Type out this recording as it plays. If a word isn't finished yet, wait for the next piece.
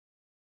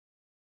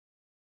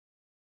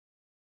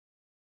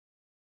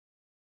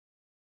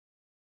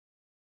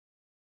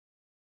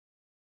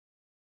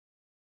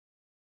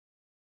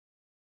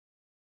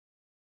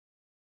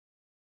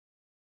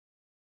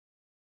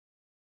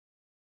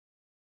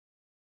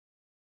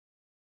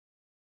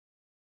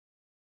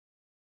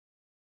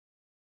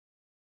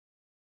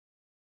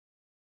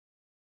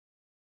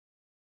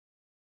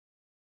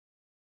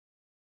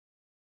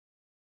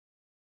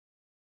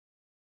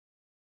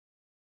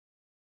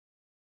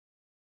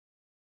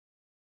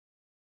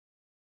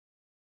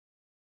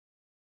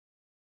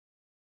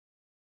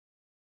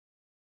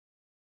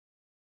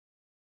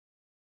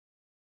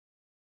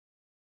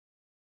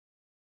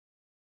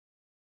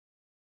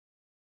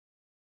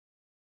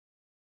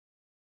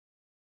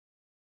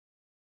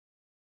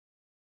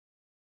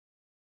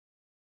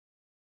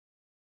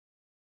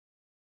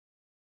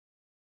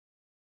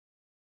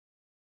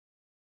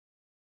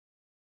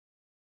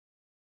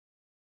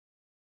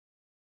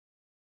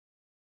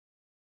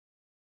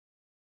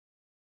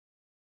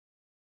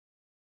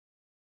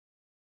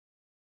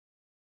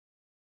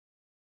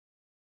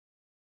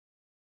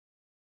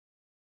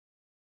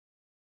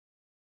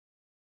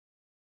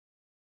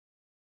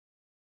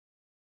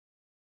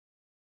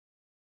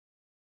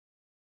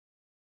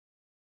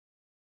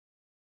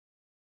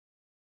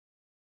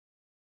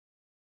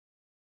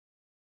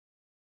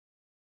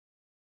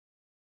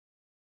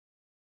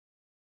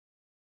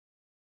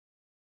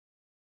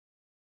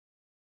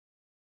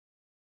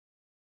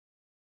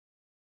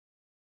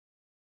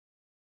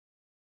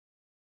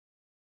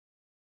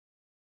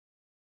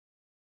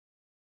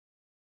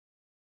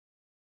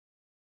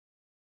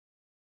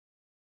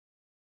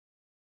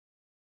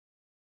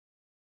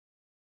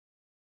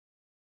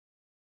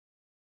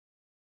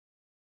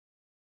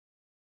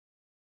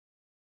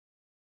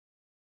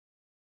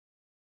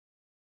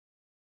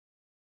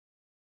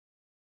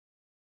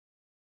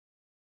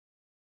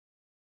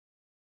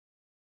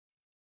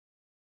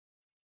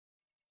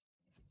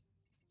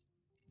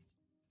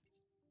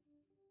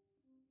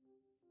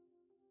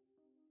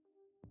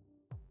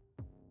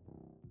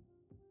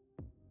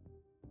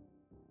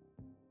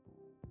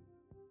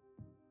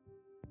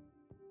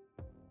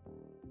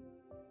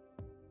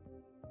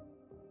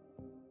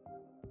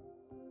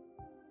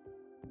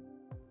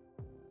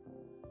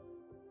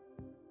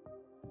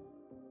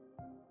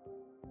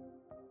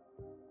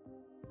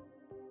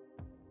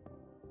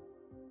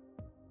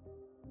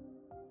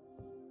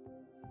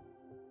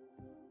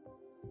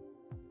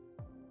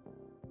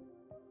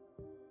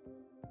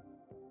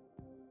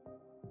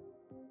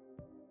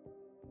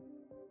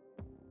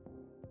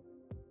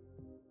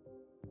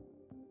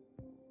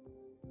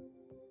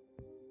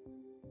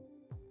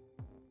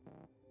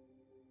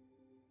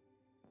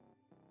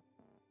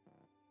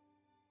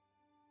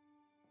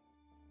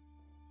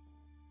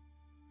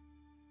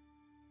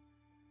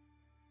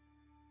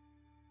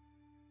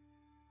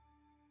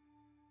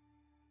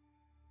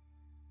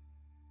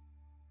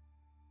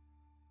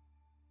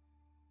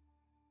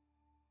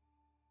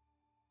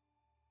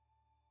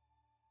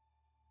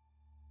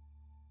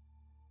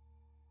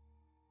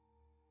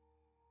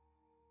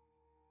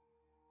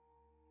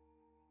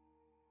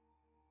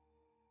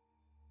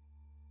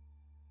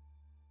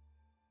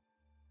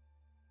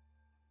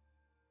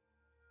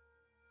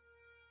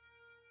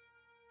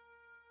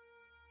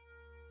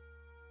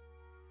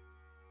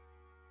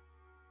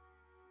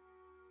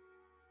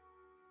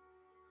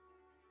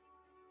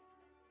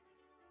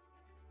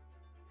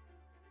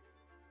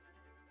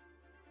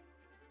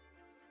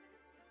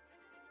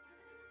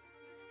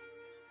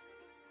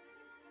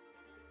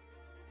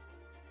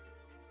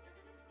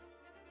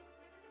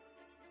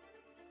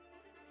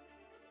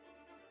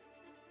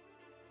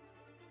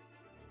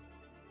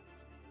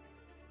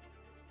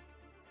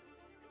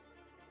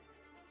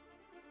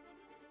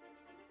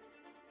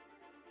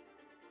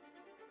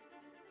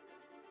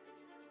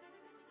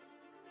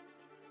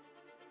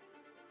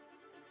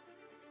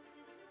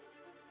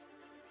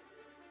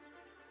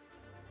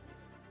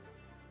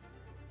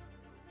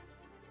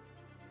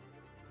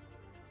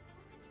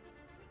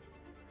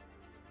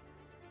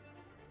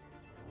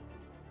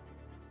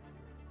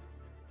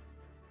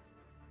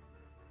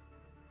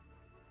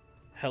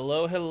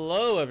Hello,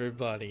 hello,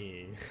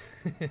 everybody.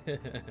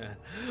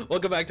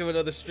 Welcome back to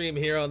another stream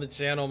here on the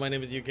channel. My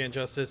name is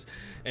Justice,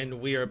 and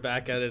we are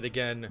back at it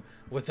again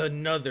with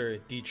another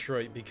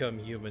Detroit Become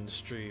Human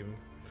stream.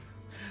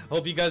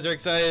 Hope you guys are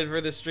excited for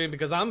this stream,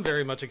 because I'm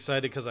very much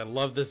excited because I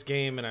love this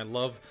game and I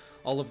love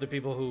all of the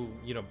people who,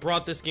 you know,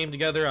 brought this game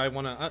together. I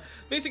want to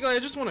basically I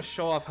just want to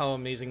show off how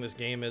amazing this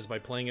game is by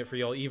playing it for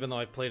y'all, even though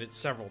I've played it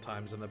several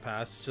times in the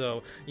past.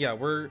 So yeah,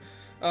 we're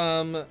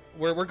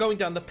going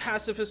down the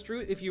pacifist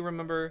route. If you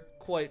remember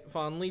quite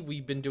fondly,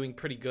 we've been doing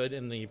pretty good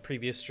in the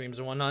previous streams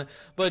and whatnot,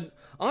 but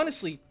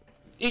honestly,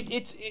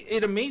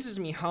 it amazes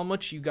me how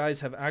much you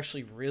guys have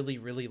actually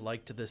really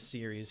liked this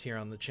series here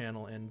on the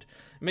channel, and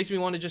it makes me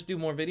want to just do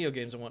more video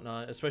games and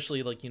whatnot,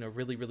 especially, like, you know,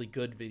 really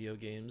good video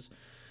games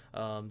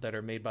that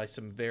are made by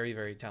some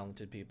very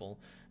talented people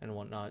and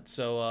whatnot.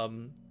 So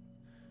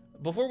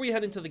before we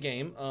head into the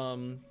game,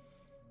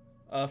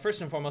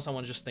 first and foremost, I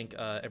want to just thank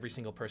every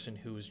single person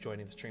who's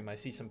joining the stream. I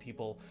see some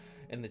people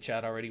in the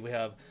chat already. We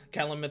have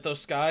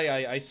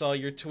Sky. I saw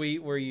your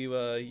tweet where you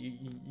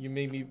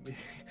made me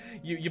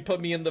you put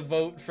me in the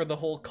vote for the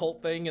whole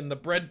cult thing, and the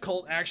bread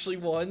cult actually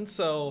won.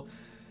 So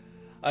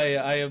I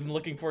am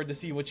looking forward to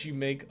see what you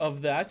make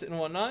of that and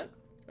whatnot.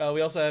 We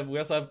also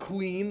have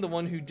Queen, the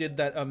one who did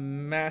that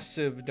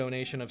massive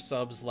donation of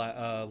subs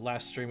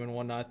last stream and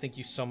whatnot. Thank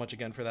you so much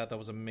again for that. That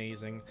was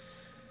amazing.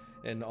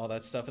 And all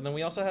that stuff. And then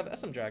we also have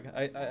SM Drag.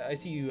 I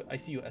see you,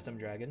 SM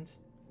Dragons.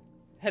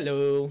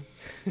 Hello.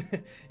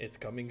 It's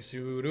coming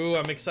soon. Ooh,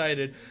 I'm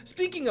excited.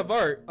 Speaking of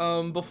art,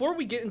 before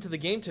we get into the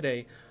game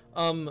today,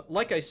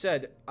 like I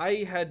said, I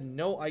had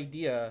no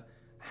idea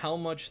how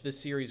much this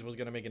series was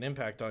gonna make an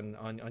impact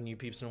on you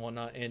peeps and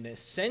whatnot. And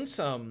since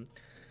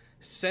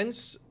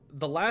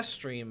the last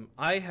stream,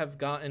 I have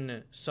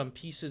gotten some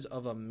pieces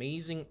of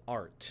amazing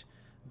art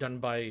done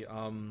by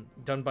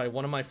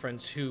one of my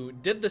friends who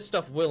did this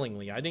stuff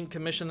willingly. I didn't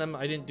commission them.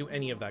 I didn't do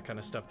any of that kind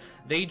of stuff.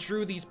 They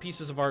drew these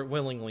pieces of art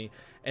willingly,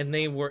 and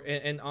they were,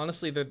 and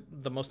honestly, they're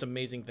the most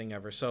amazing thing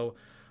ever. So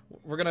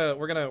we're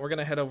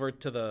gonna head over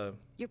to the.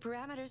 Your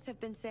parameters have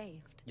been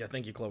saved. Yeah,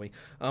 thank you, Chloe.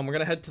 We're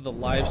gonna head to the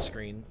live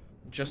screen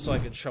just so I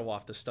can show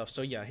off this stuff.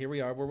 So yeah, here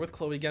we are. We're with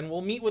Chloe again.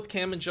 We'll meet with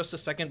Cam in just a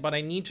second, but I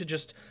need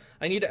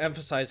to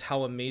emphasize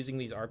how amazing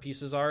these art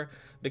pieces are,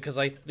 because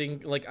I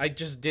think, like, I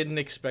just didn't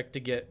expect to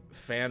get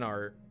fan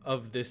art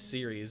of this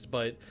series,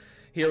 but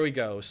here we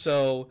go.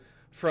 So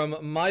from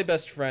my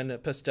best friend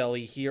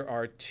Pastelli, here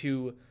are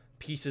two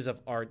pieces of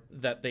art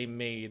that they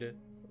made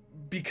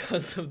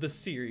because of the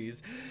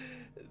series.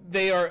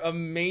 They are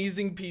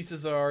amazing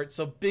pieces of art,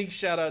 so big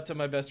shout out to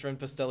my best friend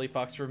Pastelli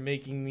Fox for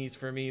making these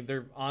for me.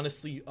 They're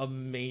honestly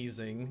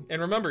amazing.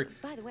 And remember,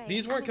 by the way,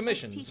 these weren't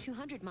commissions.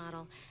 T200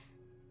 model.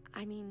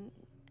 I mean,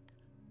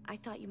 I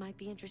thought you might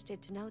be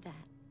interested to know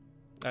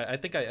that. I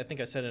think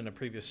I said in a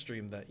previous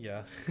stream that,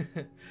 yeah,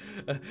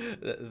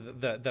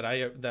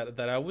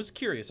 that I was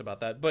curious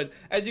about that. But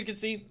as you can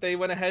see, they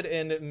went ahead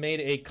and made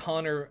a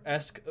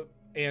Connor-esque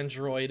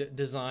android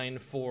design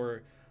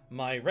for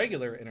my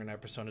regular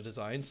internet persona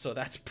design, so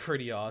that's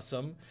pretty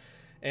awesome.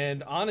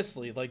 And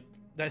honestly, like,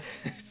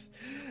 that's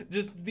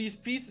just these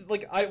pieces,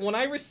 like, when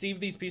I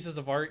received these pieces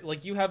of art,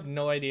 like, you have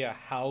no idea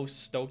how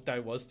stoked I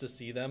was to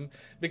see them,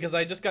 because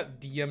I just got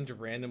DM'd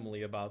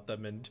randomly about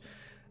them, and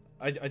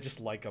I just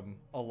like them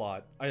a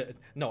lot.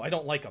 No, I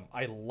don't like them.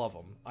 I love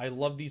them. I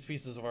love these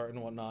pieces of art and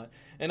whatnot.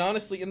 And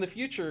honestly, in the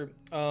future,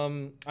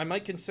 I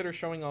might consider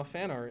showing off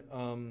fan art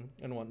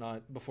and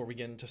whatnot before we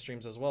get into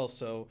streams as well.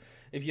 So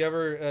if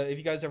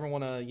you guys ever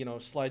want to, you know,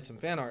 slide some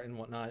fan art and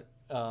whatnot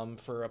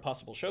for a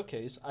possible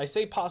showcase, I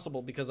say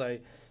possible because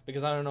I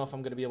don't know if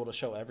I'm going to be able to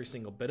show every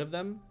single bit of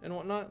them and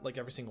whatnot, like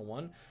every single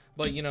one.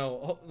 But, you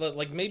know,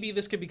 like, maybe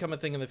this could become a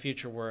thing in the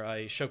future where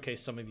I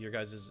showcase some of your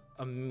guys'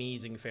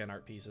 amazing fan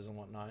art pieces and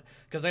whatnot,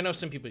 because I know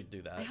some people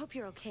do that. I hope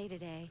you're okay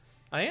today.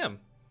 I am.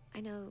 I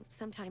know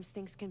sometimes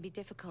things can be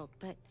difficult,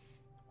 but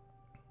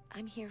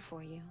I'm here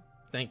for you.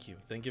 Thank you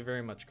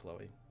very much,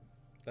 Chloe.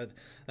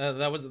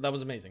 That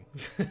was amazing.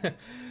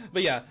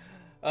 But yeah,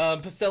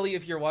 Pastelli,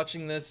 if you're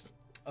watching this,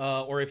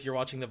 or if you're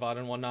watching the VOD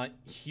and whatnot,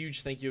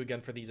 huge thank you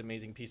again for these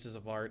amazing pieces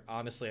of art.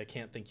 Honestly, I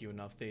can't thank you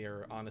enough. They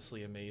are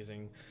honestly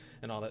amazing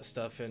and all that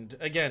stuff. And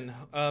again,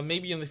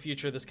 maybe in the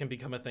future this can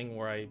become a thing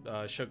where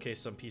I showcase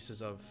some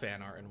pieces of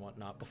fan art and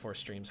whatnot before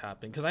streams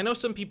happen, because I know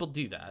some people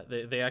do that.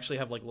 They actually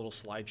have, like, little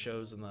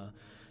slideshows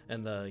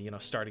in the you know,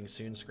 starting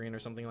soon screen or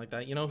something like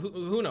that. You know,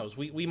 who knows?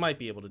 We might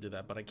be able to do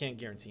that, but I can't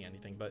guarantee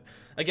anything. But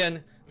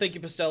again, thank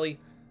you, Pastelli.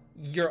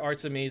 Your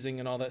art's amazing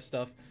and all that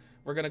stuff.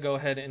 We're gonna go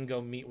ahead and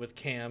go meet with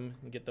Cam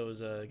and get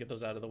those out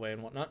of the way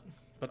and whatnot.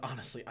 But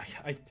honestly,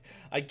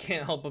 I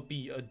can't help but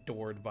be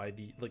adored by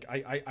the, like,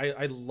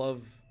 I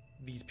love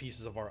these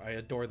pieces of art. I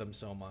adore them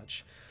so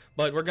much.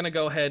 But we're gonna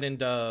go ahead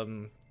and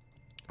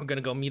we're gonna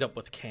go meet up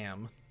with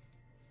Cam.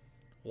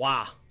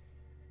 Wow.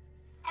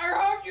 I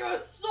heard you a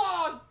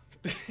song.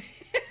 And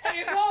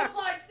it goes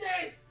like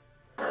this.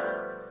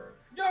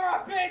 You're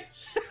a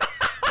bitch.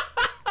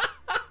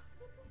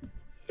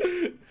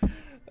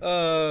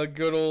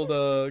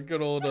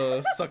 Good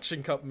old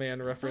suction cup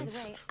man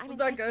reference. By the way, I'm Was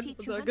an that good? Was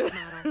that ST200 good?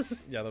 model.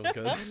 Yeah, that was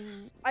good. I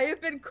mean, I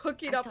have been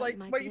cooking I up thought like you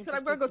might when be you said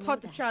I'm gonna go interested to know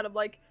talk to that. chat. I'm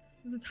like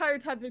this entire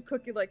time been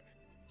cooking like,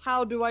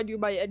 how do I do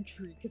my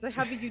entry? Because I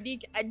have a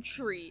unique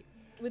entry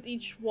with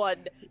each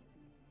one.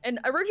 And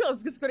originally I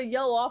was just gonna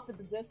yell off in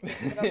the distance,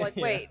 but I'm like,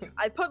 Yeah. wait,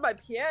 I put my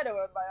piano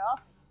in my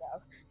office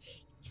now.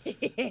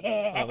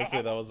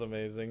 Honestly, that was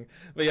amazing.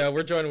 But yeah,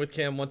 we're joined with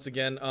Cam once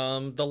again.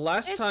 The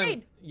last It's time,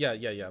 great.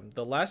 yeah.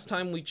 The last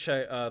time we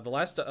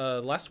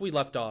last we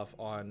left off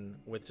on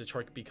with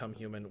Detroit Become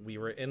Human, we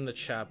were in the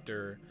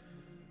chapter.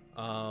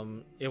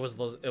 It was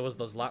the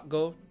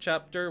Zlatko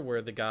chapter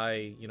where the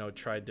guy, you know,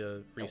 tried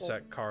to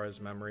reset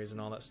Kara's memories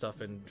and all that stuff,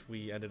 and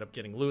we ended up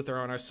getting Luther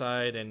on our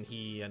side, and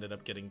he ended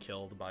up getting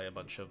killed by a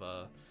bunch of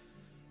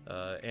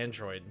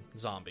android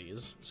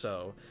zombies.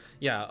 So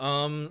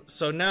yeah,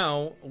 so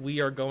now we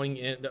are going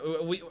in.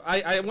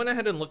 I went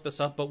ahead and looked this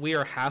up, but we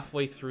are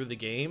halfway through the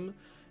game,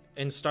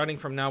 and starting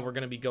from now we're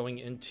going to be going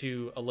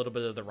into a little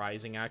bit of the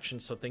rising action,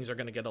 so things are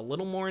going to get a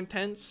little more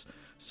intense.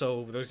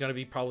 So there's going to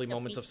be probably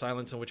moments of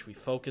silence in which we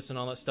focus and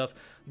all that stuff,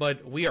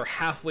 but we are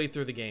halfway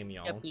through the game,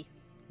 y'all.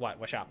 What?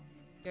 What's up?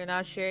 You're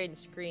not sharing the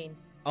screen.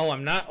 Oh,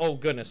 I'm not. Oh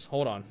goodness,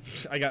 hold on.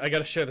 I got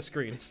to share the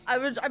screen.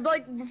 I'm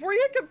like, before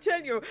you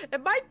continue,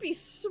 it might be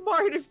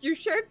smart if you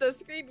shared the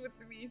screen with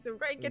me so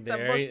I get the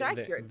most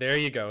accurate. There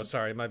you go.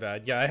 Sorry, my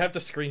bad. Yeah, I have to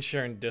screen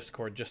share in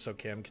Discord just so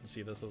Cam can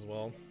see this as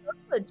well.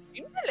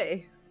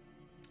 Really?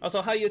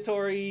 Also, hi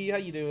Tori. How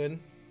you doing?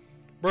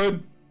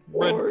 Bread.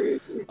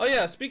 Oh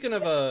yeah, speaking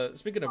of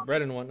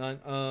bread and whatnot,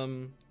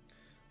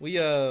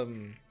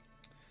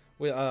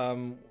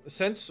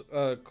 since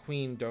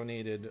Queen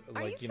donated,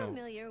 like, Are you you know,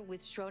 familiar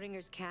with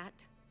Schrodinger's cat?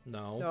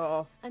 no.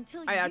 No.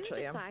 Until I you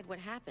actually am. decide what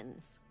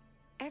happens,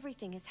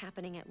 everything is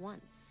happening at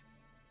once.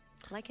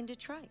 Like in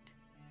Detroit.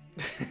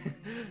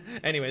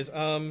 Anyways,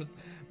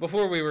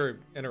 before we were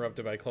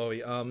interrupted by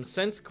Chloe,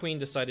 since Queen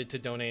decided to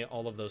donate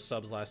all of those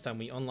subs last time,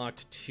 we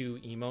unlocked 2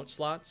 emote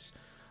slots,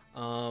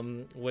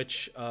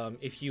 which,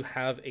 if you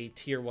have a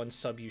tier 1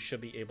 sub, you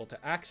should be able to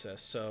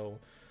access. So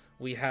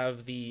we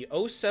have the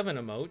 07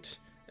 emote,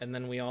 and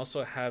then we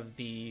also have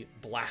the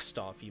blast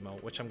off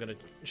emote, which I'm going to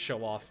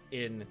show off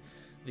in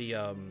the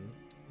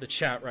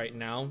chat right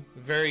now.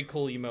 Very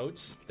cool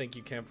emotes. Thank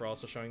you, Cam, for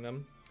also showing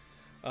them.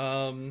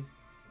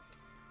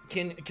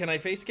 Can I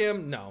face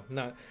cam? No,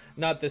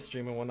 not this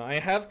stream and whatnot. I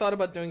have thought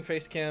about doing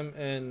face cam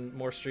in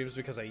more streams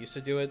because I used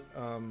to do it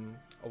a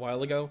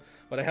while ago,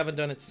 but I haven't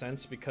done it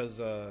since because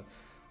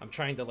I'm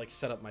trying to like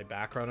set up my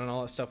background and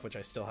all that stuff, which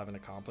I still haven't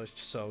accomplished.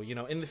 So, you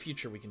know, in the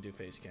future we can do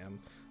face cam.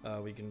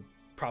 We can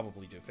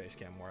probably do face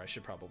cam more, I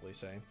should probably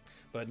say,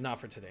 but not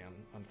for today,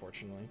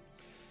 unfortunately.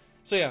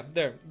 So yeah,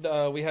 there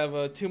we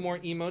have 2 more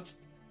emotes.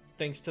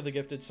 Thanks to the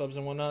gifted subs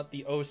and whatnot.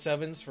 The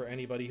 07s for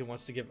anybody who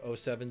wants to give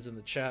 07s in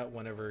the chat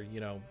whenever, you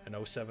know, an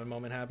 07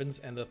 moment happens.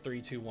 And the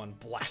 3-2-1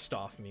 blast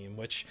off meme,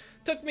 which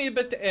took me a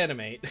bit to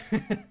animate.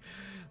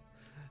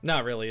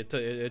 Not really. It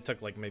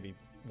took like maybe,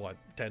 what,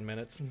 10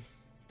 minutes?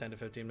 10 to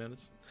 15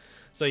 minutes?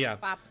 So yeah.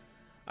 Wow.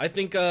 I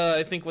think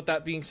with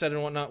that being said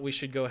and whatnot, we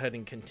should go ahead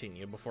and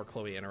continue before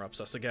Chloe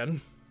interrupts us again.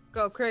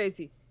 Go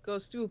crazy. Go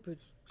stupid.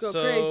 Go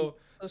so, crazy. Go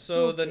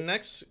so the stupid.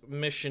 next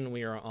mission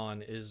we are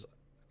on is...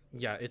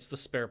 Yeah, it's the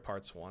spare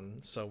parts one.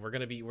 So we're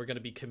gonna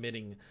be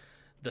committing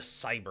the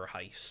cyber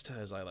heist,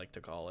 as I like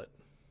to call it.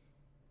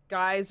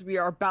 Guys, we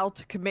are about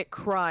to commit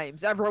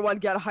crimes. Everyone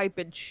get hype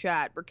in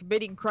chat. We're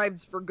committing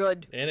crimes for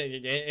good. In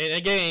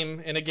a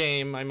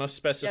game. I must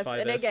specify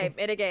yes, this.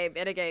 in a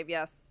game.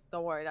 Yes,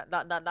 don't worry,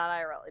 not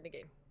IRL. In a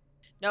game.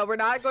 No, we're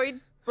not going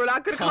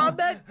to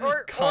comment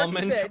or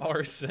commit.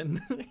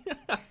 arson.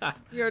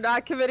 You're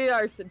not committing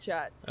arson,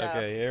 chat. No.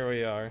 Okay, here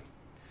we are.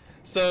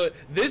 So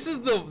this is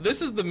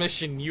the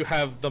mission you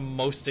have the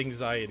most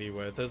anxiety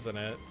with, isn't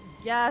it?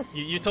 Yes.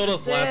 You told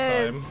us last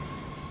time.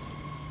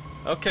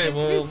 Okay, It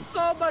well. gives me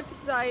so much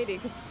anxiety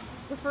because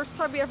the first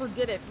time we ever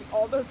did it, we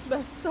almost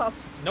messed up.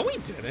 No, we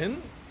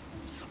didn't.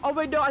 Oh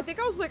wait, no, I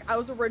think I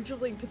was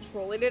originally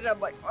controlling it.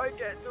 I'm like, I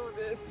can't do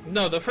this.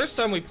 No, the first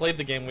time we played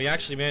the game, we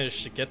actually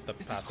managed to get the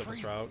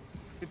pacifist route.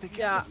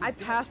 Yeah, I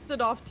passed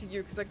it off to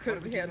you because I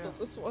couldn't handle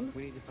this one.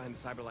 We need to find the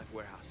cyberlife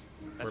warehouse.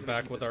 We're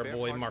back with our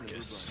boy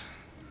Marcus.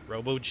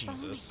 Robo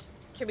Jesus.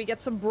 Can we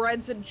get some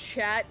breads in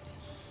chat?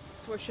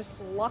 Wish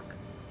us luck.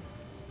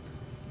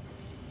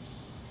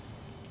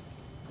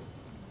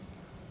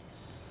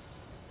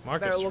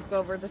 Marcus, Better look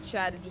over the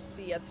chat and just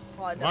see a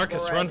ton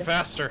Marcus, of run bread.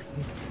 faster.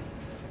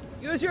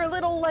 Use your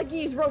little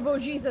leggies, Robo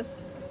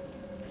Jesus.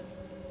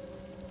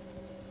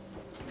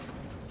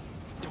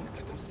 Don't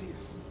let them see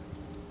us.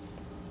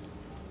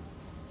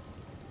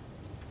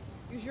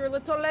 Use your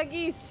little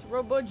leggies,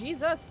 Robo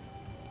Jesus.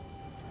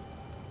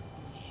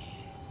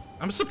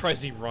 I'm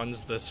surprised he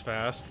runs this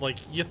fast. Like,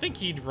 you think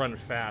he'd run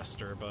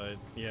faster, but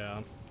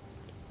yeah.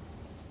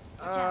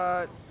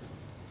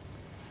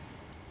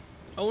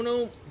 Oh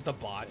no, the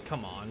bot,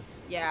 come on.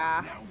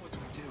 Yeah. Now what do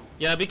we do?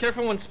 Yeah, be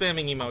careful when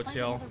spamming emotes,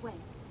 y'all.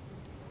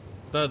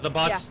 The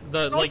bots,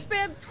 the Don't like.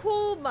 spam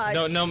too much.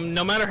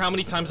 No matter how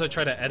many times I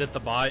try to edit the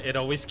bot, it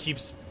always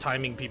keeps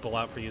timing people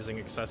out for using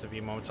excessive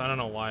emotes. I don't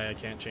know why I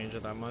can't change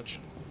it that much.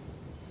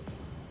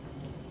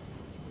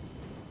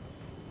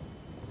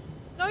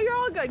 No, you're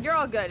all good. You're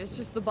all good. It's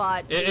just the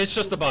bot. It's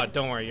just the bot.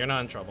 Don't worry, you're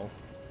not in trouble.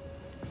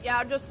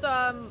 Yeah, just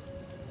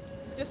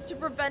to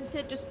prevent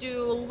it, just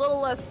do a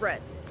little less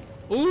bread.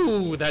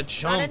 Ooh, that Not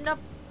jump. enough.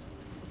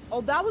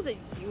 Oh, that was a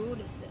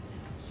unison.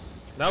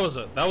 That was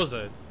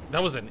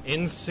an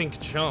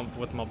in-sync jump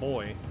with my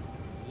boy.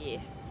 Yeah.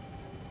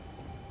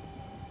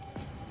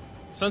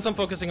 Since I'm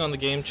focusing on the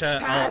game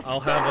chat, I'll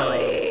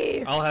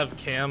have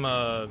Cam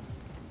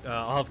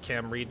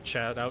read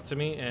chat out to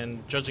me,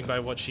 and judging by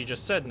what she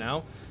just said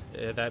now,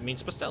 that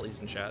means Pastelli's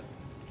in chat.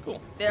 Cool.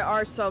 There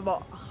are some.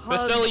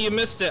 Pastelli, you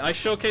missed it. I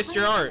showcased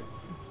your art.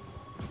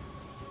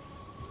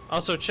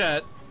 Also,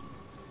 chat.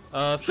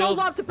 Show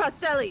love to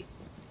Pastelli.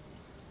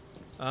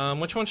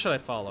 Which one should I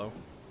follow?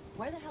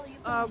 Where the hell are you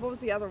going? What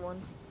was the other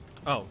one?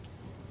 Oh,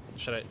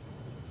 should I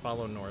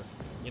follow north?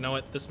 You know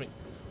what?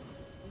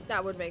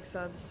 That would make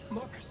sense.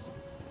 Marcus,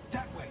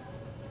 that way.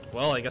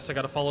 Well, I guess I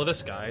gotta follow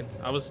this guy.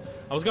 I was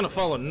gonna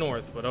follow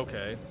north, but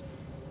okay.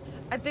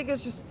 I think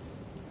it's just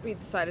we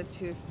decided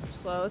to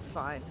slow. It's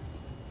fine.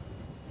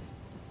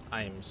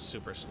 I am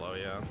super slow,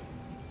 yeah.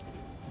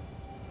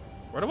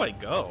 Where do I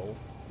go?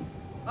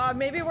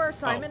 Maybe where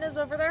Simon is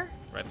over there.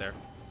 Right there.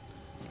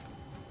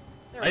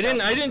 There we I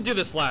go. didn't do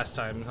this last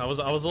time. I was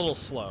a little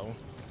slow,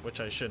 which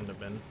I shouldn't have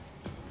been.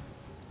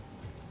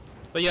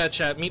 But yeah,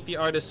 chat, meet the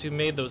artist who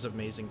made those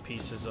amazing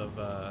pieces of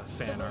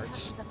fan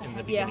arts in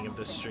the beginning of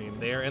this stream.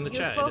 They are in the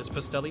chat. It is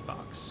Pastelli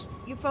Fox.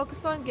 You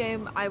focus on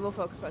game, I will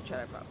focus on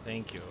chat. I promise.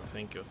 Thank you,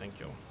 thank you, thank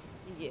you.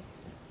 Yeah.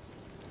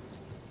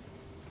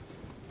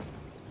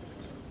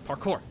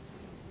 Parkour.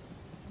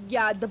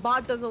 Yeah, the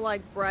bot doesn't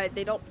like bread.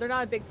 They're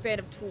not a big fan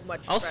of too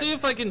much I'll bread. see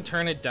if I can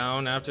turn it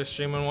down after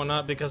stream and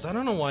whatnot, because I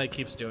don't know why it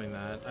keeps doing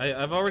that.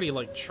 I've already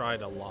like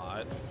tried a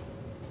lot.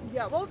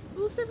 Yeah, well,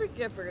 we'll see if we can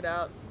get figured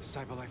out.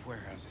 Cyberlife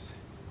warehouses.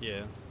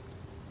 Yeah.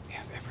 We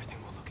have everything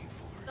we're looking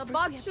for. The First we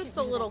bot's have to just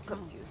get a rid of little that drone.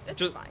 confused. It's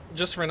Just, fine.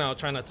 just for now,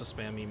 try not to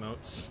spam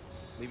emotes.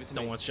 Leave it to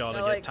Don't me. want y'all to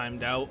No, get like-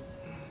 timed out.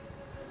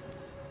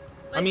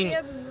 Like, mean- the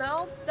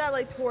amount that,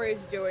 like,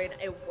 Tori's doing,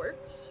 it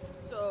works.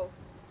 So,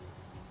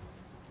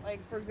 like,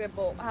 for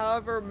example,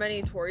 however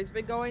many Tori's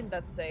been going,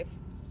 that's safe.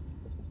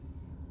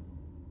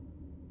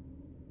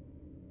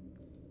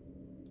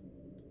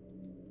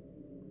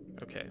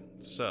 Okay,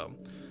 so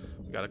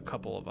we got a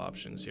couple of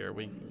options here.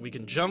 We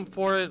can jump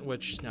for it,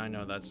 which I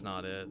know that's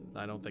not it.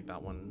 I don't think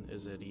that one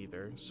is it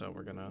either. So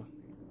we're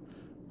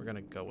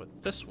gonna go with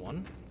this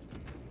one.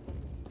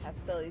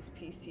 Pastelli's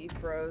PC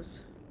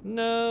froze.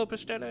 No,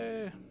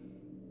 Pastelli.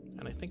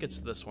 And I think it's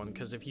this one,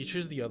 because if you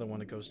choose the other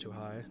one, it goes too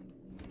high.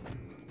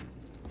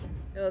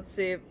 Now, let's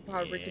see how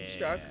it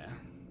reconstructs.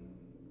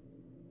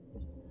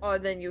 Oh,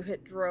 and then you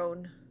hit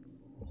drone.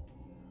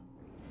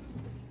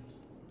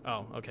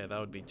 Oh, okay, that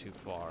would be too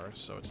far,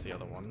 so it's the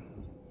other one.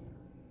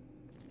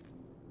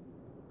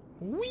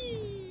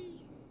 Whee!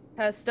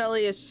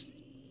 Pastelli is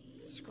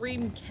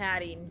scream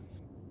catting.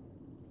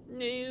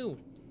 No.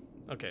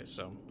 Okay,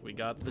 so we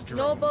got the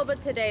No drone. boba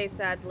today,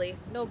 sadly.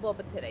 No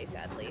boba today,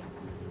 sadly.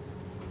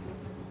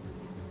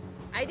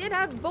 I did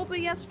have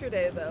boba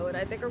yesterday, though, and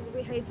I think I'm gonna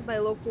be heading to my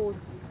local,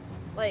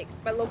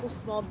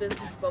 small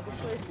business boba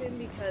place soon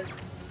because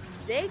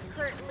they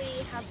currently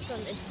have some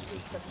interesting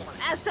stuff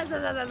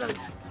going on.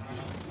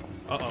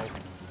 Uh-oh.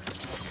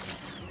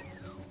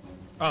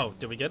 Oh,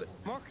 did we get it?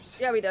 Marcus,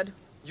 Yeah, we did.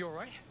 you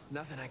alright?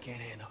 Nothing I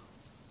can't handle.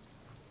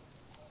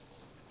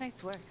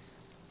 Nice work.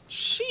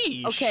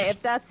 Sheesh. Okay,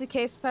 if that's the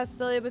case,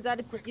 Pastelli, but that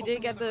if Quick, you open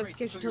didn't get the the crates,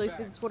 notification fill until your you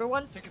see the bags. Twitter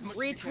one, Take as much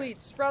as you can. retweet,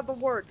 spread the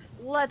word,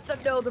 let them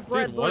know the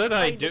bread Dude, what did lord's I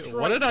playing do?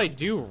 Detroit. What did I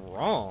do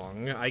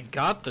wrong? I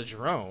got the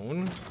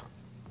drone.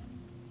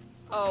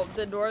 Oh,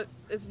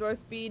 is North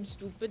being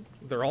stupid?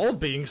 They're all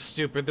being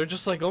stupid. They're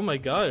just like, oh my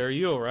god, are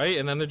you alright?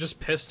 And then they're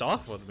just pissed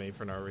off with me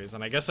for no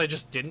reason. I guess I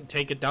just didn't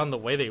take it down the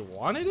way they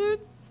wanted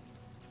it?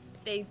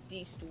 They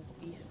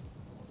stupid.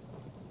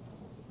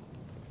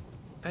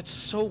 That's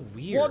so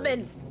weird.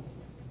 Woman!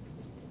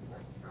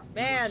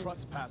 Man! You're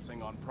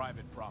trespassing on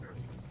private property.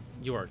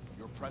 You are...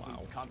 Your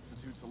presence Wow.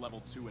 constitutes a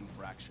level 2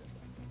 infraction.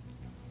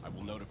 I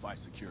will notify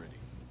security.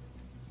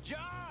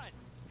 John!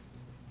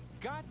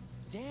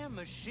 Goddamn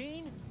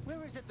machine!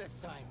 Where is it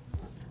this time?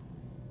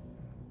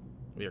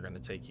 We are gonna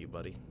take you,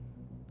 buddy.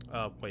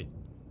 Wait.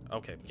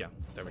 Okay, yeah,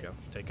 there we go.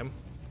 Take him.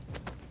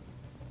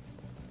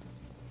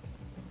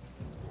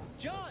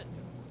 John!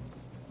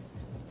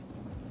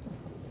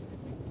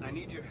 I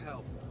need your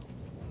help.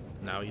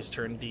 Now he's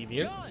turned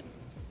deviant. John!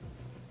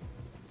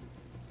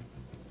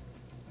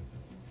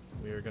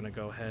 We are gonna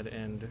go ahead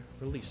and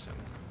release him.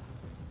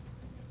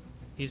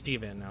 He's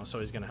deviant now, so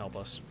he's gonna help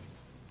us.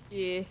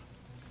 Yeah.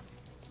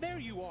 There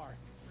you are!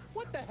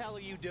 What the hell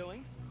are you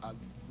doing? I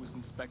was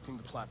inspecting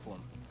the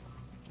platform.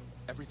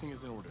 Everything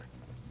is in order.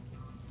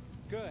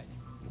 Good.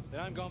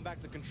 Then I'm going back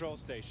to the control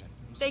station.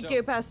 Thank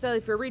you,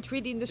 Pastelli, for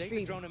retweeting the Take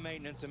stream. the drone to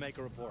maintenance and make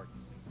a report.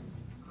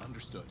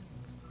 Understood.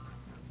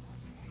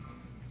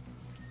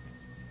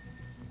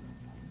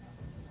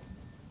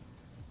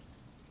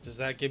 Does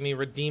that give me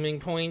redeeming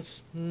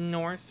points,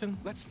 North?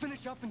 Let's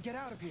finish up and get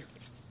out of here.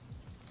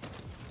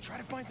 Try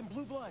to find some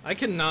blue blood. I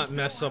cannot Still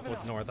mess have up it with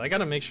all. North. I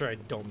gotta make sure I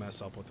don't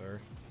mess up with her.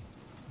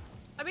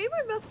 I mean,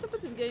 we messed up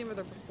at the beginning with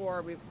her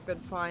before. We've been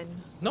fine.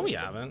 So No, we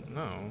haven't.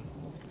 No.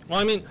 Well,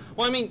 I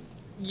mean,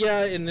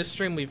 yeah. In this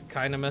stream, we've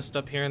kind of messed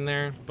up here and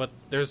there, but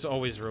there's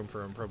always room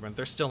for improvement.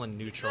 They're still in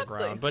neutral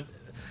ground, but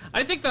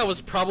I think that was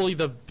probably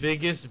the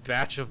biggest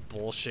batch of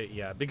bullshit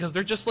yet, because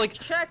they're just like,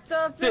 check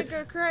the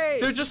bigger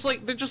crate. they're just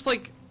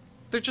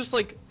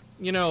like,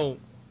 you know,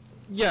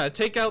 yeah,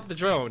 take out the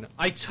drone.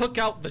 I took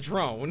out the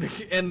drone,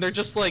 and they're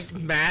just like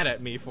mad at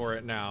me for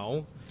it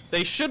now.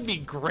 They should be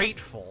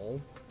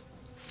grateful.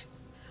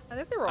 I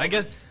think they were. I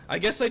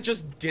guess I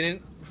just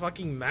didn't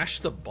fucking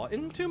mash the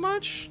button too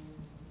much.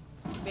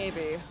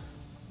 Maybe.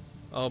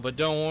 Oh, but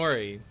don't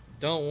worry.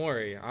 Don't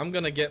worry. I'm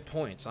gonna get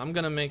points. I'm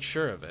gonna make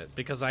sure of it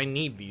because I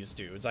need these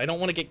dudes. I don't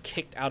want to get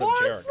kicked out of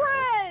Jericho.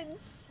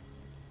 Friends.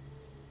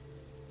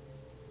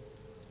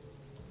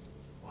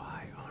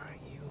 Why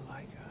aren't you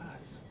like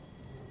us?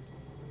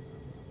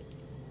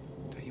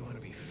 Don't you want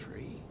to be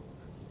free?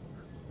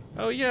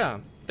 Oh yeah,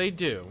 they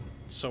do.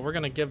 So we're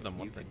gonna give them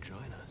You what they. could join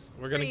us.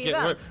 We're gonna Free get.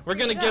 them. We're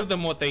gonna Free give them.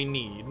 them what they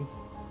need.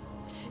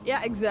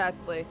 Yeah,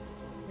 exactly.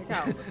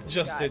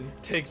 Justin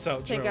takes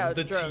out Take drone, out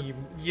the drone. team.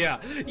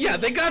 Yeah,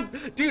 they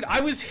got. Dude, I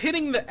was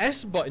hitting the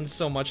S button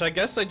so much. I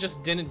guess I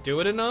just didn't do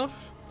it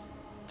enough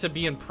to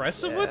be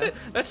impressive with Yeah. it.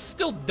 That's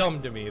still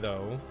dumb to me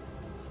though.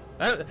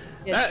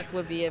 It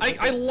would be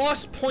I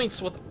lost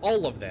points with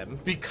all of them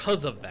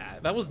because of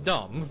that. That was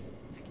dumb.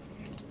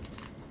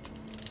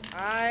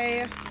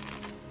 I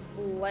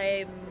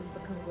blame the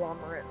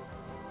conglomerate.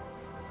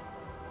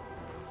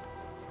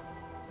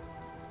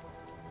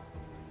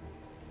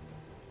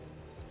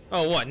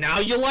 Oh, what? Now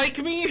you like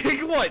me?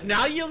 What?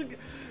 Now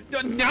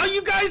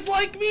you guys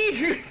like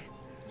me?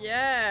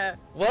 Yeah.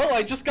 Well,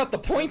 I just got the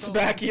points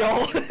back,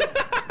 y'all.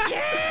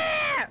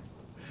 Yeah.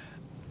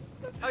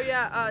 Oh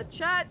yeah.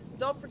 Chat.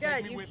 Don't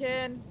forget you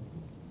can.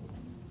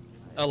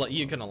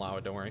 You can allow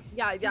it. Don't worry.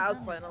 Yeah. I was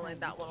planning on letting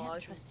that one on.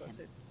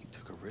 He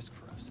took a risk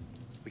for us.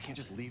 We can't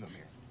just leave him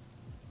here.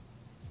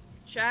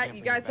 Chat. Can't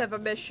You bring him guys have a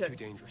back. It's mission. too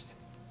dangerous.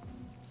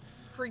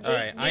 Create All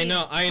right. I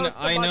know. memes, post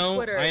them on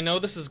Twitter. I know.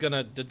 This is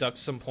gonna deduct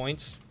some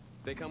points,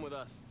 They come with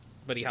us.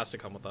 but he has to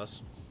come with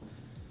us.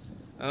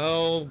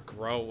 Oh,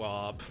 grow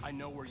up. I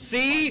know where you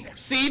See, find them.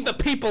 see, the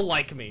people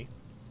like me.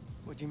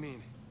 What do you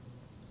mean?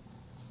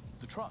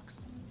 The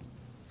trucks.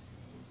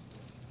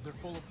 They're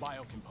full of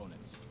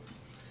biocomponents.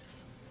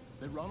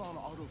 They run on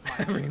autopilot.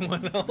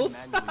 Everyone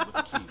else. Manually with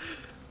a key.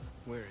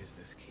 Where is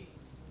this key?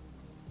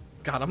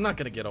 God, I'm not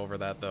gonna get over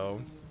that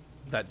though.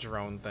 That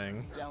drone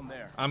thing. Down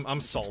there. I'm Control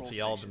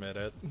salty. I'll station. admit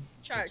it.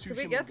 Chat. Two Could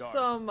we human get guards.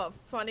 some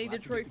funny We'll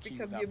have to Detroit get the key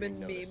Become without Human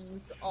being noticed.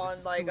 memes on This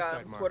is like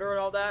suicide, Twitter and Marcus.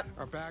 all that?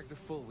 Our bags are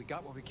full. We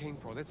got what we came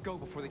for. Let's go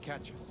before they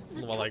catch us.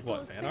 Well, like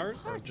what? Fan art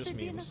or just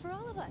memes? For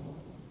all of us.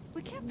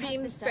 We can't pass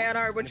Memes, this down. fan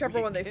art, And if we whichever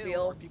get one they killed,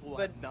 feel our people will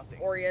would have nothing.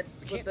 orient We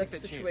with can't this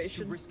take that chance. It's too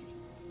situation. risky.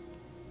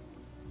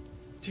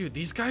 Dude,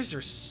 these guys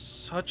are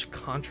such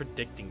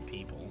contradicting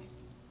people.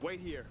 Wait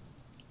here.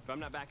 If I'm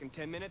not back in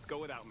 10 minutes, go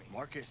without me.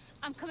 Marcus.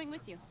 I'm coming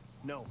with you.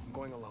 No, I'm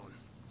going alone.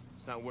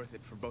 It's not worth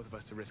it for both of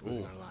us to risk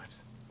losing Ooh. our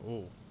lives.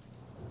 Ooh.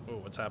 Ooh,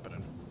 what's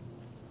happening?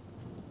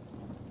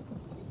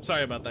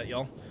 Sorry about that,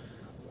 y'all.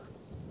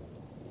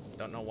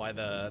 Don't know why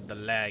the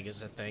lag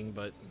is a thing,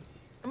 but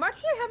I'm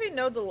actually having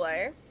no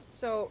delay,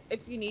 so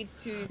if you need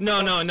to, no,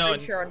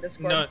 share on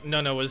Discord. no,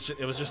 it was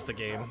just the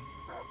game.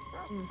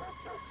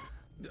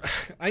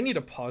 I need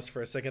to pause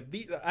for a second.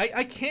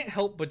 I can't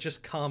help but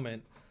just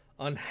comment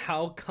on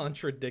how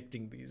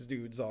contradicting these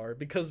dudes are,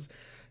 because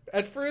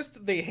at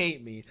first they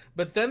hate me,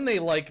 but then they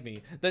like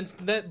me.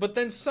 But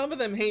then some of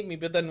them hate me,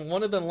 but then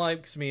one of them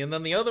likes me, and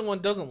then the other one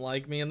doesn't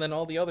like me, and then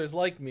all the others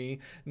like me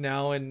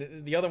now,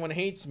 and the other one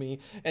hates me.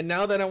 And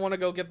now that I want to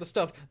go get the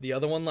stuff, the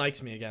other one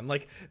likes me again.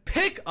 Like,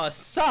 pick a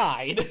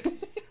side.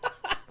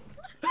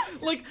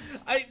 Like,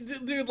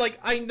 dude, like,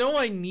 I know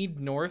I need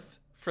North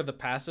for the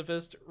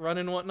pacifist run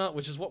and whatnot,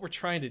 which is what we're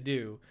trying to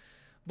do.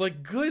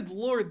 But good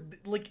lord,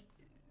 like,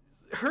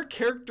 her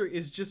character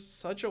is just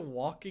such a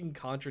walking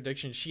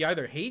contradiction. She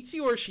either hates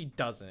you or she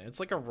doesn't. It's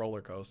like a roller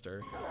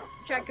coaster.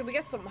 Chat, can we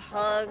get some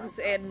hugs?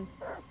 And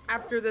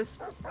after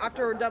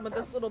we're done with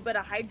this little bit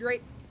of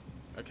hydrate,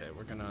 Okay,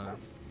 we're gonna...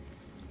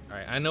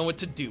 Alright, I know what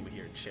to do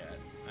here, Chad.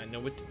 I know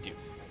what to do.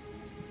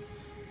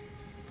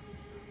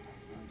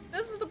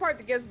 this is the part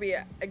that gives me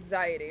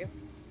anxiety.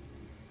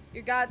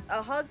 You got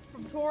a hug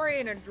from Tori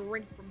and a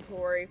drink from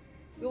Tori.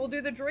 We will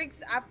do the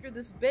drinks after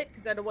this bit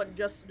because I don't want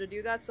Justin to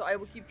do that, so I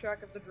will keep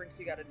track of the drinks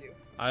you gotta do.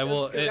 I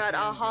will... So you got a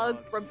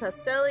hug from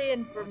Pastelli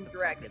and from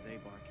Dragon. What the fuck are they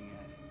barking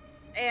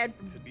at? And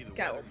from Could be the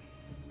Callum. weather.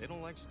 They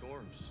don't like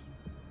storms.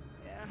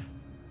 Yeah,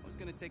 I was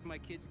gonna take my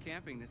kids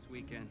camping this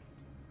weekend.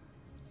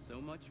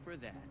 So much for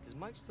that. Is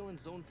Mike still in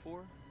zone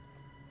 4?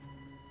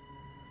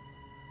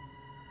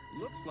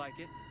 Looks like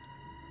it.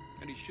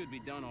 And he should be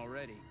done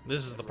already.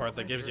 This is the part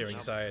that gives you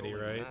anxiety,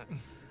 right?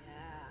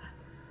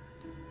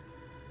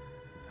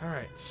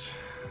 Alright.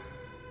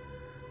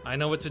 I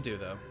know what to do,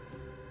 though.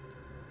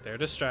 they're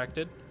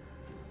distracted.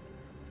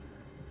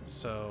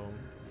 So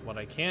what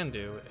I can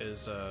do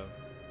is,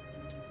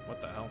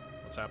 what the hell?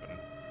 What's happening?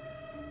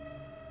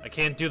 I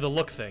can't do the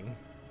look thing.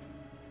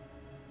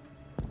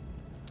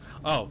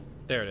 Oh,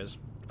 there it is.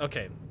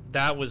 Okay,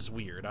 that was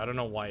weird. I don't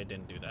know why it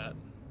didn't do that.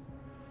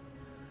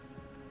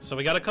 So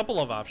we got a couple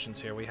of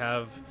options here. We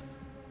have,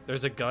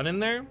 there's a gun in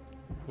there,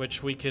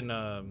 which we can,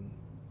 oh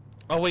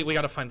wait, we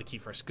gotta find the key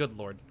first. Good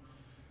lord.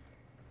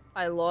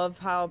 I love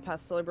how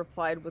Pastel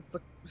replied with the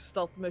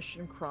stealth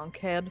mission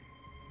Cronkhead.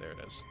 There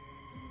it is.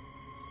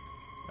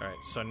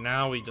 Alright, so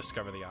now we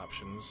discover the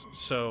options.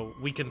 So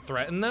we can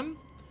threaten them,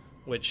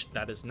 which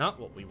that is not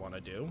what we want to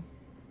do.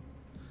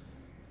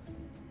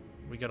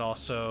 We could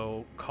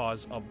also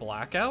cause a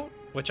blackout,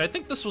 which I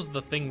think this was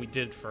the thing we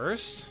did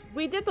first.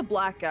 We did the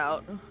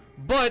blackout.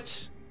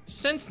 But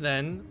since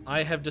then,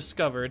 I have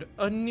discovered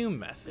a new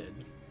method.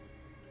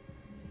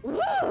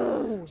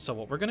 Woo! So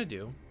what we're going to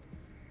do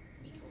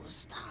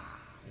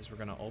is we're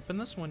going to open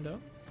this window.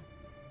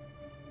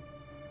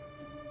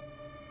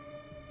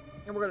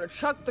 And we're gonna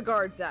chuck the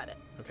guards at it.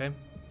 Okay,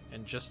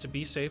 and just to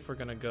be safe, we're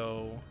gonna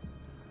go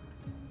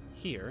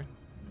here.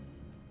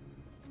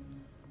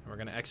 And we're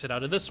gonna exit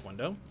out of this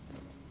window.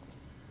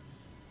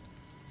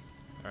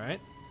 All right.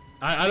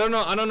 I don't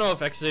know. I don't know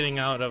if exiting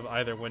out of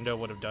either window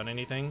would have done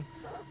anything,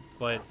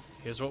 but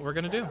here's what we're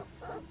gonna do.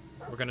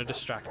 We're gonna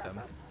distract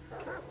them.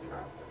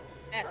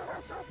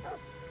 S.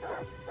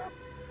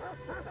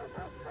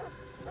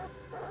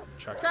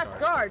 Track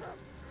guard.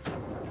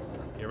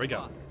 Here we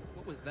go. Fuck,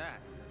 what was that?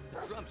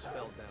 The drums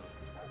fell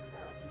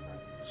down.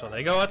 So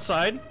they go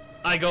outside.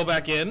 I go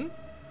back in.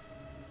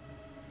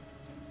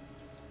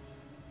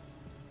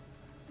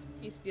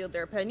 You steal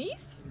their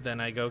pennies? Then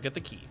I go get the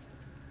key.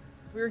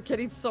 We were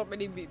getting so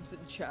many memes in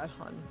chat,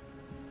 hon.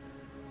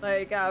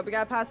 Like, we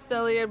got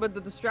Pastellian with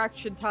the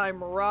distraction time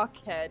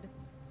Rockhead.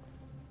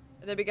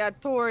 And then we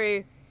got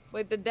Tori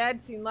with the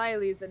dancing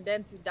Lileys and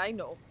dancing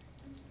Dino.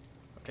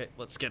 Okay,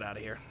 let's get out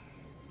of here.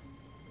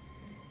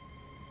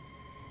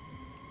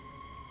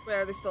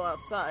 Where are they still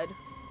outside?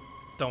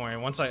 Don't worry,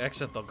 once I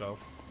exit, they'll go.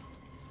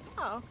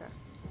 Oh, okay.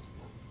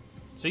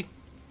 See?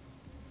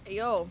 Hey,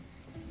 yo.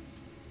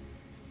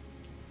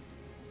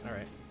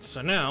 Alright,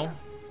 so now,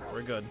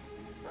 we're good.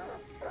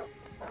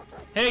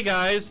 Hey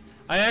guys,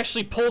 I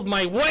actually pulled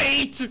my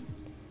weight!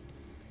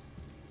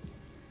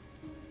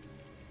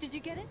 Did you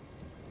get it?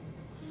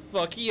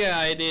 Fuck yeah,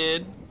 I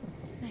did.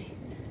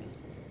 Nice.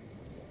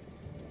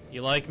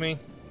 You like me?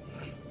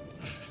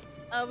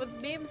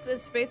 With memes,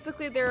 it's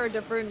basically there are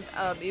different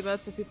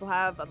emotes that people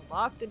have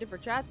unlocked in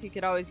different chats. You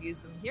can always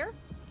use them here.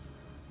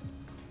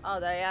 All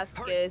that I ask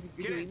is, if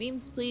you're doing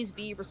memes, please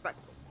be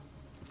respectful.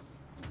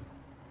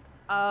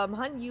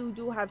 Hun, you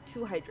do have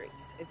 2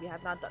 hydrates, if you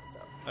have not done so.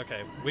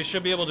 Okay, we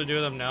should be able to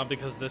do them now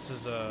because this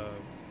is a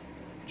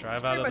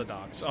drive out of the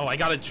docks. Oh, I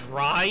gotta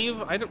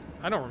drive? I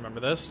don't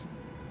remember this.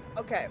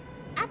 Okay,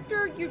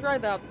 after you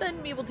drive out,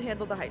 then be able to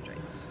handle the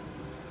hydrates.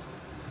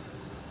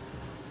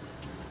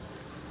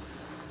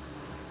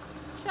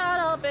 Shut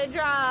up and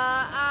drive.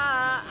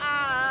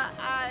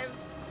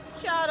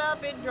 Shut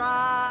up and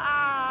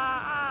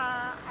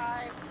drive.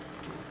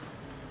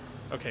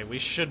 Okay, we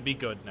should be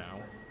good now.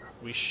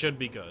 We should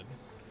be good.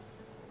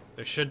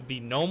 There should be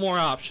no more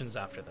options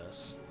after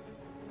this.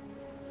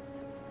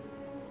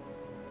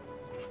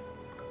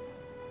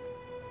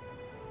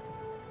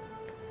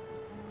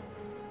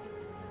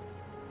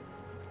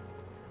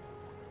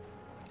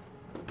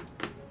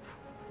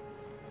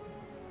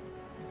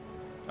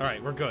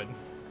 Alright, we're good.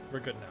 We're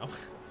good now.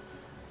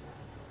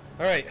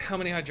 Alright, how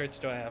many hydrates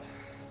do I have?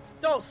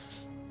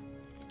 Dos.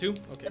 2?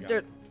 Okay, got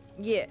it.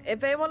 Yeah,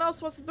 if anyone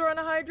else wants to throw in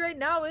a hydrate,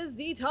 now is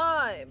the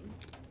time.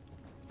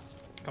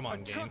 Come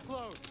on, game.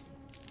 Truckload.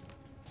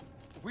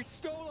 We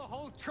stole a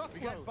whole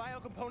truckload. We got bio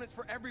components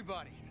for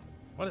everybody.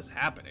 What is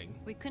happening?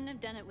 We couldn't have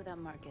done it without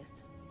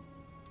Marcus.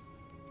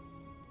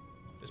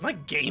 Is my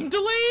game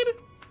delayed?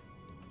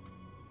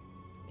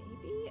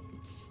 Maybe.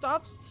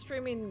 Stop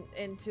streaming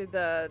into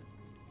the...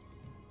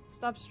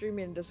 Stop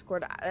streaming in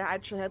Discord. I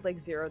actually had like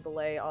 0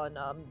 delay on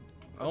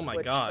oh my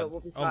Twitch, god. so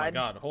we'll be Oh my fine.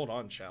 god. Hold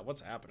on, chat. What's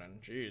happening?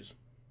 Jeez.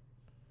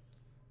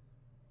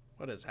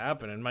 What is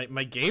happening?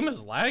 My game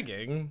is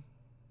lagging.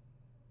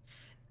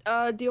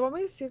 Do you want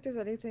me to see if there's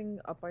anything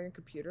up on your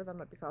computer that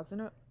might be causing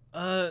it?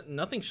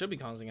 Nothing should be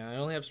causing it. I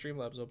only have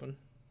Streamlabs open.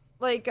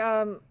 Like,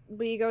 when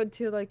you go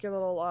to like your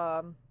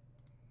little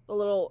the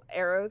little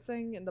arrow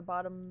thing in the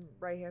bottom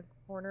right hand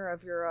corner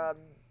of your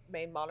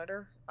main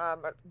monitor.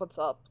 What's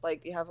up?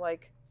 Like, do you have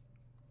like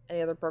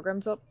any other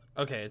programs up?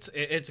 Okay,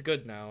 it's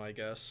good now, I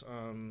guess.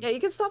 Yeah,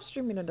 you can stop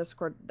streaming on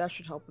Discord. That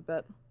should help a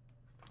bit.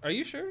 Are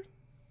you sure?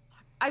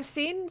 I've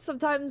seen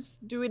sometimes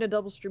doing a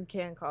double stream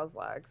can cause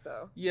lag,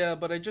 so. Yeah,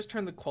 but I just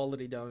turned the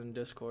quality down in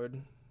Discord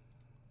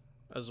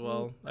as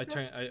well. I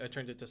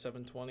turned it to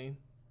 720.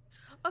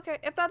 Okay,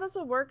 if that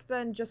doesn't work,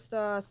 then just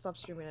stop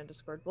streaming on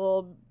Discord.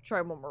 We'll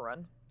try one more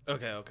run.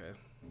 Okay, okay.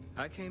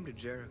 I came to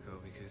Jericho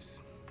because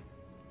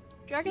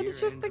Dragon is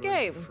here just a androids are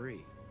game. Free.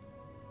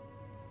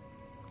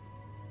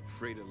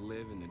 Free to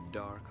live in the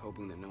dark,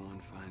 hoping that no one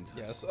finds us.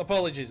 Yes,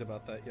 apologies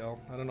about that, y'all.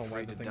 I don't know why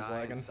Free the to thing's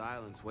die lagging. in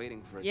silence,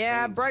 waiting for a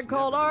Yeah, change bright that's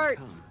cold never gonna art.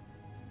 come.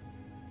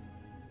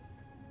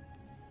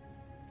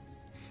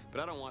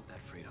 But I don't want that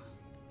freedom.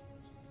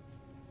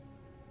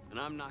 And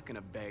I'm not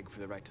gonna beg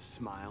for the right to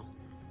smile,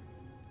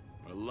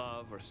 or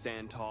love, or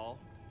stand tall.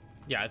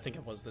 Yeah, I think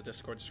it was the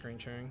Discord screen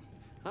sharing.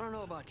 I don't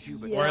know about you,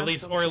 but Yeah. Or at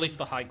least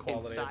the high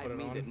quality I inside put it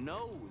me that on.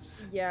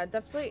 knows Yeah,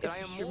 definitely. that If I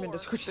you am stream in more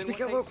Discord, than speak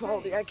what at they low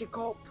quality, say. I can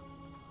cope.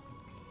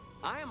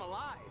 I am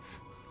alive.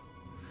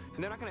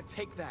 And they're not gonna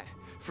take that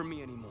from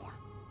me anymore.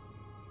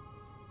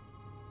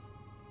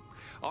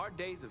 Our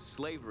days of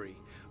slavery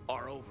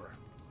are over.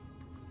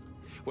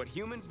 What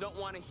humans don't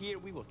want to hear,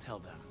 we will tell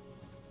them.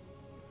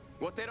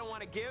 What they don't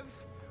want to give,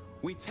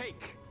 we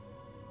take.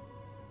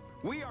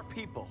 We are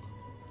people.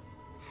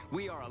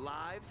 We are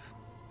alive.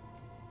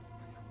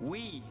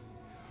 We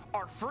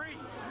are free.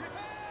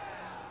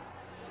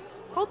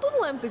 Cult of the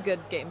Lamb's a good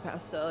Game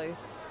Pass silly.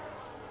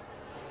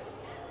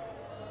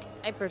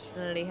 I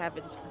personally have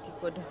it as pretty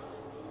good.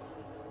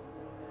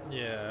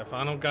 Yeah, if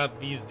I don't got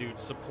these dudes'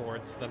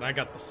 supports, then I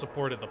got the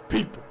support of the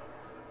people.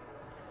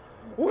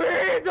 We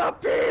the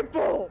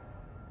people!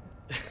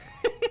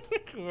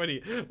 What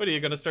are you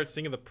gonna start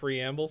singing the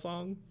preamble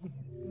song?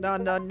 No,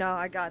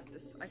 I got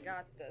this. I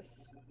got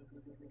this.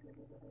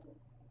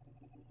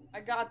 I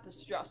got this,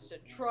 Justin.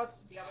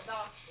 Trust me, I'm a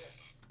doctor.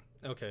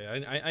 Okay,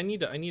 I need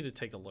to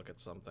take a look at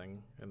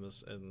something in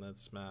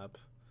this map.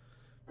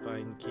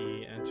 Find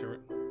key, enter.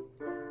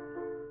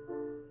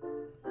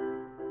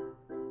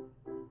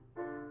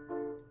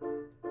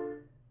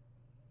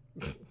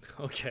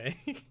 Okay.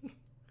 Is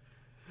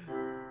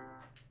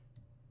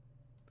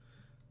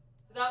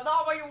that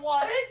not what you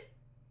wanted?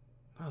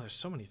 Oh, there's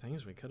so many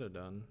things we could have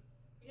done.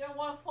 You don't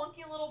want a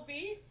funky little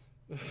beat?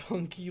 A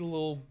funky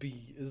little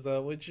beat. Is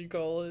that what you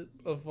call it?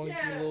 A funky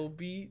little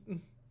beat?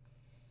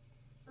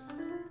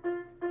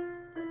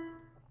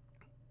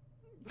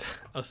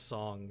 A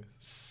song.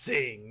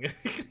 Sing.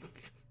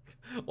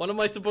 What am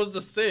I supposed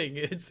to sing?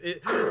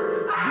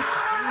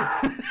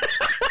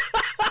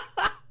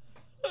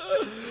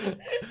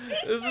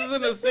 This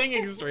isn't a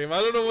singing stream.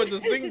 I don't know what to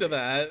sing to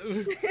that.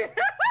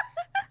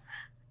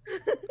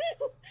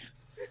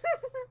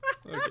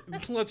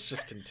 Okay, let's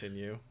just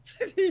continue.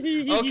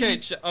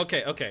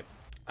 Okay.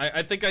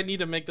 I think I need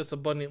to make this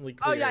abundantly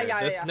clear.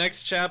 This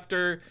next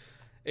chapter,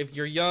 if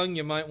you're young,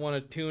 you might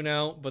want to tune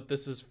out, but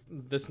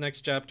this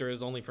next chapter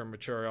is only for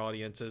mature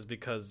audiences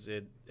because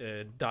it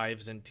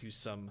dives into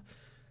some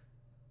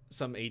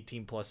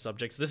 18 plus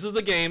subjects. This is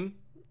the game.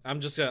 I'm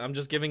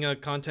just giving a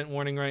content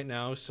warning right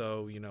now,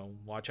 so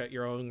watch at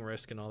your own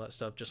risk and all that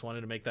stuff. Just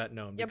wanted to make that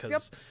known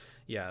because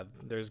yeah,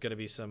 there's gonna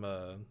be some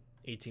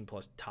 18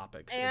 plus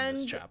topics in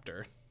this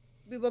chapter.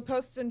 We will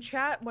post in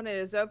chat when it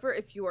is over.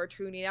 If you are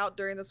tuning out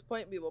during this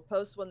point, we will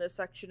post when this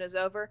section is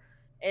over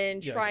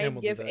and try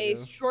and give a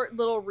short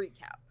little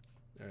recap.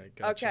 All right,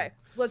 gotcha. Okay,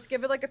 let's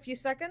give it like a few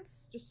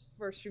seconds just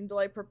for stream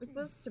delay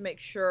purposes to make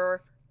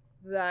sure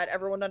that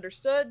everyone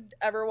understood.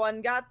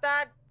 Everyone got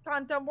that?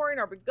 Content warning,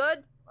 are we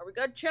good? Are we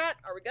good, chat?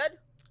 Are we good?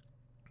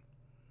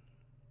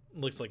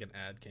 Looks like an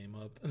ad came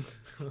up.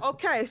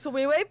 Okay, so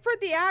we wait for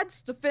the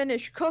ads to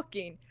finish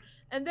cooking,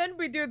 and then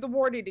we do the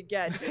warning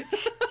again.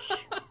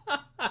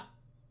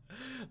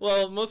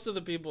 Well, most of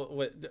the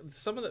people,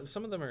 some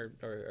of them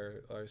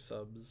are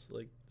subs,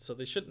 like, so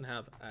they shouldn't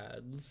have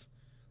ads.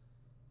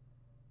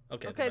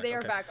 Okay, they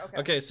are back.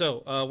 Okay,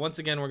 so once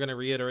again, we're gonna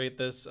reiterate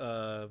this.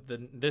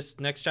 This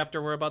next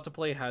chapter we're about to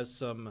play has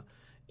some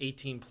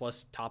 18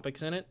 plus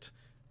topics in it.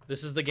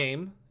 This is the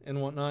game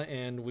and whatnot,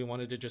 and we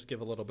wanted to just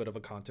give a little bit of a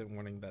content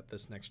warning that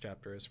this next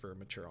chapter is for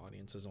mature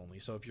audiences only.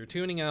 So if you're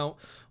tuning out,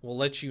 we'll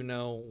let you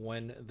know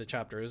when the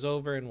chapter is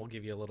over, and we'll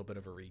give you a little bit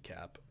of a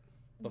recap.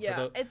 But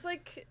yeah, it's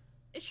like,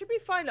 it should be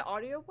fine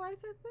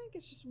audio-wise, I think.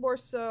 It's just more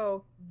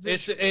so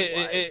visual-wise.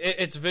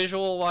 It's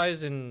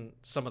visual-wise in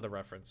some of the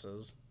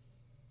references.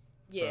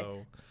 Yeah.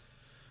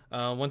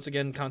 So, once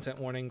again, content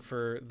warning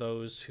for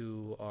those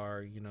who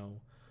are,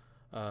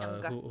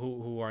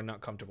 who are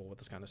not comfortable with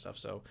this kind of stuff.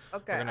 So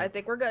okay, I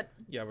think we're good.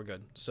 Yeah, we're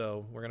good.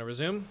 So we're gonna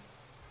resume.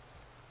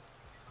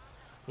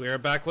 We are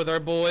back with our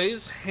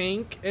boys,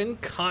 Hank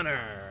and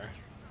Connor.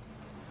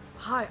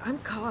 Hi, I'm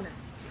Connor,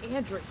 the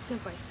android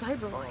sent by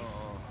Cyberlife.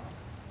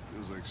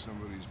 Feels like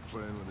somebody's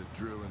playing with a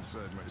drill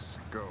inside my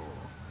skull.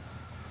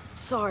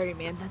 Sorry,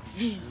 man, that's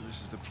me. Sure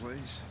this is the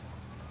place?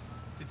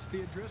 It's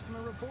the address in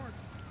the report.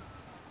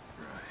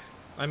 Right.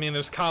 I mean,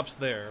 there's cops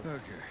there.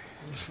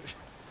 Okay.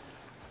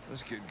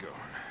 Let's get going.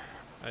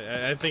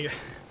 I think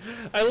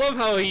I love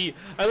how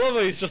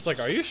he's just like,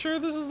 are you sure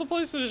this is the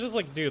place? And it's just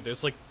like, dude,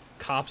 there's like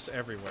cops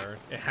everywhere.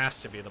 It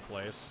has to be the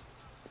place.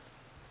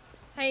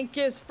 Hank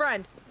is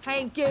friend.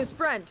 Hank is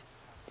friend.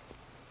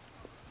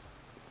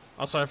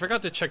 Also, I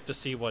forgot to check to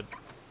see what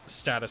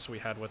status we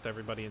had with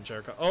everybody in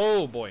Jericho.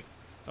 Oh boy.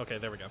 Okay,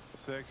 there we go.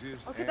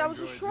 Sexiest okay, that was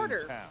just shorter.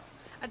 in town.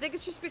 I think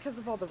it's just because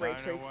of all the ray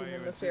tracing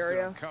in this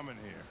area. Coming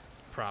here.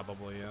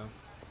 Probably, yeah.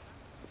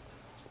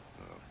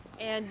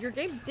 And your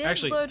game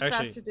did load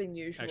faster than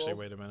usual. Actually,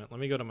 wait a minute. Let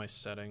me go to my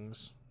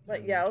settings.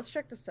 But yeah, let's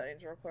check the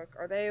settings real quick.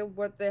 Are they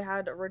what they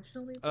had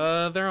originally?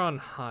 They're on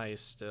high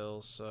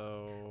still,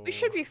 so We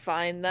should be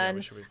fine then. Yeah,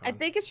 we should be fine. I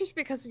think it's just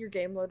because your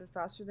game loaded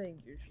faster than it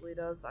usually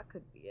does. That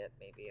could be it,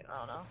 maybe. I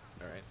don't know.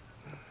 Alright.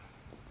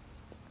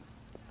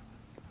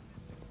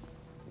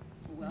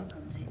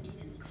 Welcome to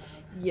Eden Club.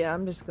 Yeah,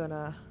 I'm just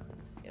gonna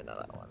get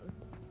another one.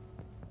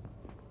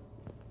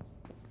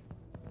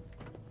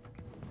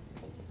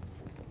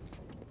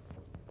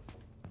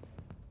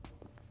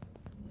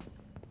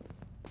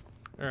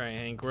 Alright,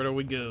 Hank, where do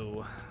we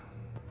go?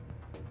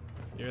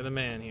 You're the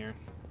man here.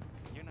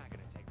 You're not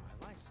gonna take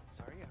my license,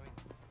 are you? I mean,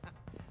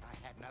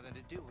 I had nothing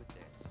to do with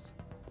this.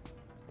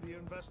 The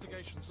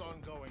investigation's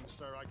ongoing,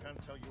 sir. I can't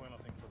tell you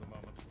anything for the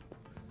moment.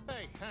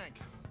 Hey,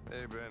 Hank.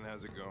 Hey, Ben,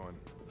 how's it going?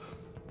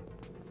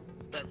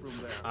 That room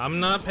there.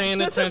 I'm not paying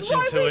This attention is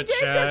why to we it,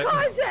 get chat. the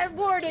content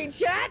warning,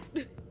 chat!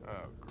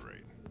 Oh,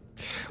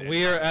 great.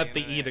 We are at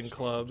the Eden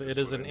Club. It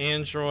is an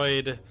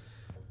Android,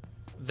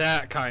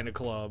 that kind of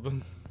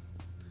club.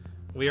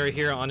 We are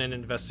here on an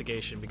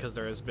investigation because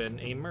there has been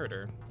a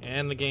murder,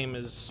 and the game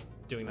is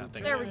doing that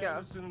thing. There we go.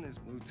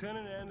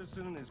 Lieutenant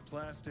Anderson and his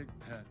plastic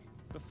pet.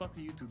 The fuck are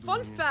you two doing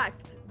Fun here?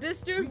 fact: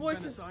 this dude We've been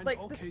voices assigned like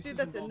all this cases dude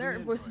that's in there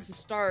involving voices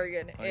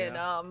Astarion Oh, in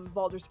yeah?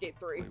 Baldur's Gate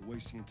 3. Wait,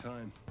 wasting your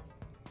time.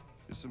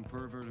 There's some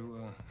pervert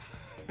who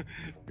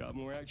got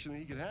more action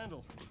than he could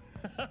handle.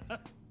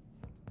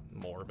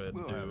 Morbid,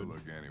 We'll have a dude.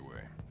 look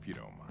anyway, if you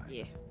don't mind.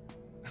 Yeah.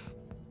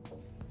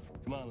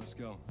 Come on, let's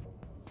go.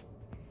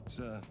 It's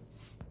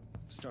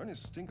starting to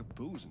stink of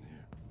booze in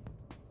here.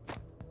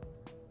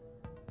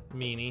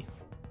 Meanie.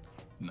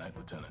 Night,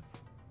 Lieutenant.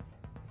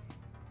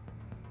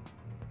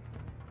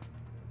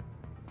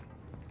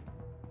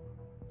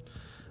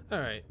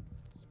 Alright.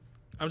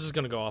 I'm just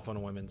gonna go off on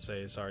a whim and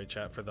say sorry,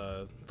 chat, for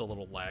the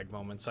little lag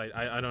moments.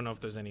 I don't know if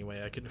there's any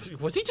way I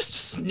could. Was he just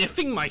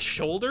sniffing my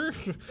shoulder?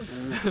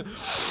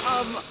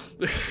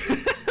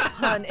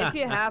 Hun, if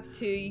you have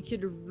to, you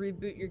could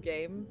reboot your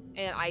game,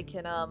 and I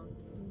can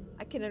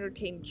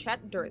entertain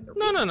chat during the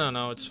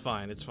No, it's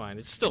fine, it's fine.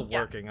 It's still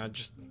working.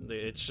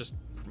 It's just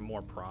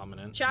more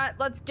prominent. chat.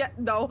 Let's get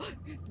no,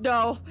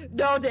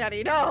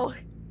 Danny, no.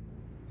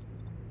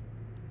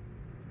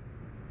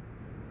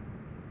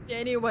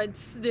 Danny went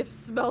sniff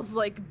smells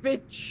like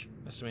bitch.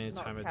 Estimated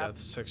Not time of cap. death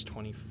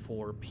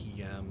 6:24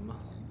 p.m.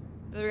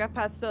 Then we got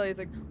Pastel. He's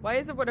like, why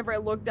is it whenever I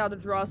look down to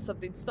draw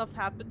something, stuff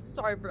happens?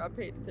 Sorry for not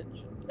paying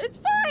attention. It's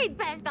fine,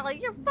 Pastel.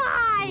 You're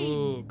fine.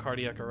 Ooh,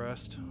 cardiac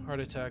arrest.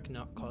 Heart attack,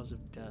 not cause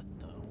of death,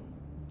 though.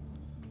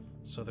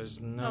 So there's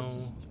no...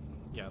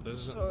 Yeah,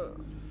 there's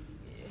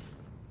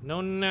no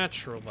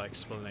natural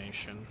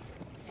explanation.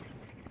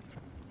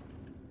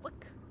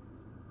 Look.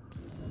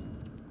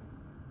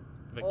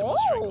 Victim was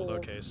strangled.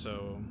 Okay,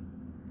 so...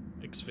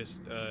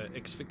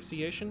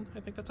 asphyxiation? I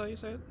think that's how you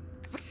say it?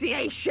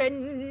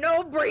 Asphyxiation,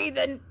 no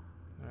breathing.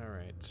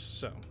 Alright,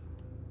 so...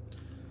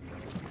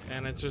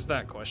 And answers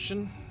that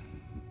question.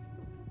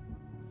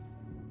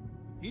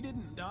 He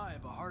didn't die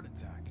of a heart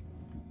attack.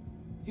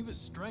 He was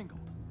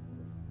strangled.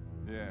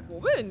 Yeah.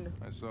 Woman.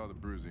 I saw the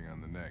bruising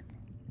on the neck.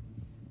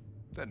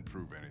 Doesn't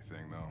prove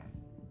anything, though.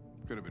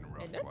 Could have been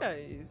rough.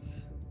 Nice.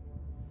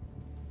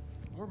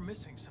 We're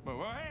missing some.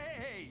 Oh,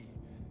 hey!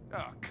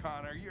 Oh,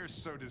 Connor, you're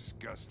so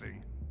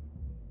disgusting.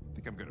 I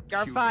think I'm gonna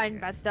You're puke fine,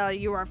 again. Pastel.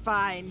 You are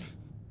fine.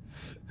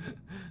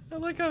 I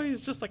like how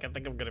he's just like, I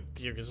think I'm gonna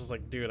puke. It's just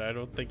like, dude, I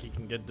don't think he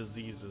can get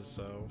diseases,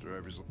 so...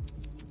 Driver's...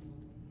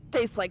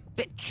 Tastes like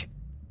bitch.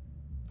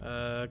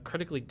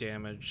 Critically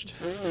damaged.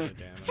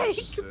 Hey,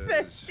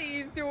 confess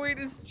he's doing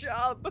his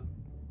job.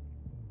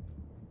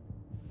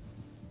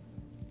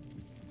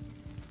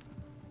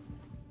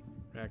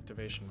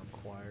 Reactivation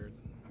required.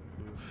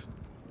 Oof.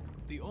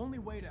 The only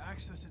way to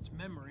access its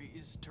memory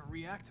is to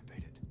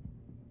reactivate it.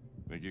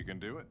 Think you can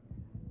do it?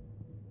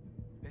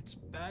 It's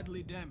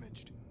badly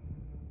damaged.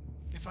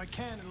 If I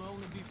can, it'll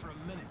only be for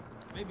a minute,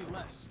 maybe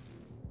less.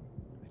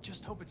 I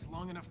just hope it's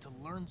long enough to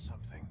learn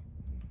something.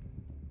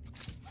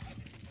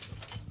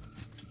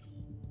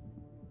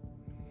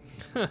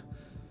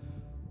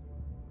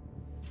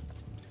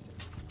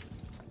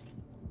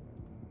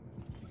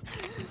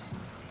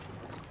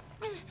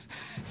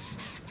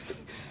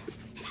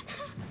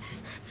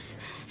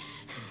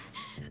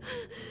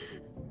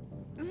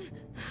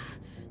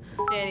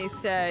 Danny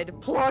said,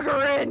 plug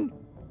her in.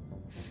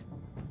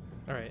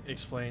 Alright,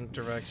 explain,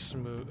 direct,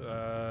 smooth,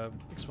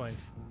 explain.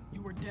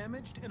 You were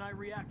damaged and I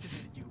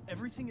reactivated you.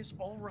 Everything is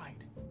all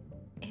right.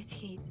 Is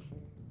he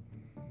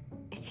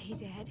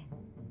dead?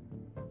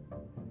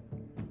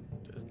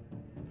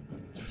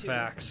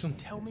 Facts.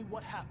 Tell me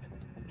what happened.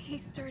 He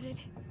started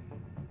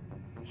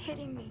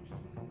hitting me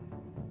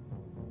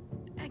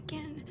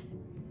again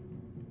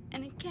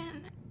and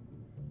again.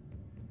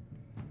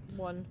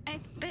 One. I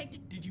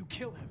begged. Did you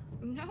kill him?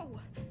 No.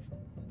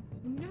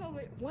 No,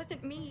 it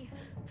wasn't me.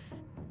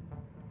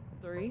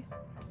 3.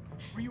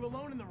 Were you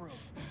alone in the room?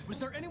 Was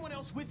there anyone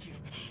else with you?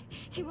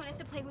 He wanted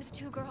to play with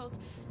 2 girls.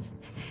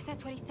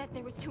 That's what he said.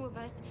 There was 2 of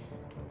us.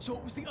 So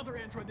it was the other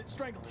android that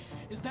strangled him.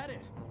 Is that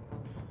it?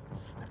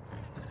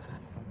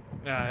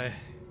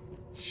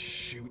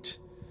 Shoot.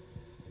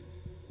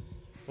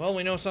 Well,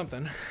 we know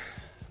something.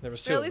 There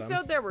was two At of least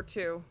them. there were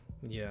two.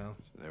 Yeah.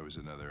 So there was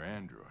another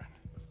android.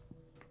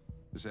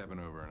 This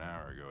happened over an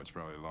hour ago. It's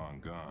probably long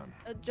gone.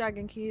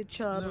 Dragon, can you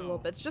chill out a little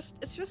bit? It's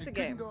just a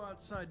game. Couldn't go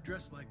outside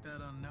dressed like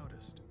that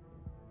unnoticed.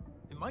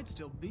 It might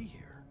still be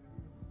here.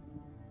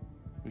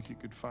 Think you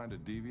could find a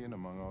deviant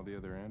among all the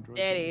other androids?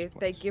 Daddy,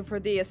 thank you for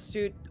the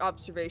astute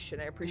observation.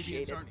 I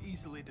appreciate Deviants it. aren't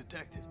easily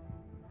detected.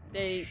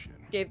 They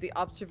gave the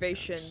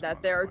observation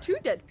that there are 2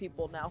 dead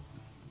people now.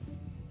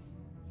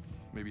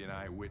 Maybe an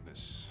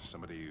eyewitness,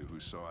 somebody who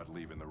saw it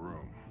leaving the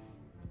room.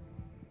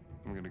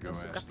 I'm gonna go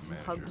Also got ask the some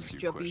manager hugs, a few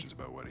Joby. questions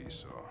about what he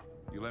saw.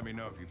 You let me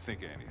know if you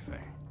think of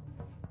anything.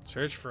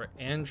 Search for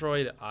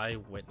android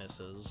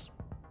eyewitnesses.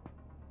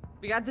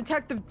 We got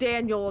Detective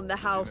Daniel in the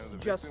house,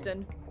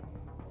 Justin.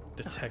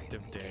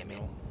 Detective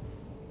Daniel.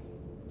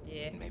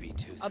 Yeah. Maybe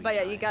 2, 3 Oh, but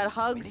yeah, you got times.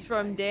 hugs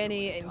from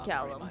Danny and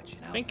Callum.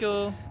 Thank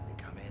you.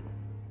 They come in,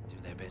 do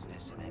their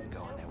business, and then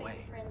go on their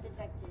way.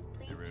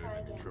 You ever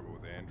had any trouble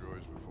with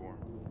androids before?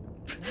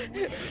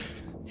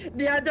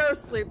 Yeah, they're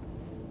asleep.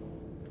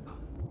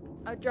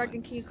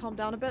 Dragon, can you calm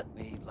down a bit?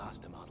 We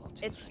lost a model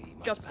 2, It's 3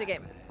 months just a back.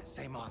 game.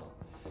 Same model.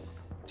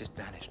 Just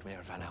vanished. We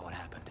never found out what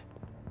happened.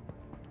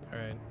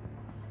 Alright.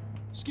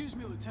 Excuse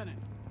me, Lieutenant.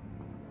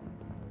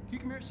 Can you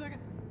come here a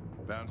second?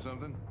 Found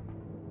something?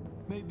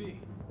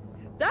 Maybe.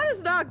 That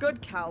is not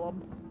good,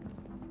 Callum.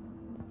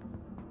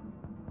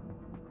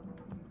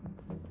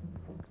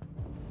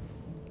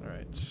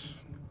 Alright.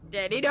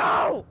 Daddy,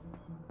 no!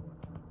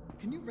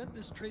 Can you rent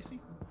this, Tracy?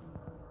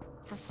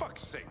 For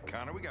fuck's sake,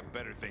 Connor, we got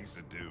better things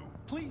to do.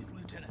 Please,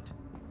 Lieutenant.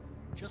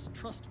 Just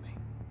trust me.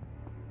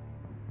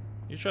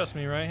 You trust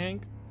me, right,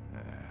 Hank?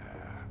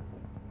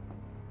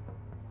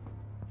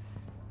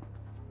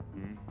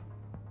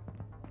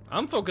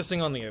 I'm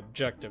focusing on the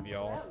objective,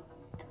 y'all.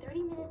 A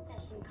 30-minute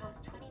session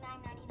costs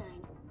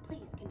 $29.99.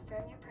 Please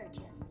confirm your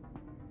purchase.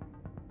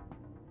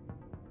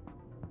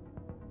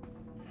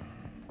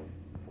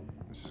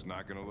 This is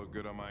not gonna look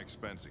good on my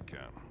expense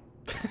account.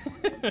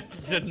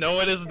 No,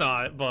 it is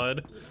not, bud.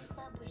 Eden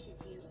Club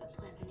wishes you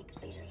a pleasant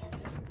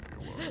experience.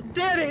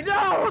 Danny,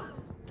 no!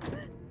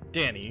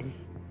 Danny,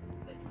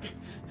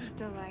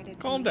 Delighted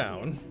calm to meet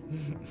down.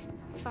 you.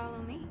 Follow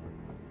me.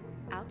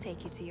 I'll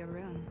take you to your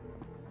room.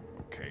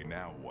 Okay,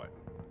 now what?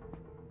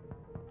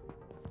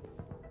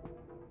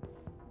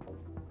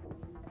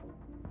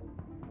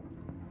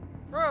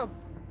 Bro.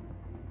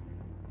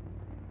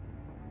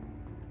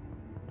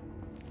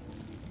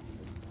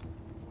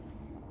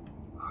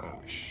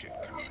 Holy shit,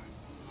 Connor.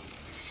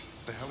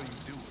 What the hell are you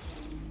doing?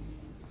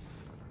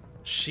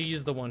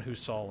 She's the one who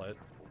saw it.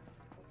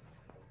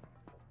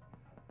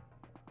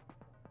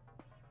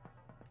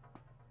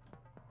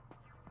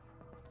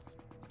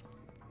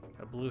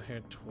 A blue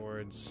hair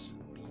towards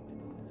the...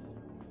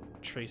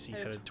 Tracy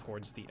headed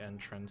towards the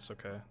entrance,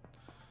 okay.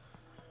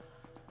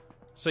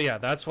 So yeah,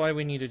 that's why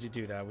we needed to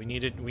do that. We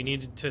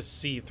needed to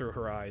see through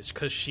her eyes,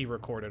 because she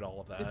recorded all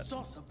of that. It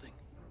saw something.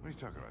 What are you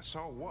talking about?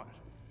 Saw what?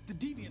 The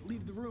deviant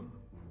leave the room.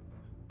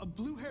 A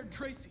blue-haired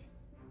Tracy.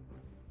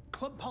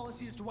 Club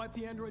policy is to wipe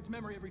the android's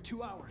memory every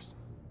 2 hours.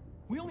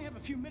 We only have a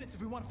few minutes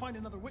if we want to find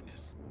another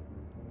witness.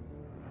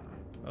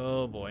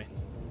 Oh boy.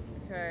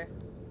 Okay.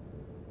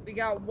 We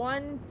got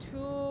 1,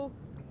 2...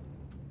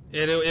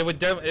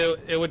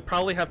 It would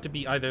probably have to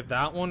be either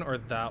that one or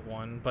that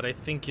one, but I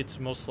think it's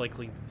most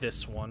likely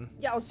this one.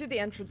 Yeah, let's do the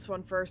entrance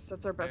one first.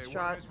 That's our best Hey,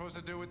 shot. what am I supposed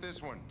to do with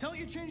this one? Tell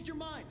you changed your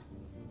mind.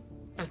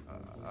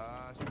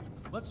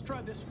 Let's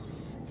try this one.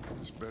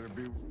 This better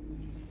be...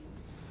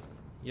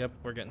 Yep,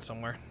 we're getting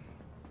somewhere.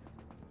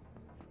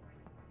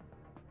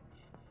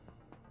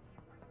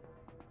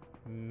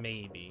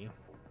 Maybe.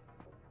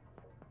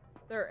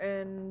 They're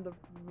in the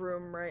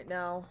room right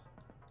now.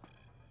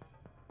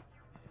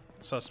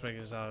 Suspect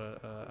is out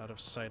of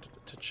sight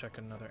to check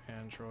another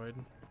android.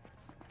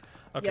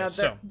 Okay, Yeah,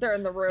 so they're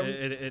in the room.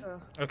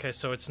 so. Okay,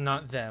 so it's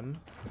not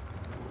them.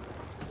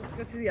 Let's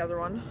go to the other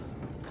one.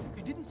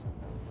 You didn't.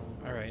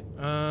 All right.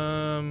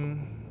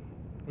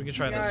 We can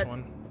try this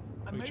one.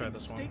 We can try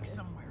this one.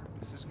 Somewhere.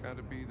 This has got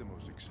to be the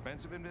most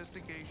expensive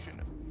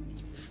investigation.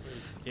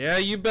 Yeah,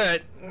 you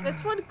bet.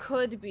 This one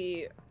could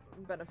be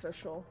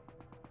beneficial.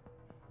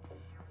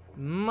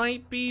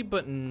 Might be,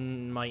 but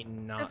might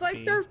not. It's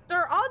like be.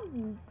 they're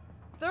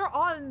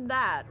on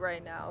that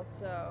right now.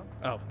 So.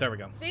 Oh, there we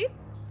go. See?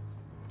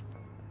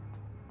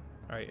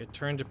 All right, it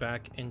turned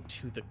back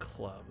into the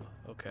club.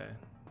 Okay.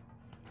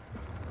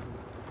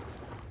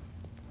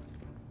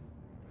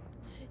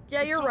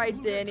 Yeah, you're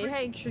right, Danny.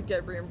 Hank should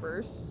get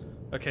reimbursed.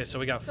 Okay, so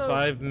we got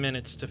 5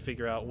 minutes to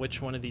figure out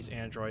which one of these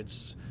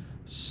androids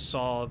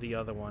saw the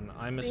other one.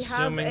 I'm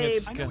assuming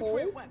it's gonna.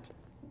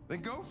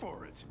 Then go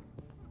for it.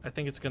 I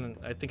think it's gonna.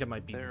 I think it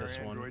might be this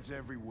one. There are androids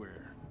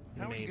everywhere.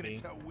 How are you gonna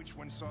tell which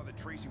one saw the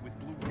Tracy with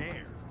blue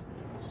hair?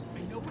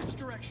 I know which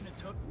direction it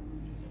took.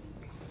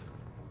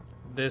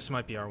 This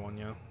might be our one,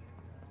 yeah.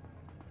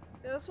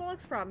 Yeah, this one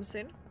looks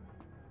promising.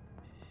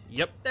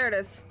 Yep. There it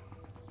is.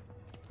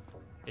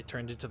 It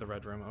turned into the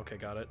red room. Okay,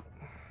 got it.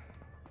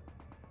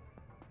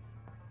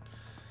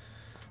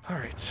 All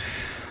right.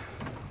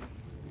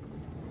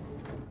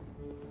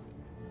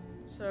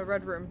 So,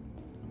 red room.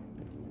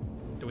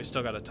 Do we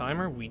still got a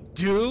timer? We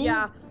do?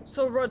 Yeah,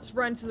 so let's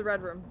run to the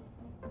red room.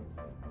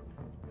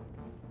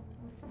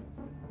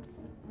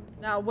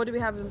 Now, what do we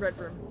have in the red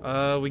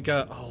room? We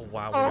got, oh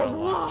wow, we got a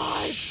lot.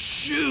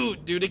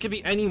 Shoot, dude, it could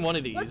be any one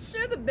of these. Let's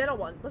do the middle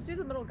one. Let's do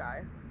the middle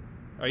guy.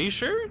 Are you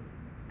sure?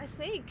 I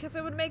think, because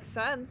it would make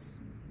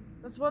sense.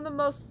 That's one of the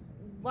most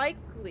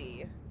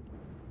likely.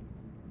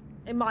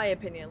 In my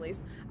opinion, at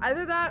least.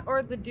 Either that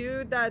or the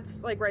dude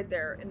that's, like, right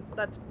there. And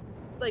that's,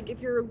 like, if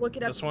you're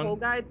looking at the whole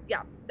guy.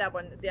 Yeah, that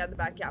one. Yeah, in the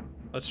back, yeah.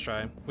 Let's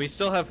try. We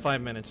still have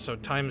 5 minutes, so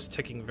time is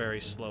ticking very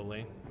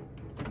slowly.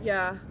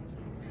 Yeah.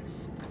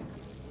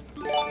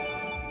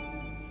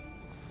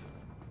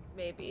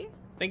 Maybe.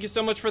 Thank you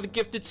so much for the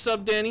gifted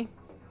sub, Danny.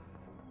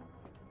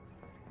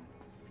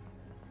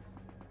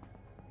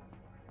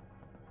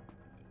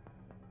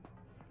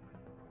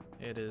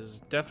 It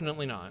is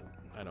definitely not,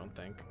 I don't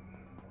think.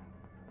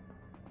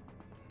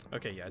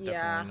 Okay, yeah,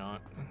 definitely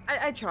not.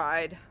 I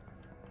tried.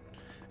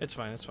 It's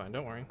fine,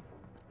 don't worry.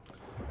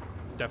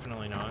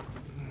 Definitely not.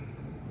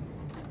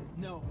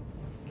 No.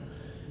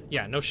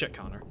 Yeah, no shit,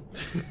 Connor.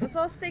 That's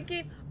what I was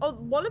thinking. Oh,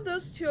 one of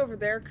those two over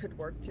there could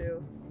work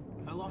too.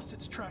 I lost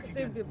its track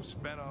again.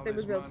 Spent all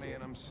this money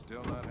and I'm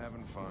still not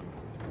having fun.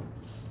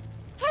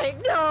 Hey,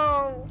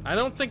 no! I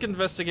don't think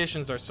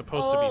investigations are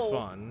supposed to be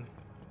fun.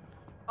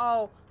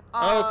 Oh.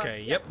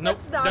 Okay, yep, nope,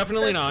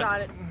 definitely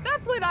not.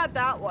 Definitely not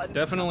that one.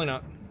 Definitely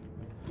not.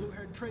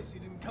 Blue-haired Tracy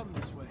didn't come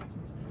this way.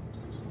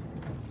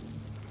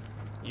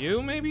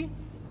 You, maybe?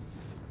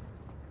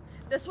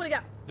 This one,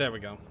 yeah. There we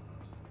go.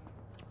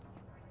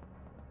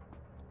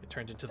 It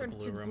turned into the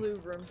blue room. Blue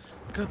room.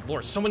 Good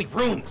lord, so many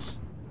rooms!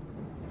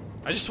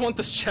 I just want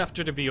this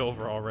chapter to be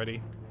over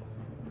already.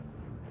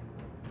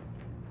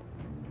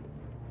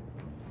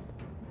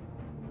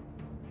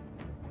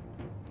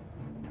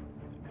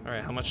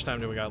 Alright, how much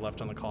time do we got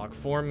left on the clock?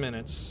 4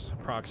 minutes,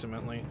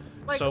 approximately.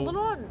 Like so, a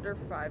little under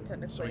 5,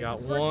 technically. So we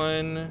got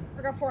one.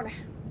 I got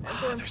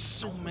 4.5. There's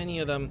so many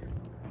of them.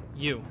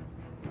 You.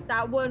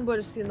 That one would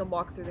have seen them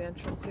walk through the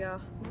entrance, yeah.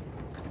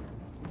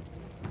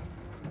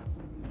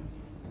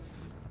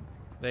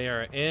 They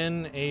are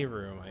in a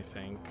room, I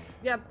think.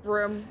 Yep,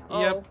 room.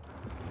 Oh. Yep.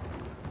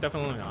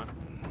 Definitely not.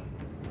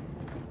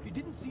 You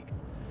didn't see.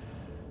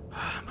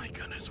 Oh my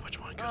goodness, which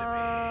one could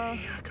it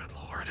be? Good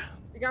lord.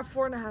 You got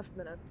 4.5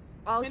 minutes.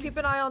 I'll keep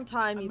an eye on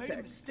time. I You made pick.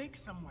 a mistake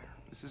somewhere.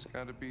 This has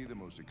got to be the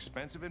most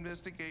expensive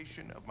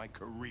investigation of my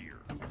career.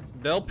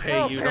 They'll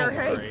pay you, don't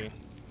worry.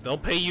 They'll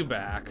pay you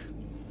back.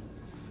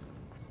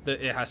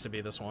 It has to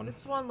be this one.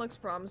 This one looks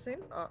promising.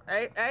 Oh,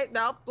 hey,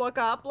 no, look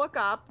up,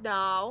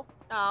 no.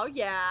 Oh,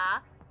 yeah.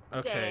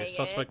 Okay, Dang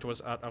suspect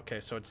was out. Okay,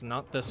 so it's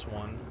not this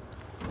one.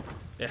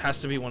 It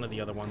has to be one of the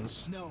other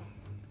ones. No.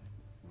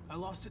 I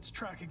lost its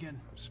track again.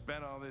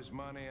 Spent all this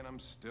money and I'm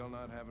still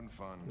not having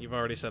fun. You've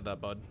already said that,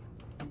 bud.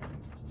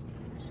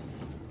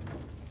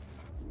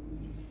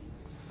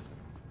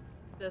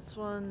 This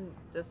one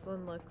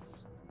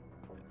looks...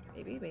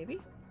 Maybe?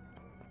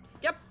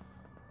 Yep.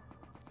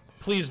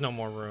 Please, no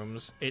more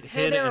rooms. It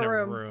hid in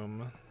a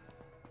room.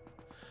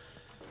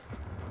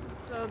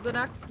 So the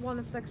next one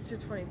is next to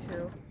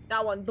 22.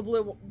 That one, the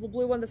blue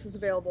one. This is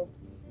available.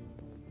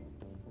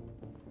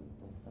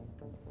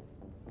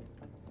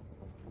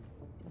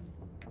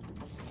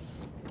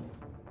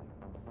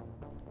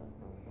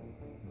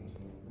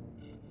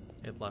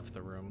 It left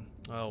the room.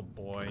 Oh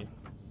boy.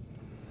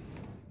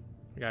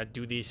 We gotta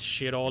do this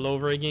shit all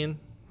over again.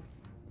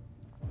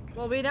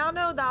 Well, we now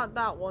know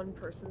that one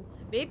person.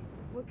 Maybe.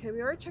 Okay,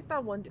 we already checked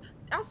that one.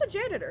 Ask the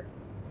janitor.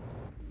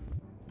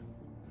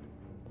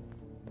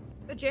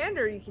 The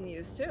janitor you can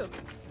use too.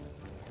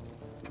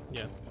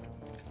 Yeah.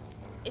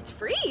 It's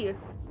free.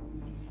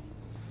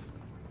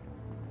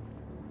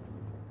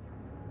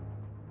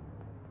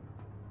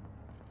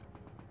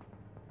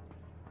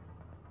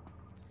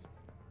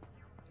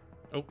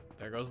 Oh,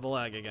 there goes the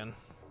lag again.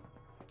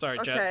 Sorry,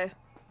 chat. Okay.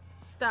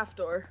 Staff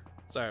door.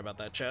 Sorry about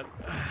that, chat.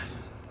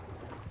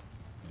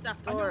 Staff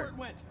I know where door. it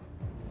went.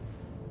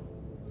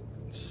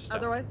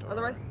 Other way.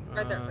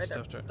 Right there. Right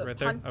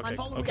there.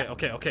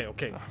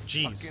 Okay.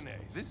 Jeez.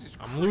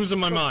 I'm losing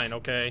my mind.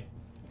 Okay.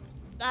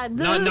 Not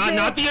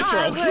the intro.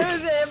 I'm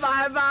losing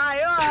my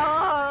mind.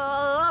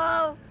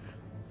 Oh.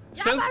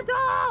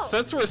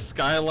 Since we're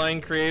Skyline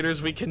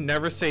creators, we can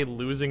never say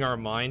 "losing our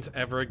minds"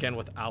 ever again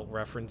without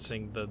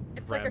referencing the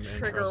It's Rem like a intro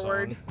trigger song.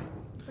 word.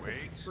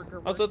 Wait.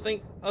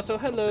 Also,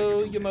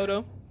 hello,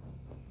 Yamoto.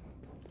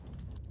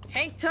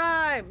 Hang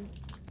time.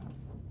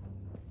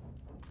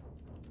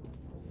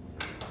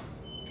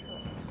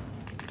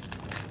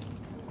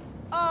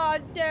 Oh,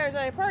 there's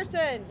a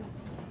person.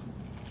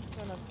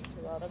 Oh, not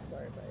too loud. I'm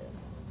sorry about it.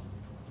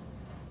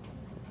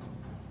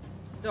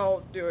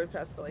 Don't do it,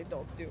 Pestilly.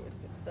 Don't do it,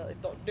 Pestilly.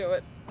 Don't do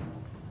it.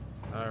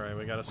 All right,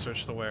 we gotta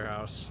search the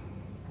warehouse.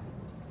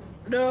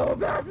 No,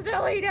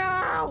 Pestilly,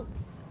 no!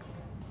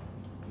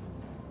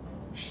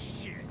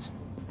 Shit.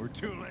 We're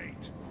too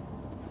late.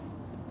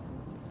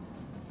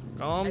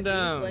 Calm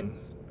down.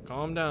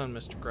 Calm down,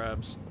 Mr.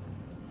 Krabs.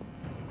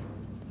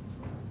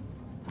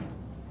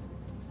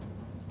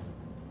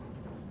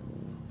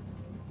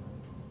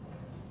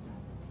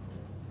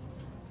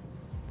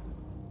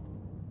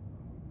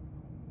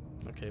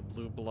 Okay,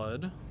 blue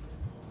blood.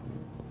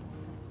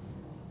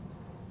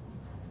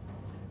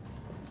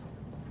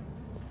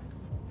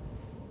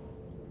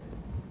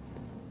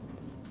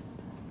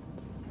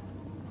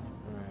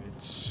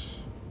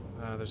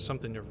 There's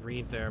something to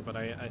read there, but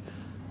I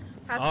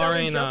Has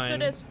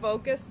Justin is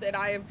focused, and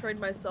I have trained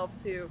myself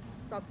to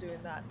stop doing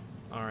that.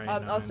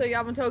 RA9. Also,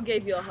 Yamato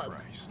gave you a hug.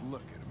 Christ,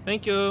 look at him.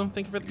 Thank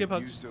you for the give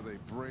hugs. Used till they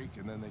break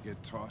and then they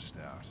get tossed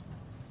out.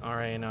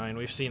 RA9,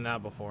 we've seen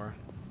that before.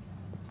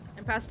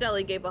 And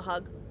Pastelli gave a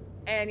hug,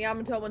 and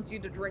Yamato wants you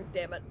to drink.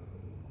 Damn it.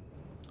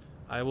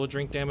 I will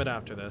drink. Damn it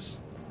after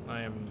this.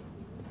 I am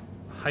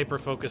hyper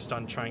focused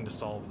on trying to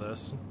solve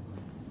this.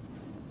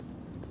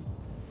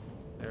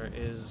 There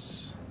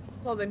is.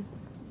 Clothing.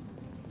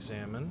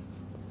 Examine.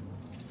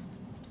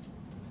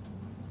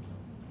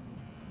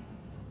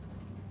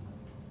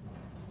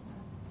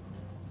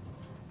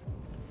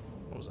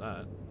 What was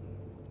that?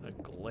 A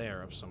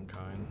glare of some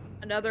kind.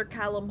 Another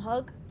Callum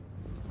hug.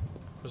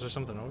 Was there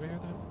something over here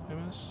that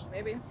I missed?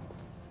 Maybe.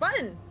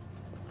 Button.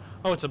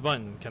 Oh, it's a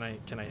button. Can I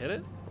hit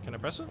it? Can I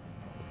press it?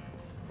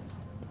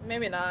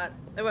 Maybe not.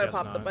 It would have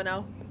popped up by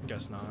now.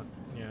 Guess not.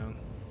 Yeah.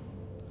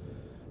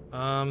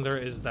 There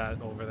is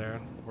that over there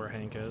where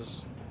Hank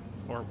is.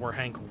 Or where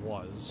Hank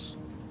was.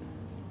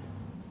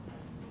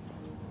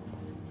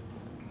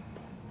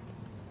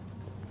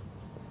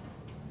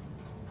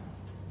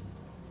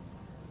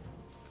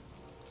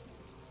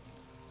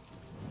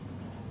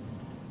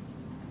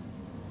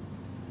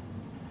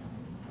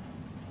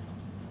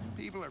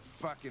 People are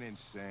fucking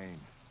insane.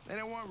 They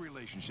don't want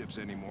relationships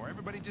anymore.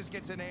 Everybody just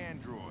gets an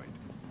android.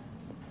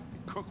 They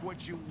cook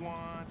what you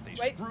want. They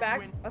Wait, screw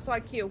back. in That's why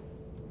Q.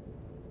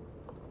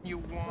 you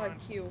want. That's why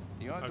Q.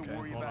 You don't have to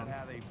worry about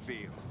how they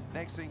feel.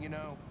 Next thing you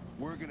know,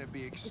 we're gonna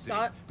be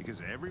extinct because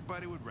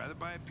everybody would rather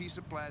buy a piece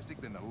of plastic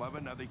than to love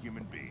another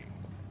human being.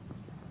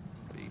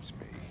 Beats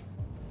me.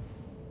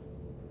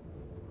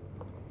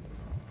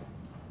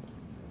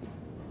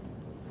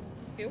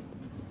 Q.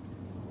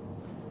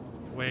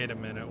 Wait a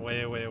minute.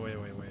 Wait.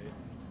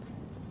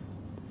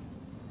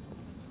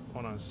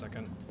 Hold on a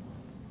second.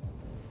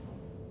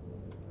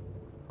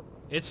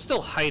 It's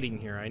still hiding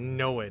here. I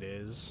know it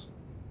is.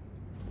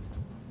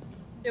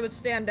 It would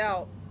stand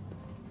out.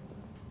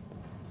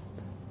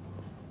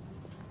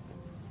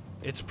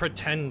 It's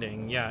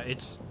pretending. Yeah,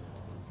 it's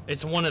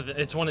one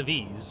of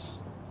these.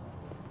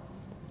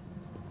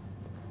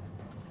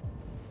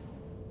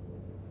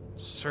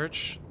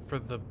 Search for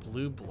the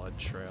blue blood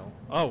trail.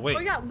 Oh wait. Oh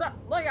yeah,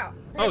 look out.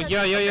 Oh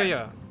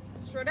yeah.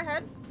 Straight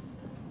ahead.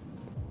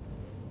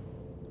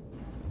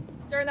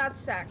 They're in that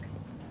stack,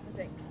 I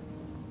think.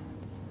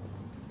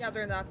 Yeah,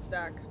 they're in that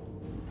stack.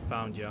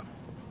 Found ya.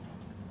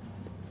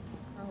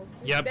 Oh,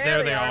 yep,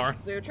 there they are.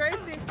 Blue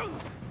Tracy.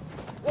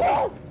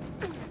 Whoa!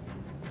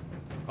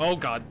 Oh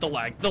god, the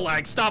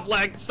lag. Stop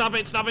lag. Stop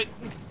it.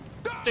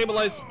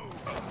 Stabilize.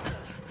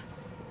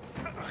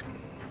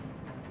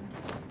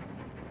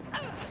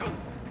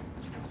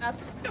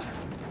 S.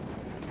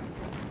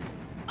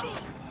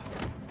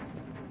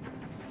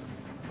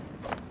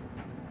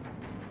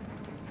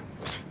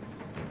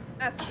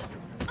 S.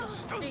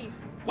 D.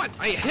 What?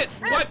 I hit.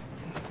 S. What?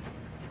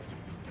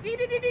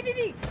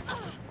 D.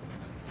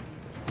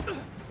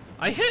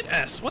 I hit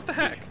S. What the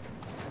heck?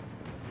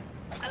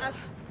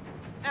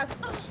 S.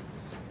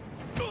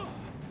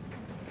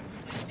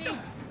 D.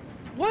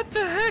 What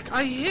the heck?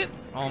 I hit.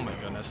 Oh my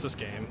goodness, this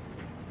game.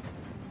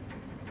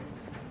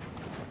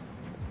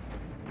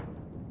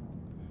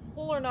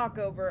 Pull or knock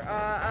over.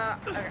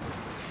 Okay.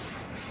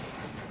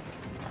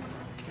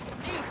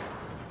 D.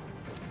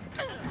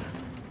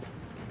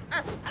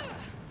 S.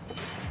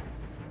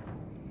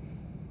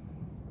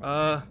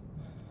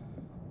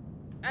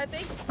 I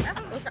think F.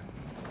 Okay.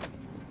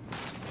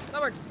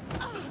 That works.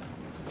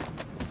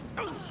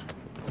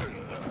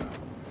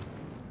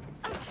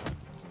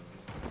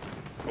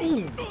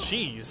 Ooh,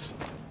 jeez.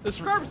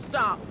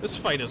 Stop. This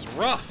fight is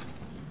rough.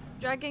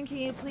 Dragon, can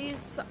you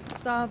please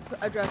stop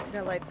addressing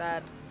it like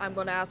that? I'm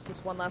gonna ask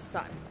this one last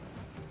time.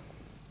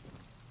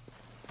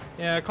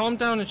 Yeah, calm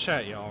down and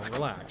chat, y'all.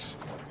 Relax.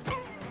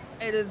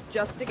 It is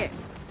just a game.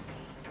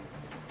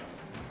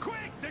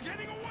 Quick, they're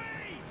getting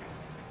away!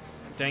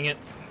 Dang it.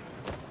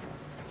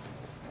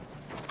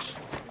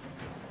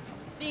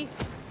 D.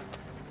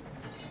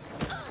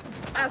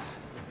 S.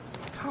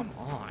 Come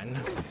on.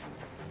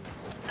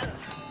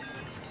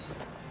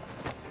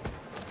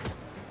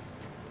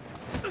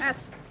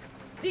 S.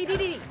 D. D.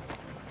 D.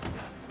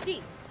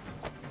 D.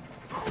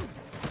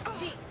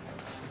 D.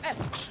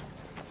 S.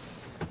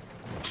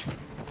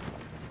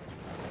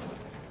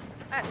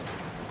 S.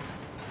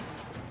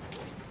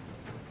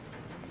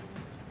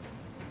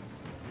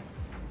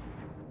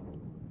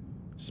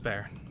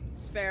 Spare.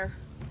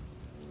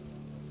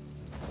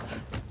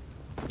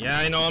 Yeah,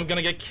 I know I'm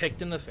gonna get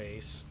kicked in the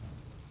face.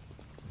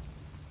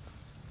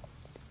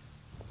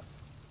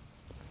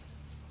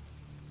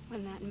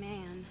 When that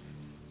man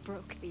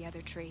broke the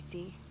other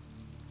Tracy,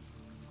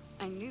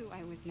 I knew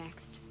I was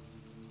next.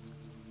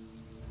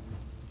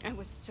 I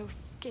was so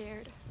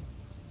scared.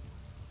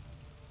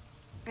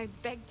 I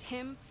begged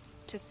him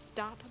to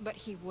stop, but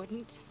he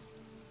wouldn't.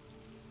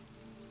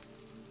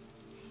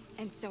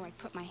 And so I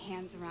put my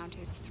hands around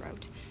his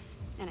throat,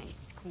 and I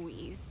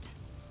squeezed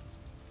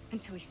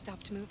until he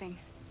stopped moving.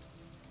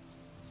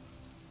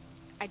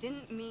 I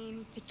didn't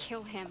mean to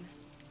kill him.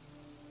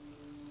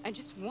 I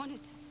just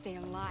wanted to stay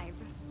alive.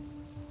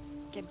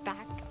 Get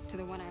back to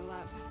the one I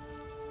love.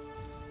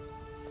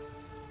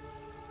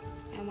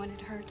 I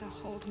wanted her to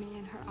hold me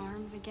in her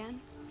arms again.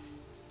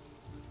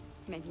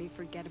 Make me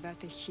forget about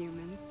the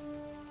humans,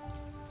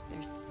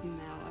 their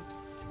smell of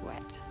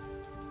sweat,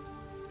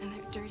 and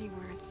their dirty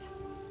words.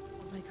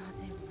 Oh my god,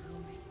 they were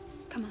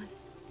roommates. Come on.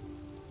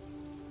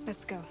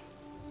 Let's go.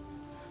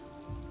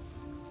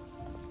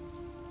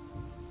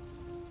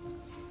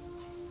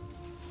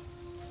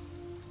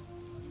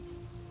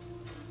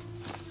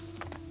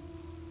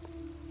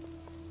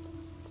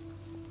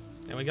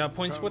 And we got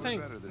points for Probably thing.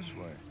 better this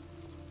way.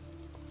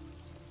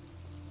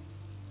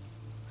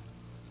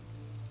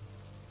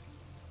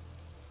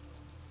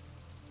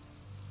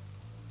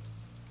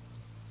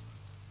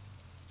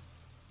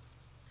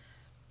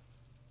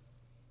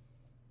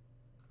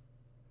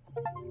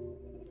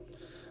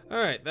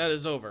 Alright, that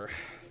is over.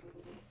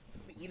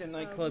 Eat a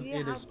nightclub,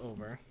 it is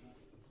over.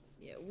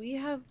 Yeah, we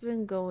have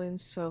been going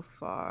so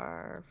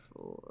far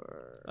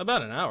for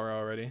About an hour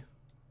already.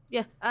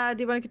 Yeah.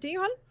 Do you want to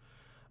continue, hon?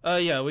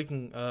 Yeah, we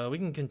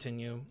can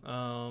continue.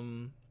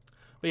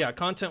 But yeah,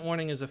 content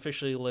warning is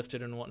officially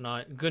lifted and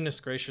whatnot. Goodness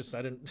gracious,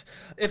 I didn't.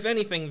 If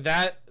anything,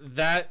 that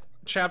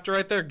chapter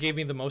right there gave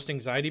me the most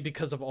anxiety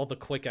because of all the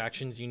quick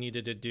actions you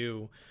needed to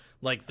do,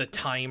 like the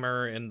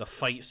timer and the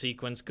fight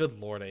sequence. Good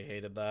lord, I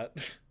hated that.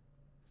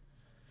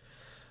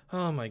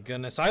 Oh my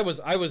goodness, I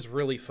was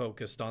really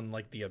focused on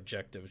like the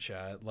objective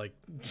chat, like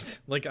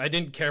I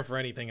didn't care for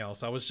anything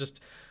else. I was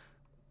just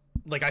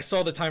like, I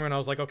saw the timer and I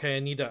was like, okay, I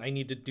need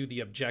to do the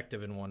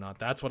objective and whatnot.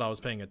 That's what I was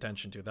paying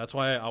attention to. That's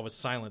why I was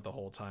silent the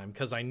whole time,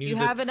 because I knew you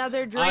have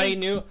another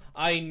drink.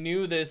 I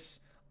knew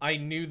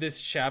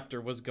this chapter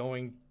was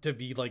going to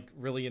be like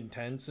really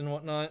intense and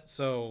whatnot.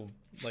 So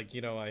like,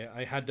 you know,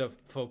 I had to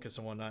focus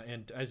and whatnot.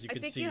 And as you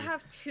can see, I think you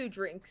have 2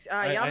 drinks.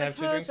 I have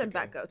 2 drinks? and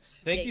Okay.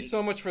 Batgoats. Thank you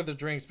so much for the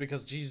drinks,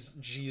 because geez,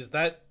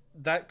 that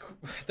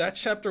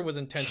chapter was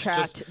intense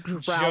just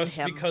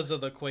because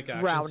of the quick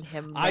actions. Drown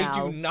him I now.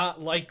 do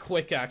not like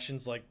quick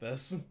actions like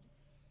this.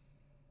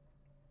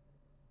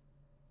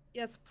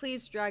 Yes,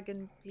 please,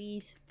 dragon.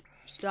 Please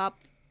stop.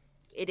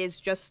 It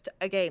is just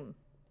a game.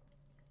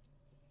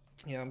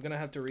 Yeah, I'm gonna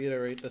have to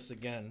reiterate this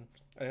again.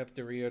 I have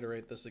to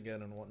reiterate this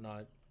again and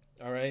whatnot.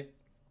 All right.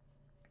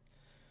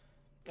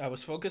 I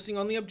was focusing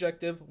on the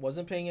objective,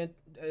 wasn't paying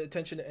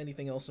attention to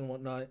anything else and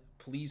whatnot.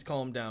 Please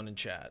calm down and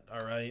chat.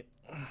 All right.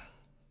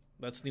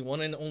 That's the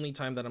one and only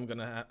time that I'm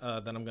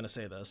gonna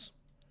say this.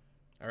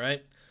 All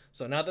right.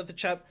 So now that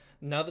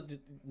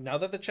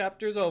the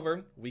chapter's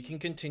over, we can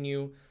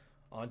continue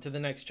on to the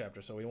next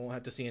chapter. So we won't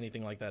have to see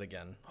anything like that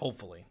again.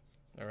 Hopefully.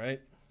 All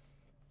right.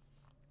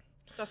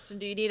 Justin,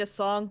 do you need a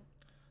song?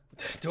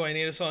 Do I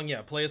need a song?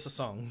 Yeah, play us a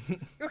song.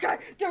 Okay,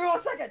 give me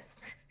 1 second.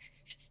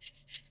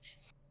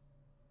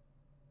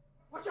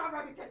 Watch out,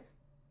 Remington.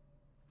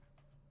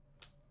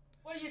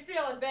 What are you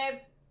feeling,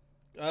 babe?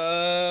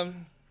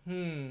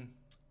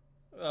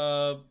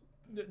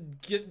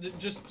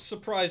 Just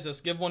surprise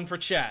us. Give one for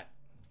chat.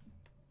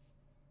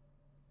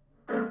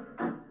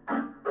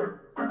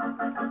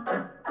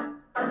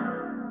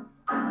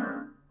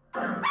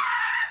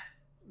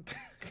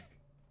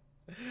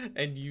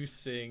 And you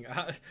sing.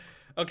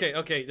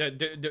 Okay.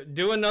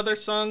 Do another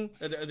song.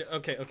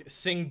 Okay.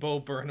 Sing Bo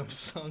Burnham's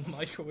song,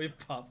 Microwave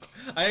Pop.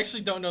 I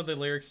actually don't know the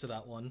lyrics to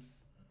that one.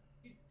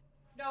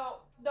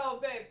 No,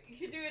 babe. You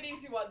can do an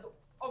easy one.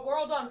 A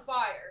World on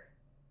Fire.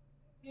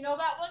 You know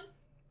that one?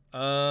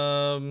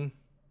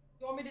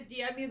 You want me to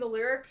DM you the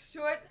lyrics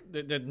to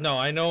it? No,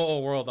 I know A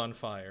World on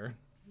Fire.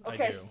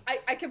 Okay,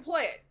 I can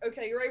play it.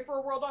 Okay, you ready for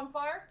A World on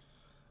Fire?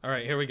 All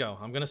right, here we go.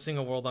 I'm gonna sing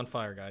A World on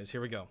Fire, guys.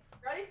 Here we go.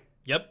 Ready?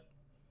 Yep.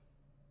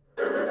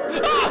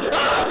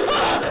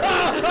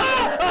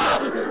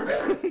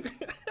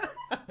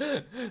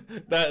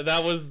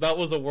 that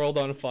was A World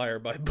on Fire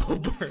by Bo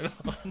Burnham.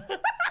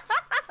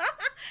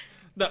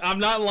 I'm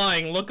not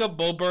lying. Look up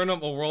Bo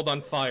Burnham, A World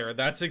on Fire.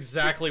 That's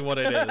exactly what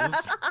it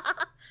is.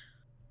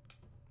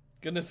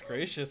 Goodness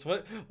gracious,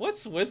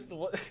 what's with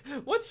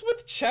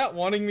chat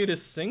wanting me to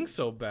sing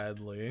so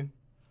badly?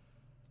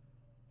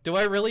 Do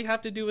I really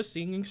have to do a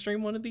singing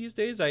stream one of these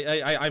days?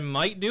 I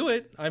might do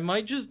it. I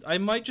might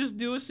just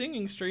do a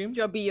singing stream.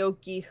 Jubby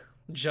Yoki.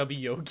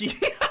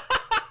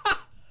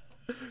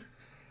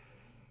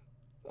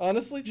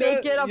 Honestly,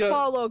 chat, make it a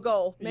follow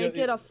goal. Make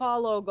it a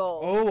follow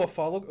goal. Oh, a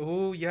follow.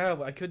 Oh, yeah,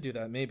 I could do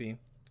that maybe.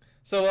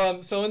 So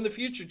in the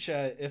future,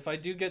 chat, if I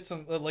do get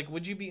some, like,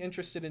 would you be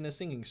interested in a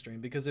singing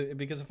stream? Because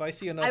if I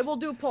see enough, I will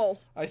do poll.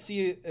 I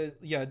see,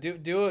 yeah,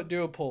 do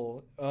a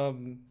poll.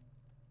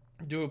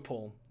 Do a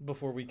poll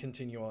before we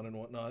continue on and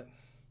whatnot.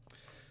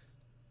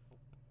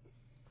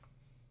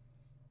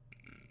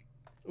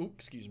 Ooh,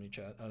 excuse me,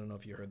 chat. I don't know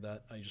if you heard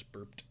that. I just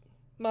burped.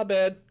 My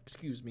bad.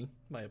 Excuse me.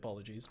 My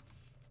apologies.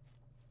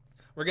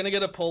 we're gonna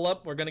get a poll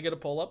up. We're gonna get a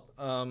poll up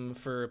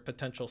for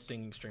potential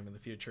singing stream in the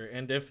future.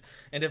 And if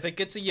it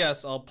gets a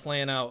yes, I'll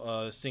plan out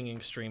a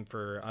singing stream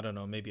for, I don't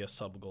know, maybe a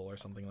sub goal or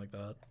something like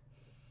that.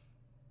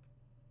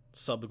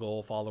 Sub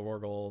goal, follower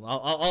goal.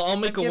 I'll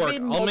make it work.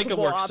 I'll make it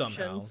work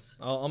somehow.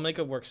 I'll make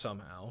it work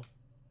somehow.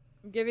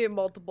 Give you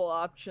multiple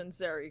options.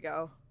 There you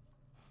go.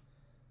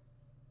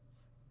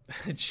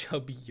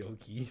 Chubby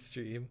Yogi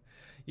stream.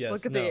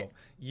 Yes, no.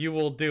 You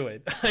will do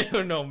it. I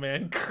don't know,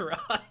 man.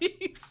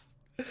 Christ.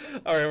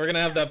 All right, we're gonna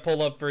have that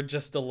pull up for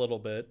just a little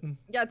bit.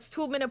 Yeah, it's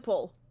 2-minute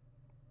pull.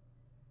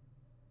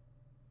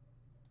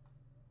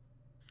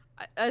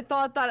 I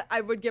thought that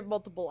I would give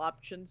multiple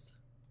options.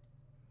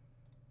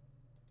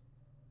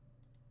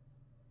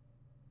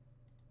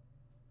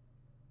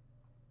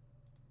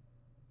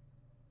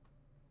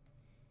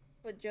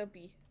 But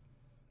jumpy.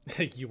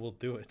 You will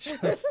do it,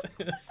 Justice.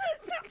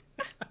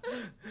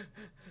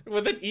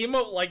 With an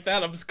emote like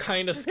that, I'm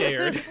kind of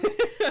scared.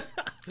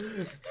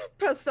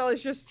 Pastel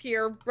is just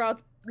here,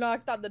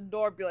 knocked on the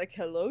door, be like,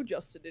 "Hello,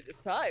 Justin, it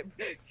is time."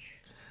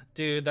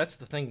 Dude, that's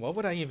the thing. What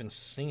would I even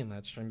sing in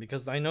that stream?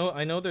 Because I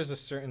know there's a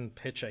certain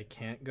pitch I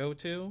can't go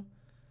to,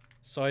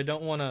 so I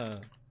don't want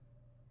to.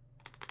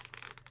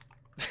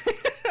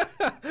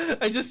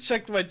 I just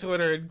checked my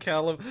Twitter and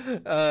Callum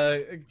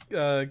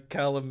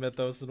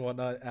Mythos and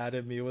whatnot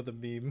added me with a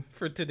meme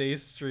for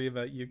today's stream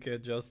at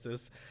UK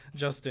Justice.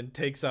 Justin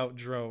takes out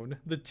drone.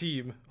 The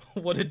team.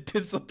 What a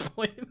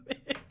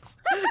disappointment.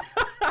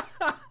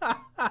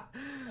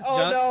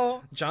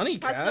 No. Johnny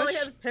Cash. I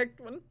still have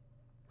picked one.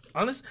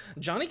 Honest,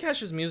 Johnny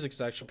Cash's music's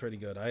actually pretty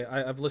good.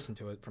 I've listened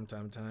to it from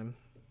time to time.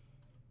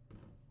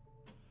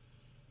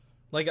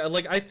 Like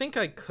I think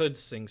I could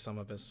sing some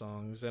of his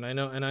songs, and I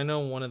know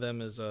one of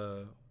them is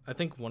I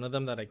think one of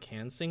them that I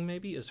can sing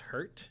maybe is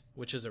Hurt,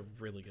 which is a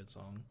really good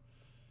song.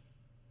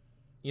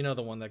 You know,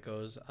 the one that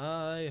goes,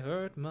 "I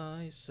hurt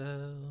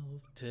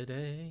myself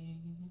today."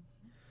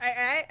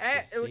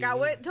 We gotta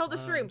wait till the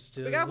stream.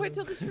 We gotta wait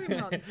till the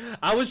stream.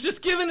 I was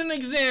just giving an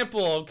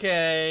example,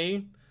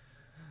 okay?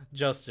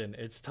 Justin,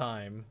 it's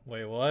time.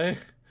 Wait, what?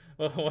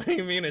 What do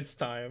you mean it's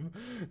time?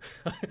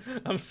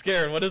 I'm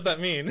scared. What does that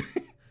mean?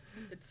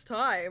 It's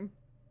time.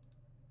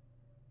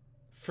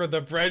 For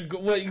the bread.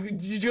 What?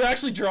 Did you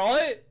actually draw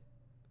it?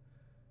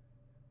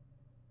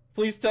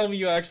 Please tell me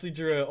you actually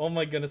drew it. Oh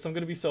my goodness, I'm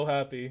gonna be so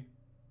happy.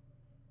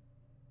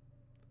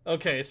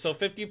 Okay, so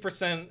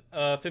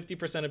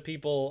 50% of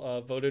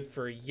people voted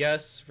for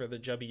yes for the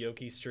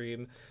Jubby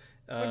stream.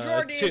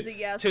 Majority is a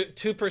yes.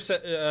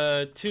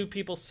 2%. 2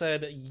 people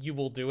said you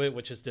will do it,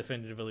 which is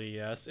definitively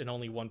yes, and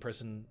only 1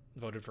 person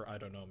voted for I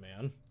don't know,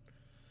 man.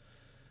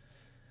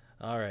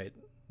 All right.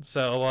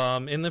 So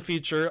in the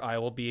future, I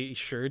will be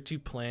sure to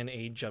plan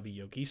a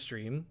Jubby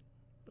stream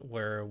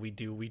where we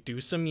do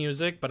some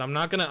music, but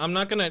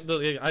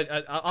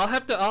I'll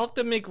have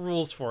to make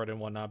rules for it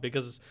and whatnot,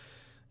 because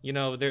you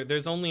know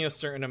there's only a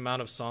certain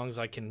amount of songs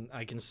I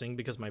can sing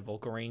because my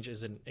vocal range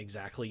isn't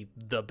exactly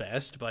the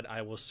best, but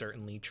I will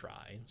certainly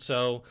try.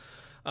 So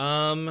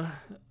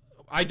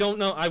I don't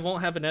know. I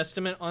won't have an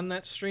estimate on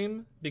that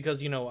stream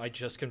because, you know, I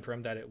just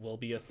confirmed that it will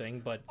be a thing,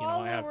 but you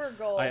know,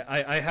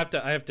 I have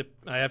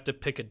to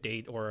pick a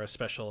date or a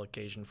special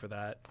occasion for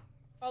that.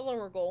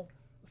 Follower goal.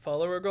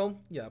 Follower goal?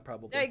 Yeah,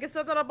 probably. Yeah, you can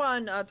set that up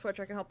on Twitch.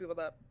 I can help you with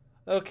that.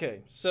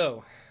 Okay,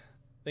 so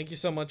thank you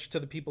so much to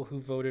the people who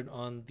voted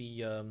on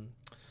the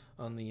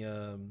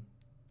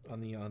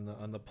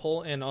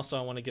poll, and also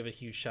I want to give a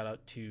huge shout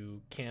out to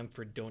Cam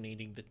for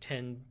donating the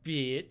 10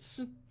 bits.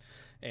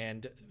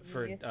 And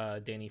for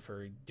Danny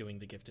for doing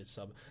the gifted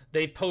sub.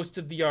 They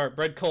posted the art,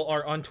 Bread Cult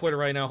art, on Twitter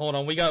right now. Hold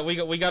on, we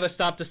gotta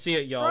stop to see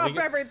it, y'all.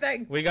 Drop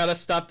everything. We gotta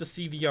stop to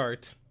see the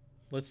art.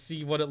 Let's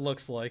see what it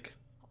looks like.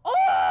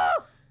 Oh,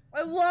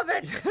 I love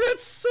it.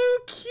 That's so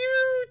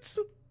cute.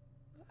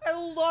 I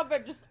love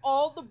it. Just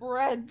all the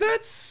bread.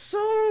 That's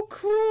so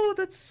cool.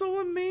 That's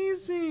so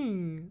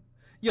amazing.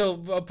 Yo,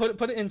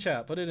 put it in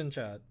chat. Put it in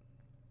chat.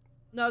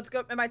 No, it's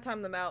good. I might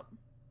time them out.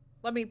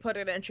 Let me put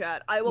it in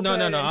chat. I will. No.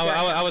 Put it in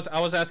chat. I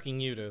was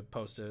asking you to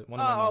post it. One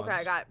of my mods. Okay,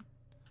 I got it.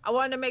 I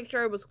wanted to make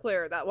sure it was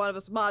clear that one of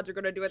us mods are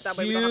gonna do it. That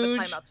way we don't have a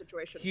timeout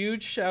situation.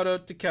 Huge shout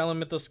out to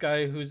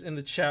CamelotWarrior, who's in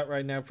the chat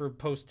right now, for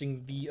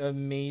posting the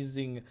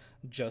amazing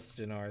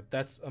Justin art.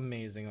 That's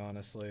amazing,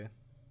 honestly.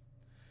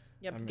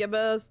 Yep. Give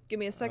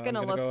me a second,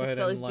 unless we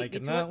still beat me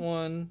to that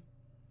one.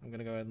 I'm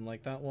gonna go ahead and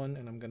like that one,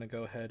 and I'm gonna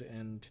go ahead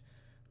and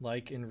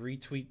like and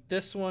retweet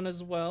this one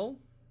as well.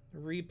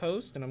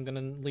 Repost, and I'm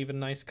gonna leave a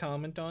nice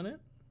comment on it.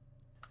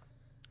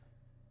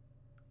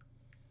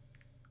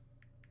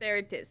 There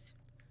it is.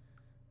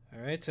 All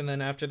right, and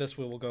then after this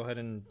we will go ahead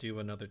and do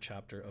another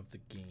chapter of the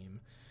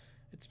game.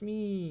 It's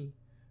me.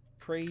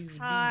 Praise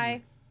Hi.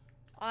 be.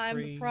 I'm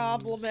the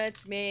problem,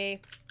 it's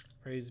me.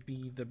 Praise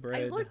be the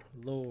bread,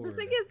 Lord. The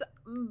thing is,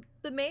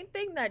 the main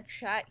thing that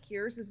chat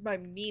hears is my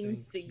meme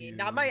singing,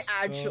 not my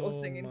actual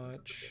singing. Thank you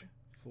so much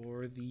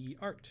for the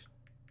art.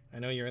 I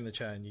know you're in the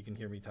chat and you can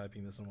hear me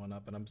typing this and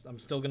whatnot, but I'm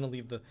still gonna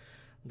leave the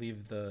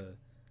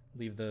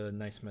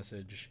nice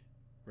message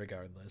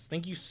regardless.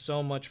 Thank you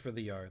so much for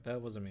the art.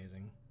 That was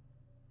amazing.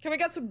 Can we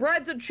get some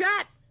breads in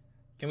chat?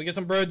 Can we get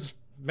some breads?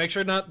 Make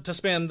sure not to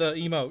spam the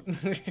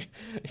emote.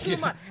 Too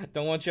much.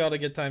 Don't want y'all to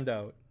get timed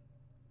out.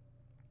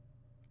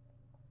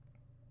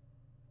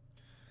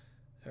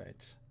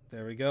 Alright,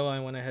 there we go. I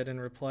went ahead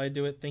and replied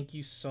to it. Thank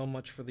you so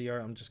much for the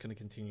art. I'm just going to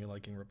continue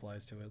liking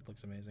replies to it. It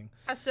looks amazing.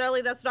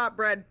 Sally, that's not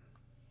bread.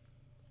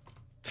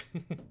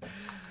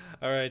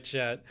 Alright,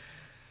 chat.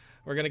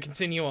 We're going to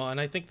continue on.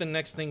 I think the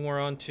next thing we're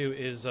on to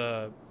is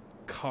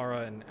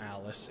Kara and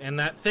Alice. And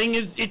that thing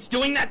is... It's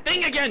doing that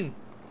thing again!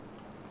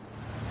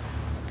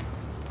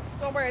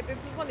 Don't worry, this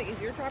is one of the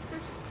easier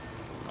chapters.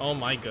 Oh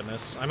my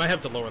goodness. I might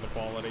have to lower the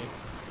quality.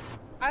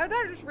 I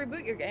thought just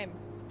reboot your game.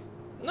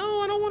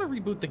 No, I don't want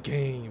to reboot the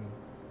game.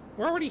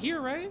 We're already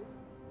here, right?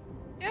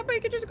 Yeah, but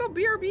you could just go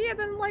BRB and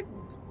then, like,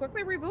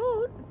 quickly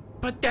reboot.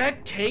 But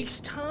that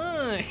takes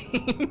time.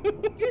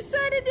 You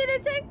said it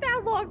didn't take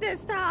that long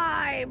this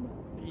time.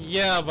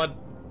 Yeah, but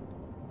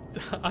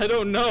I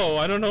don't know.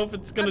 I don't know if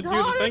it's gonna do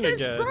the thing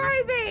again.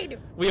 Driving.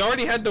 We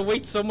already had to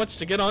wait so much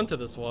to get onto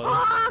this one.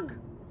 Fog.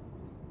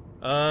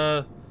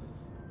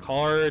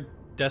 Car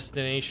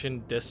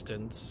destination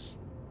distance.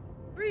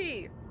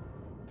 3.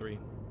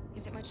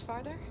 Is it much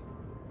farther?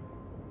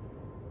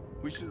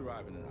 We should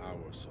arrive in an hour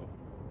or so.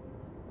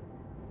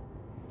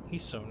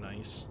 He's so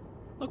nice.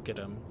 Look at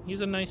him.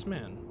 He's a nice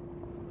man.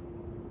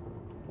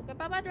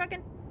 Goodbye,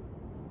 Dragon.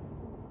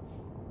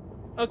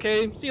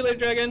 Okay, see you later,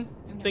 Dragon.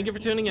 Thank you for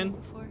tuning in.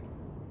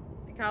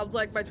 Caleb's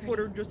like, my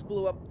Twitter just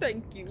blew up.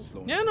 Thank you.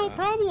 Yeah, no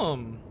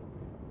problem.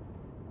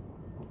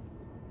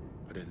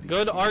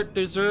 Good art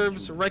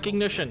deserves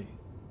recognition.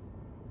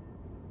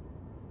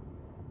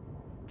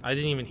 I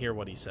didn't even hear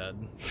what he said.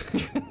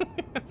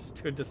 I was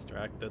too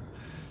distracted.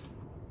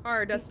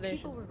 Our destination. These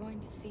people we're going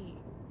to see.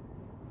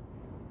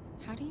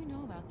 How do you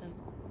know about them?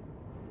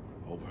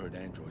 Overheard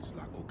androids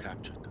Laco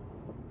captured.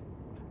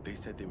 They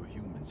said they were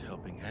humans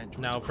helping androids.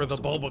 Now for the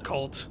Boba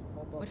cult.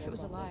 What if it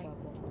was a lie?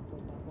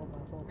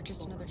 Or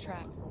just another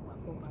trap?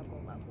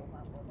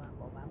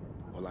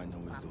 All I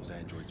know is those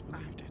androids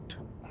believed it.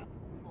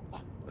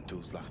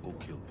 Until Laco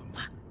killed them.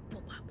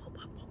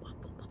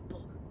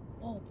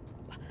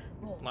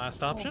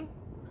 Last option?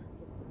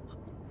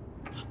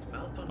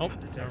 Oh,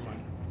 never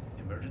mind.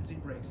 Emergency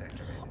brakes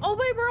activated. Oh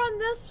wait, we're on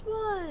this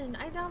one.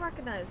 I don't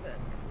recognize it.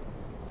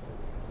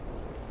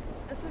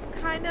 This is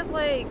kind of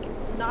like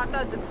not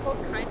that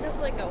difficult, kind of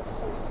like a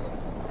wholesome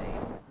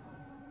thing.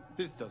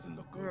 This doesn't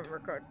look good. Remember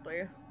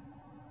correctly.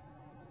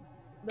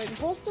 Like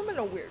wholesome in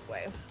a weird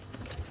way.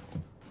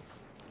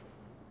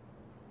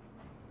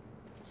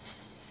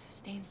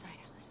 Stay inside,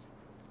 Alice.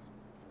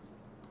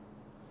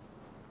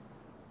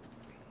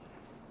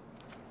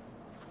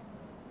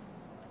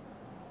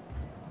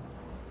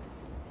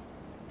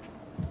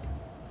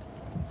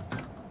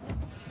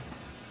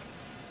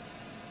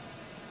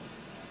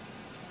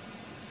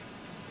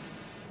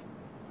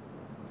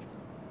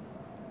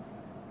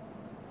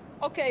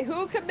 Okay,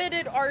 who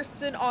committed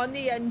arson on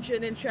the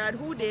engine in chat?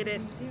 Who did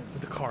it?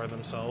 The car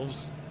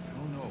themselves. I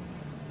don't know.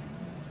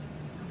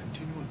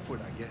 Continue on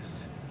foot, I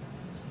guess.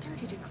 It's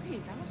 30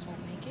 degrees. Alice won't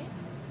make it.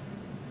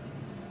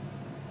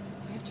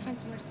 We have to find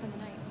somewhere to spend the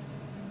night.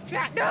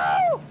 Chat,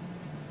 no!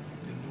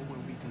 There's nowhere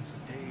we can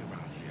stay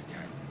around here,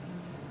 Carol.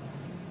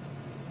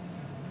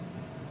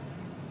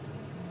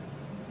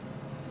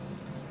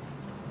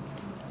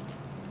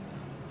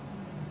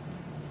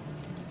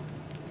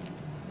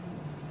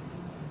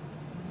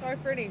 Sorry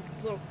for any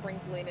little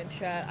crinkling in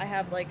chat. I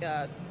have like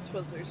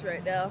Twizzlers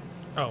right now.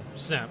 Oh,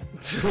 snap.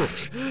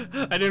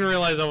 I didn't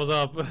realize I was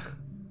up.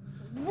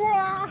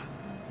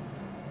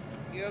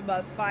 You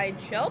must find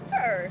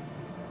shelter.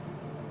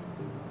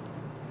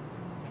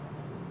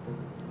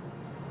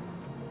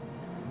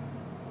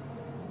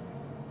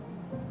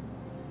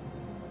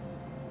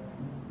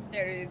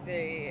 There is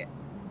a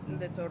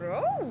little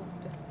road.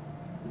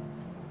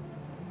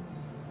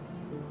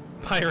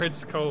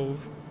 Pirates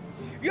Cove.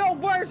 Yo,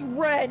 where's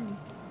Ren?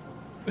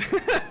 Over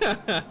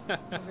there.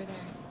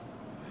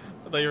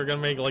 I thought you were gonna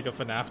make like a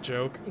FNAF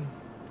joke.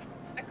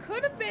 I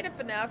could have made a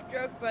FNAF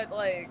joke, but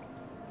like...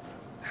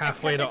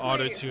 Halfway to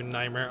Auto-Tune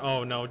Nightmare.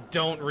 Oh no,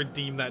 don't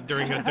redeem that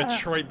during a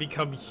Detroit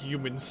Become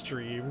Human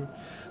stream.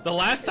 The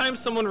last time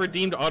someone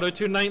redeemed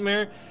Auto-Tune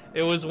Nightmare,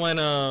 it was when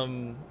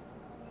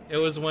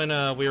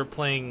we were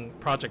playing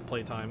Project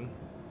Playtime.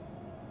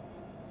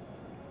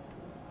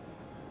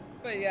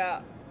 But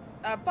yeah,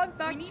 fun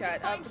fact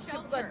chat, for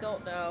people that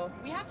don't know,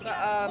 we have to get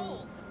out of the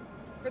cold.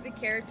 For the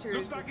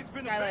characters in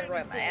Skyline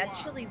Rim, I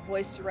actually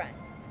voice Ren.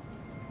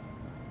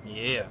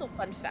 Yeah. Little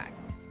fun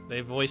fact.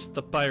 They voiced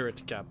the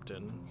pirate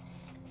captain.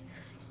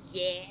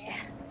 Yeah.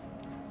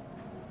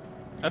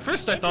 At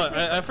first I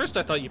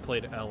thought you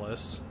played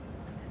Ellis.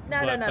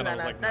 No.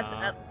 Like,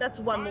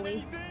 that's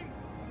Wembley.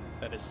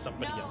 That is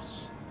somebody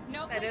else.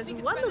 No that place is we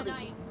can spend the Wembley.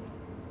 night.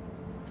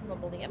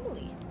 Wembley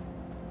Emily.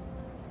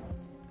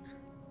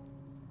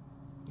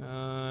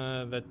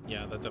 That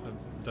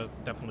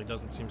definitely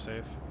doesn't seem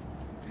safe.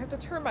 I have to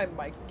turn my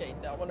mic gain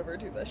down whenever I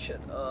do that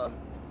shit.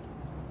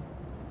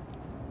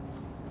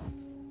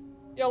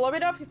 Yo, let me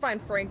know if you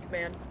find Frank,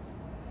 man.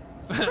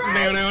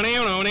 No, no,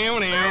 no, no, no,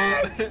 no.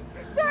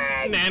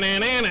 Na na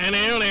na na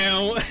na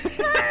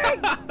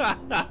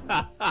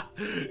na.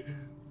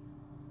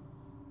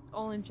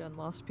 Only Gen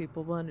Lost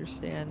people will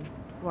understand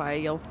why I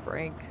yell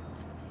Frank.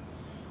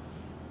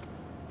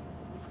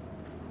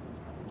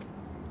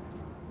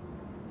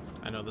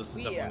 I know this is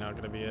definitely not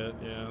gonna be it,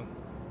 yeah.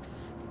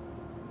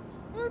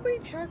 Let me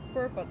check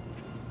for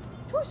buttons.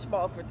 Too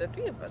small for the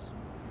three of us.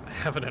 I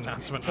have an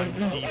announcement. I'm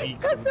DB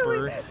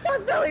Cooper.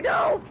 Constantly,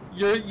 no!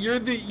 You're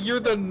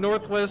the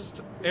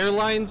Northwest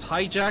Airlines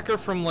hijacker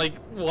from like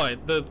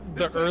what the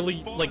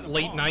early like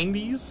late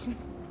 90s.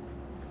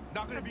 It's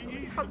not gonna be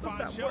easy How to does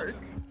find that shelter. work?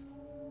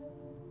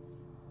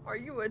 Are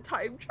you a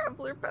time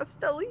traveler,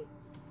 Pastelli?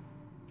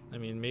 I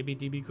mean, maybe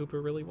DB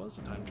Cooper really was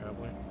a time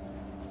traveler.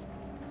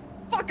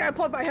 Fuck! I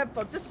plugged my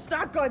headphones. This is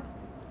not good.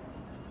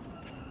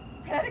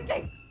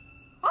 Panicking.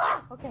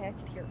 Ah! Okay, I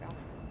can hear now.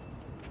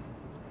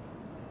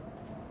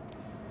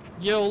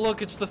 Yo,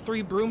 look, it's the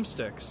 3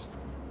 broomsticks.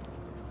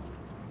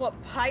 What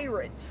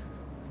pirate?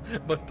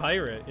 But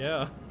pirate,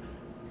 yeah.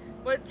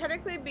 Would it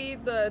technically be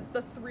the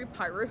 3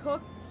 pirate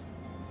hooks?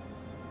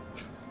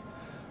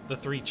 The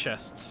 3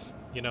 chests.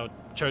 You know,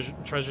 treasure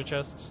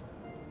chests.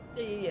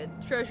 Yeah,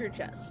 treasure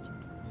chest.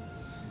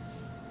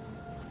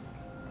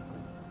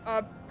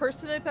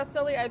 Personally,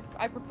 Pastelli,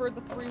 I prefer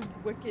the 3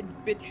 wicked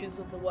bitches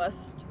of the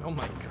West. Oh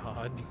my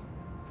god.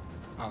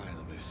 I'll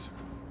handle this.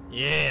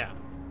 Yeah.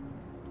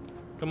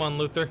 Come on,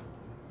 Luther.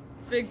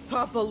 Big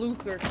Papa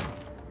Luther.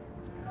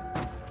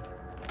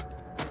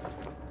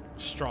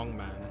 Strong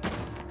man.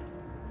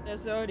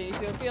 There's no need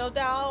to feel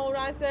down.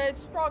 I said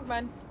strong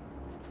man.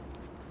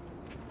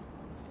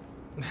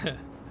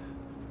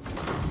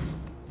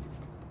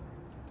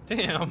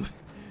 Damn.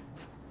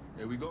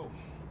 Here we go.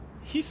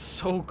 He's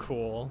so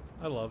cool.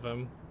 I love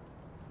him.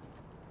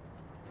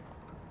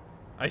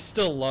 I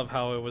still love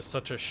how it was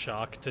such a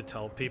shock to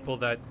tell people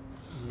that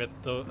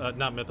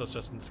not Mythos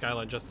Justin,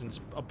 Skyline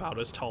Justin's about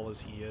as tall as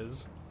he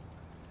is.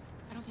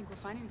 I don't think we'll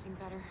find anything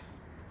better.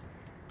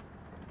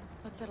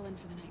 Let's settle in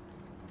for the night.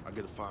 I'll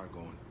get a fire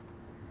going.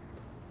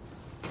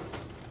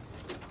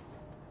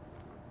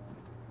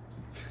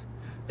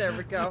 There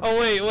we go. Oh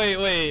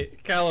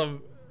wait,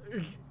 Callum,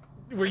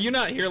 were you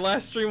not here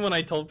last stream when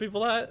I told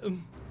people that?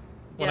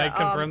 When I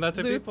confirmed that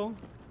to people?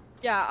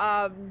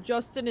 Yeah,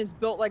 Justin is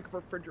built like a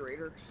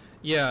refrigerator.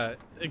 Yeah,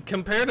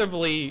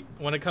 comparatively,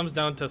 when it comes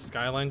down to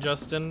Skyline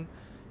Justin,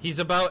 he's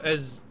about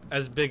as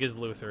big as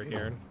Luther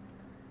here.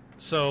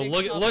 So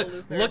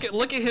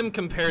look at him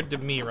compared to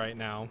me right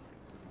now.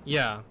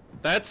 Yeah,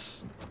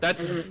 that's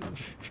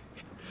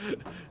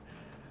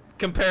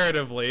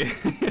comparatively.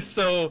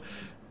 So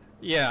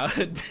yeah.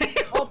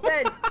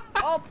 Open.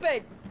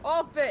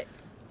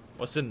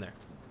 What's in there?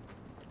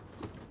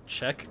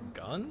 Check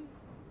gun?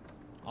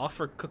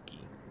 Offer cookie.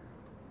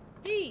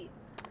 D.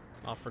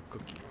 Offer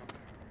cookie.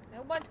 I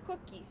want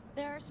cookie.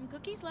 There are some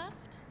cookies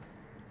left.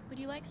 Would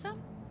you like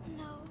some?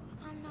 No,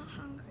 I'm not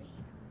hungry.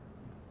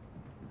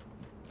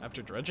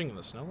 After dredging in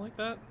the snow like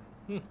that?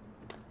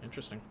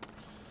 Interesting.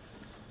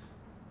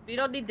 We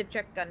don't need the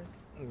check gun.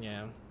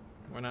 Yeah,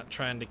 we're not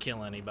trying to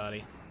kill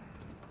anybody.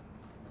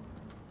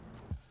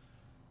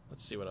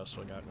 Let's see what else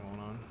we got going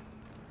on.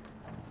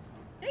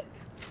 Think.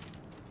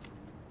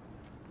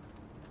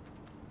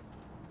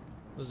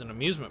 This is an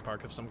amusement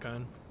park of some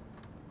kind.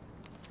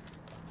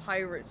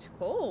 Pirate's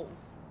Cove.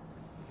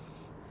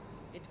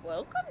 It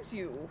welcomes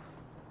you.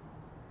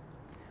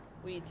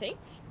 We take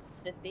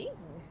the thing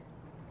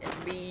and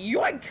we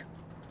yoink.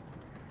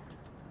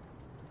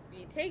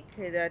 We take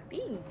the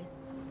thing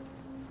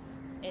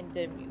and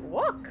then we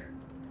walk.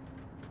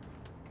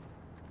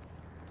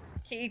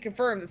 Can you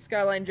confirm that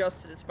Skyline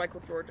Justin is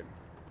Michael Jordan?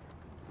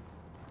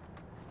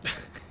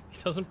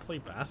 He doesn't play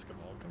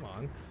basketball, come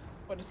on.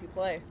 What does he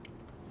play?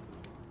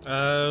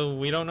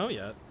 We don't know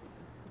yet.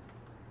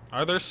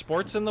 Are there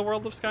sports in the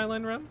world of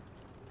Skyline Rim?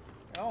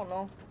 I don't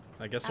know.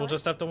 I guess we'll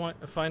just have to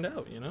find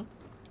out, you know?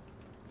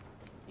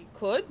 He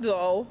could,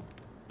 though.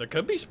 There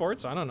could be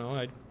sports, I don't know.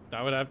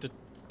 I would have to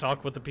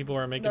talk with the people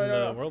who are making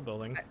the world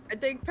building. I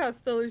think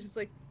Pastel is just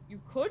like, you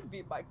could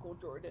be Michael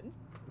Jordan.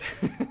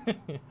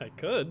 I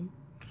could.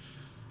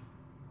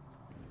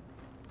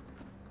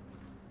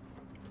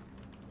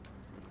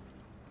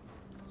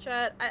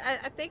 Chat,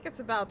 I think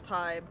it's about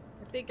time.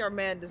 I think our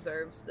man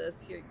deserves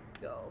this. Here you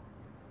go.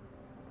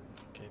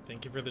 Okay,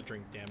 thank you for the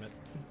drink, damn it.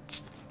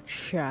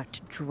 Chat,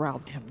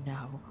 drown him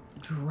now.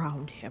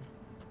 Drown him.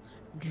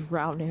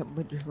 Drown him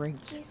with drink.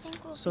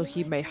 So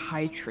he may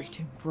hydrate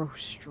and grow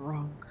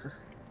stronger.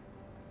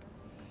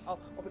 Oh,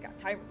 we got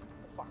timer.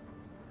 Fuck.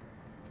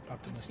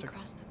 Optimistic. Once we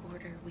cross the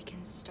border, we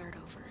can start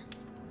over.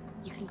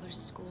 You can go to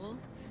school.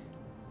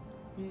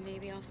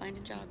 Maybe I'll find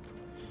a job.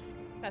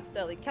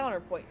 Pastelli,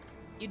 counterpoint.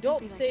 You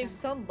don't like save them.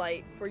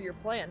 sunlight for your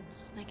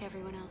plants. Like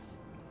everyone else.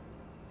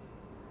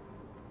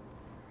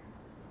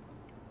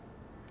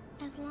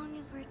 As long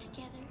as we're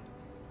together,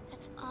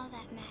 that's all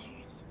that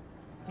matters.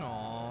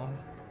 Aww.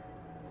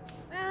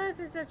 This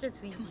is such a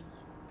sweet. Come on.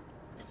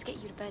 Let's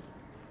get you to bed.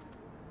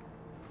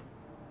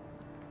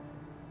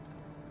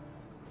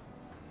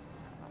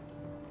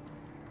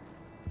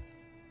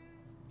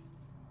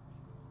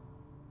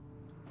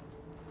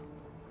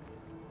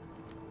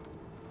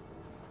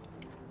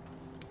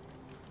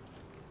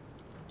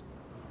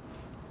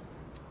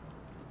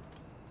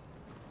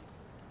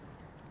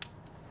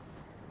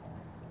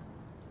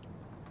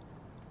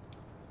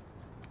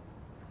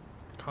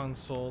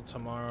 Console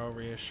tomorrow,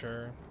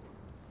 reassure.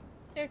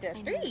 They're dead.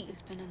 I know this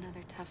has been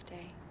another tough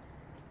day.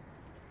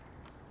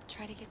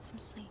 Try to get some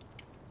sleep.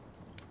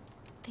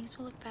 Things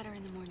will look better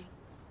in the morning.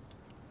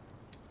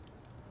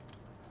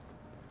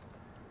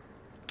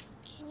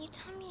 Can you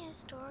tell me a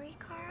story,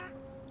 Kara?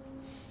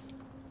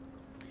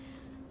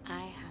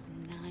 I have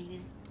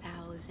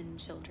 9,000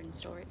 children's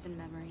stories in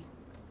memory.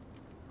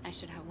 I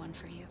should have one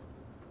for you.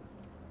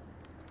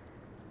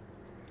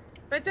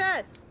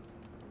 Princess!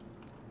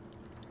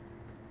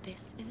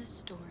 This is a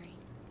story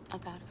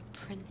about a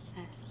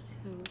princess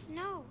who...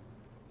 No,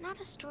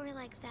 not a story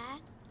like that.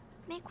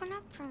 Make one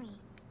up for me.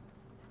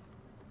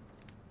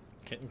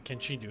 Can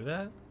she do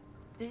that?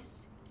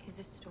 This is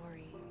a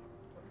story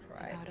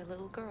about a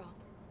little girl.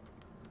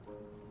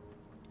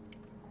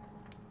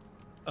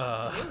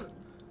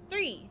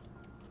 3.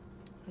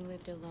 Who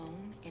lived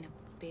alone in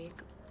a big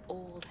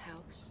old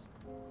house.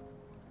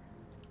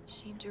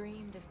 She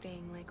dreamed of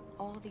being like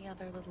all the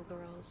other little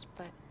girls,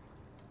 but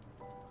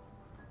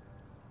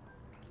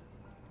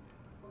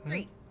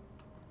 3.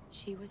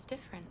 She was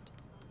different.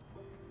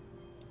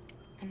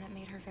 And that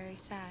made her very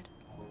sad.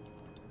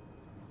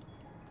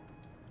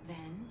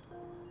 Then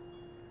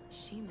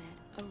she met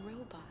a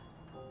robot.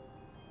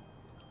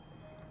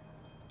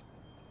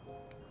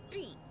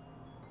 3.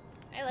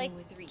 I like who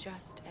was 3.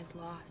 just as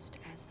lost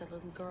as the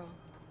little girl.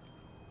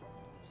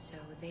 So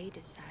they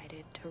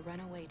decided to run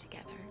away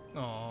together.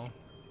 Aww.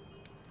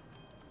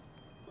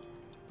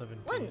 Live in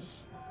 1.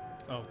 peace.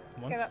 Oh,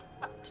 1? Okay,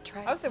 To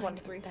try I to would say find 1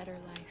 to 3. a better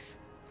life.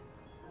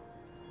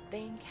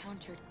 They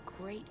encountered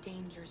great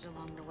dangers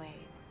along the way,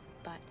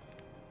 but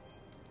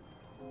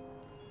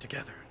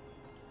Together.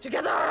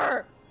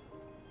 Together!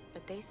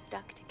 But they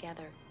stuck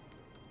together.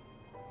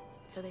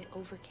 So they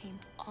overcame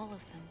all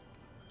of them.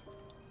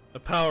 The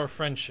power of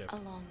friendship.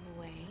 Along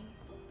the way,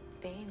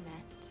 they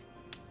met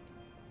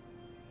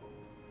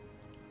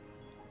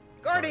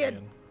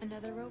Guardian!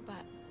 another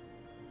robot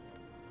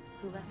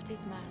who left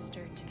his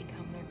master to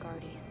become their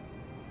guardian.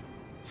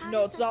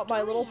 No, it's not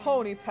My Little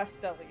Pony,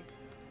 Pastelli.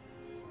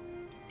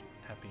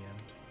 Happy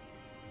end.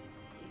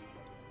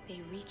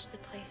 They reach the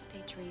place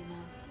they dream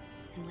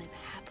of and live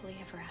happily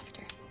ever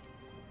after.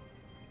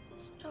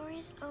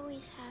 Stories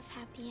always have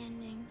happy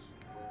endings.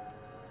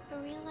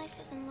 But real life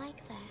isn't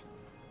like that.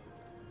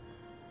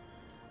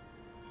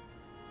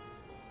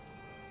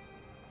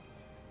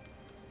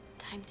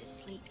 Time to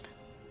sleep.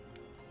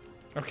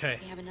 Okay.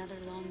 We have another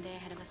long day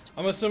ahead of us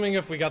I'm assuming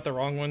if we got the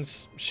wrong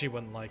ones, she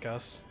wouldn't like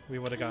us. We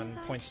would have gotten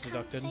Are you points going to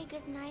deducted. Say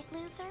good night,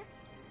 Luther.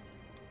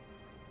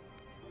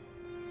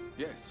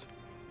 Yes.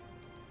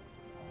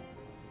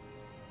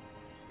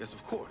 Yes,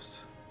 of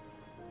course.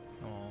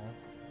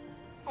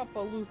 Aww. Papa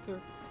Luther.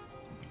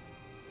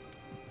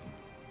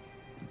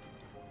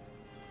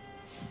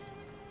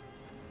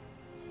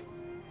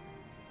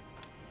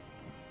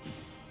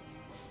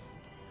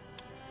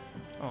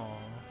 Aww.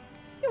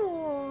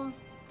 Aww.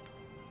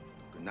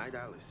 Good night,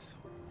 Alice.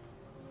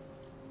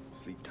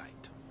 Sleep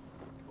tight.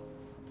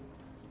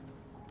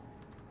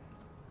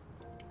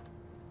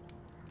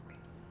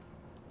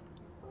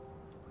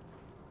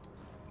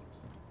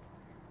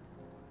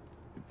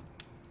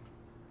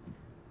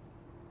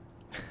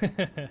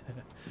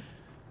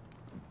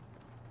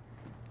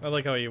 I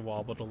like how he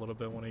wobbled a little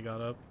bit when he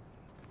got up.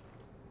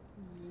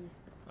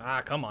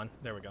 Ah, come on.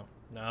 There we go.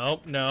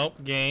 Nope,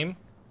 nope. Game.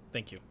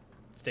 Thank you.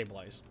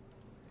 Stabilize.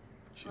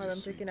 I'm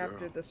thinking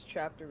after this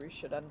chapter we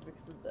should end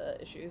because of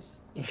the issues.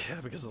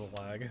 Yeah, because of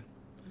the lag.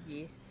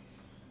 Yeah.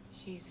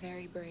 She's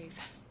very brave.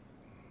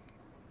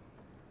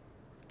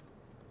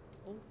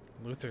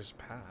 Luther's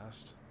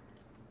passed.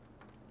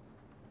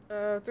 3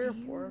 or 4. Do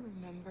you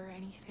remember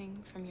anything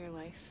from your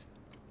life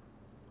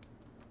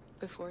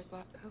before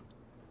Zlatko?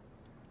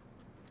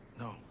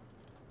 No.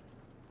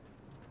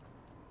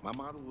 My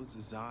model was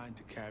designed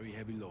to carry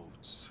heavy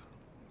loads.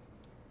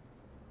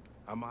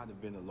 I might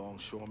have been a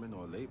longshoreman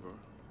or a laborer.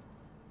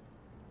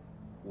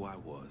 Who I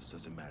was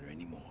doesn't matter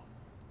anymore.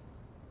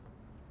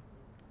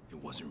 It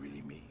wasn't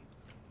really me.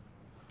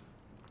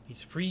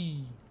 He's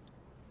free.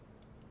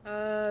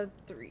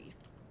 3.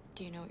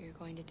 Do you know what you're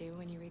going to do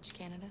when you reach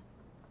Canada?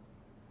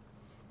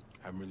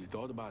 I haven't really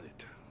thought about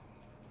it.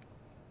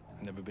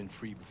 I've never been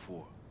free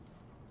before.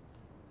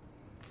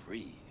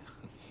 Free?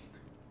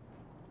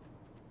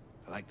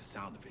 I like the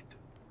sound of it.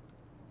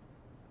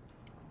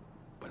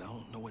 But I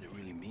don't know what it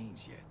really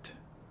means yet.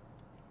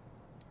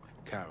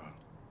 Kara,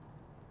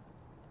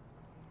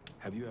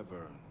 have you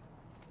ever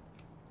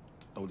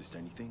noticed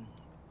anything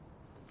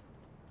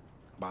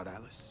about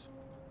Alice?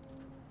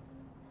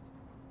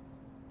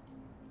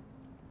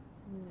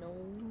 No.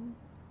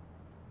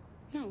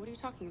 No, what are you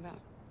talking about?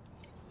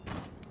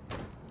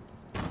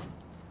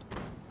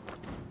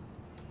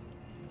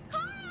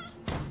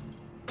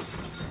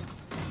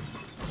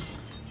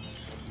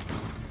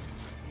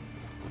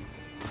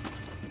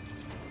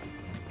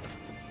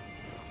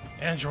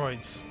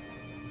 Androids.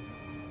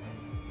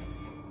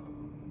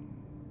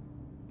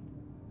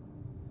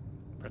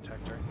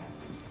 Protector.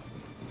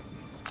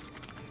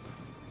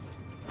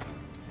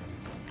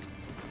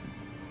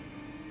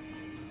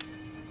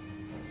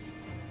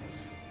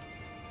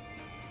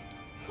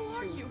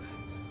 are you?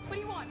 What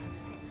do you want?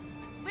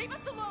 Leave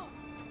us alone!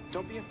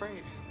 Don't be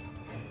afraid.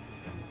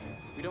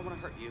 We don't want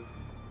to hurt you.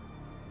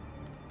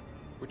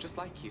 We're just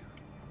like you.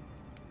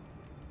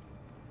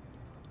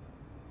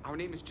 Our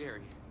name is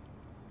Jerry.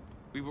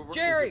 We were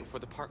working here before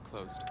the park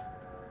closed.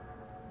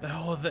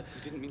 Oh, we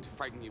didn't mean to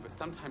frighten you, but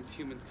sometimes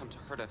humans come to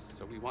hurt us,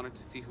 so we wanted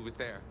to see who was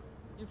there.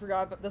 You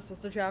forgot that this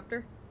was the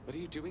chapter? What are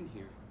you doing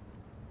here?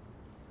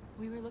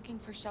 We were looking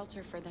for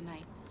shelter for the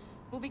night.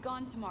 We'll be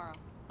gone tomorrow.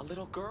 A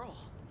little girl.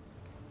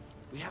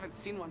 We haven't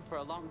seen one for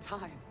a long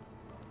time.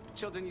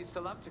 Children used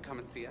to love to come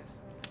and see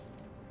us.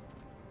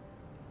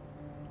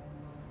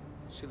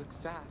 She looks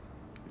sad.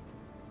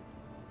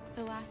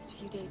 The last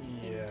few days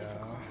have been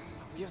difficult.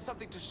 We have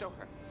something to show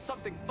her.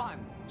 Something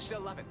fun.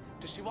 She'll love it.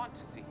 Does she want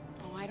to see?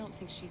 Oh, I don't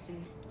think she's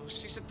in... Oh,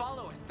 she should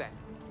follow us then.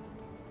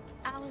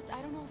 Alice,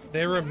 I don't know if it's...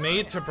 They were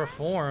made to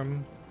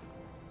perform.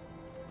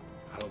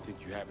 I don't think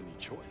you have any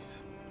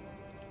choice.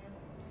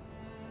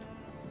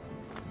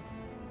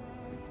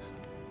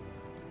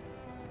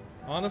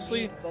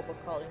 Honestly,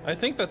 I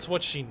think that's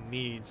what she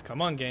needs.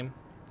 Come on, game.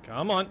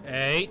 Come on.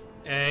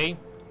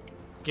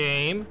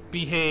 Game.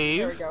 Behave.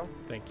 There we go.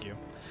 Thank you.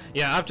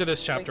 Yeah, after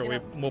this chapter,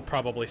 we'll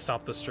probably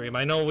stop the stream.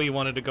 I know we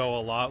wanted to go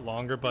a lot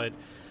longer, but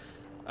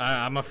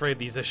I'm afraid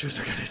these issues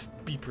are going to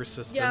be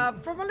persistent. Yeah,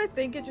 from what I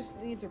think, it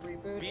just needs a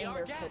reboot, and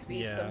there could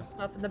be some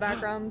stuff in the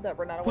background that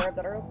we're not aware of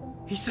that are open.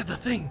 He said the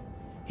thing.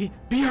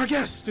 Be our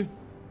guest.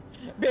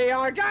 Be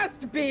our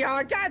guest. Be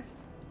our guest.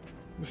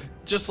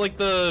 Just like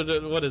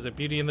the what is it,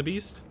 Beauty and the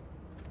Beast?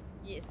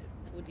 Yes,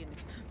 Beauty and the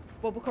Beast.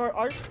 Bulbacar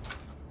art.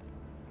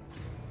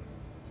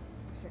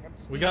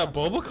 We got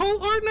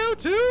Bulbacar art now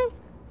too?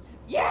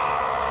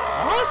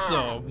 Yeah!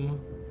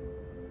 Awesome!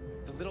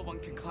 The little one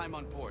can climb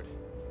on board.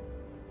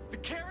 The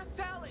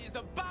carousel is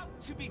about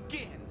to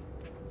begin.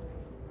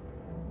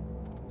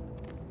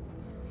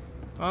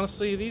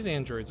 Honestly, these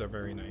androids are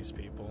very nice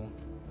people.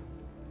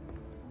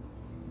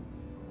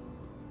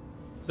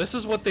 This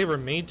is what they were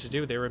made to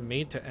do. They were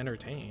made to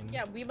entertain.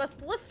 Yeah, we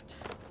must lift.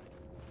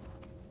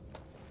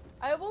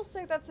 I will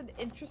say that's an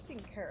interesting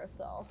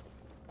carousel.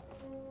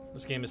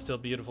 This game is still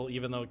beautiful,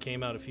 even though it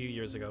came out a few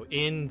years ago.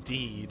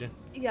 Indeed.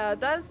 Yeah,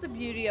 that's the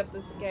beauty of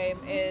this game,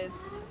 is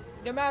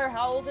no matter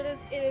how old it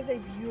is a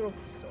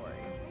beautiful story.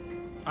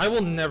 I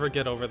will never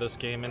get over this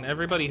game, and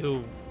everybody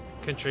who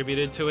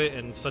contributed to it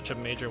in such a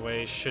major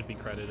way should be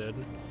credited.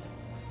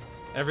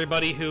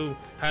 Everybody who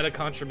had a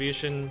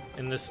contribution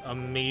in this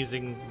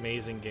amazing,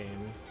 amazing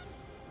game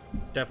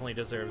definitely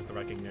deserves the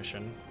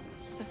recognition.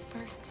 It's the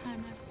first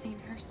time I've seen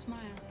her smile.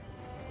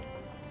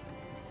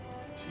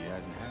 She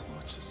hasn't had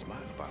much to smile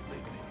about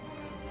lately.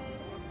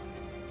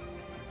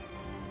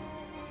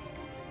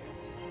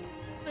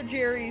 The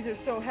Jerrys are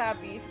so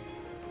happy.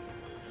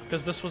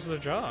 Because this was their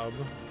job.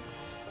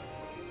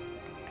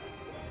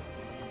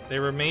 They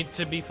were made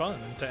to be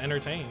fun, to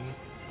entertain.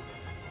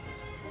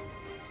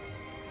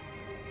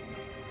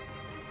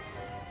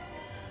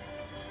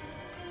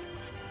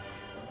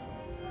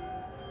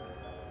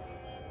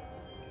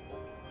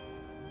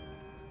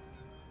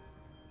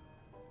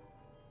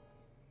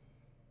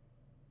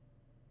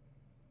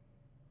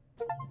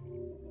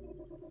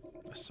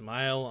 A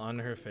smile on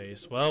her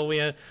face. Well,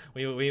 we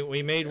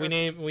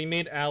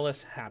made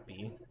Alice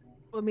happy.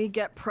 Let me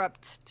get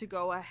prepped to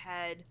go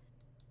ahead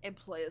and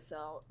play us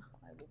out.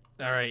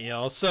 All right,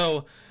 y'all.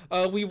 So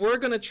we were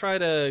gonna try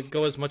to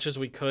go as much as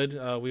we could.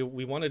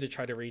 We wanted to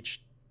try to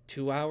reach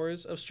 2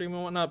 hours of stream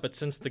and whatnot, but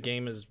since the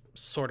game is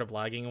sort of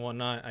lagging and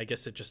whatnot, I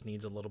guess it just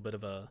needs a little bit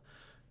of a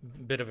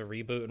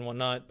reboot and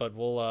whatnot. But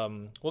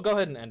we'll go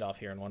ahead and end off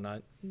here and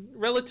whatnot.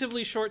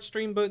 Relatively short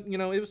stream, but you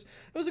know it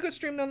was a good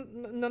stream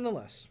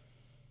nonetheless.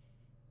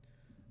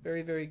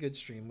 Very, very good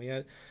stream.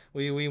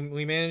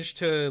 We managed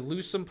to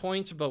lose some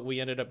points, but we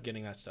ended up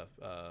getting that stuff.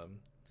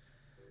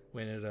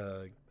 We ended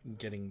up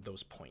getting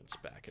those points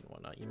back and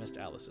whatnot. You missed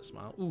Alice's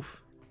smile.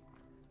 Oof.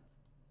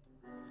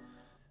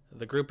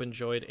 The group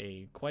enjoyed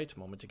a quiet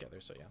moment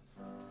together, so yeah.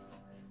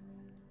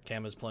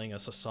 Cam is playing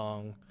us a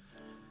song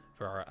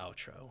for our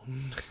outro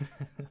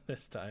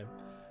this time.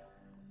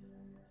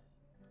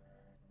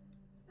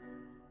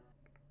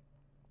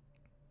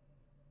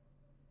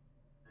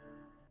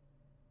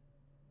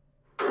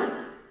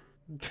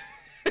 It's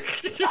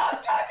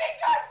gonna be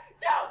good!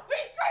 No, be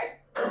straight!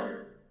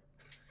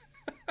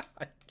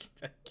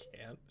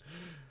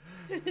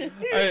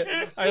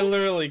 I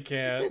literally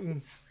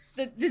can't.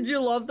 Did you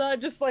love that?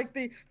 Just like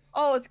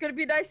it's gonna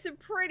be nice and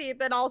pretty,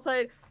 then all of a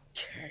sudden,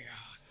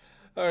 chaos.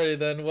 Alright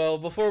then, well,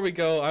 before we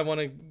go, I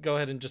want to go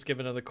ahead and just give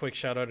another quick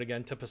shout out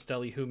again to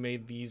Pastelli, who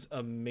made these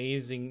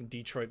amazing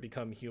Detroit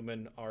Become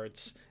Human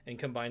arts and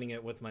combining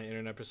it with my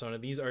internet persona.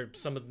 These are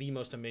some of the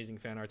most amazing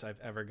fan arts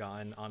I've ever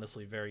gotten.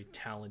 Honestly, very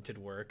talented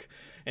work.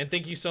 And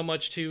thank you so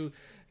much to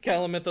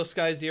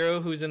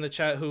CamelotWarrior, who's in the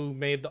chat, who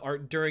made the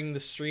art during the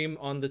stream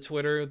on the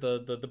Twitter,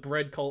 the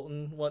bread cult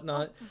and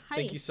whatnot. Hi.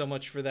 Thank you so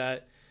much for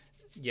that.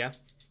 Yeah.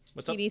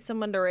 What's up? You need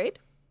someone to raid?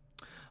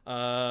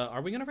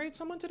 Are we gonna raid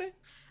someone today?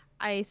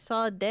 I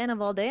saw Dan of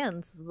all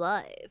Dans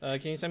live.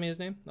 Can you send me his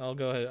name? I'll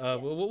go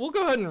ahead. We'll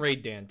go ahead and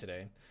raid Dan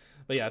today.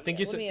 But yeah, thank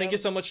you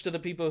so much to the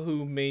people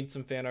who made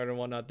some fan art and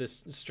whatnot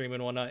this stream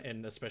and whatnot,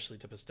 and especially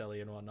to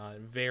Pastelli and whatnot.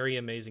 Very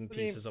amazing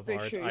pieces of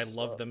art. I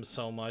love them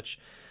so much.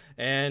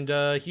 And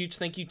huge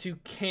thank you to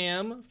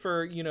Cam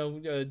for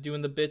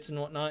doing the bits and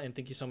whatnot, and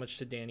thank you so much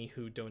to Danny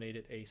who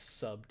donated a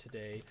sub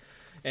today.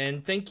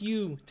 And thank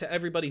you to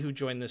everybody who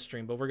joined this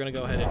stream. But we're gonna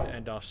go ahead and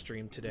end off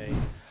stream today,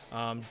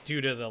 due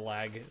to the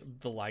lag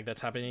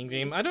that's happening in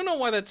game. I don't know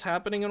why that's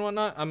happening and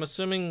whatnot. I'm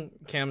assuming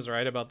Cam's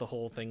right about the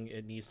whole thing.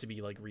 It needs to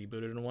be like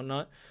rebooted and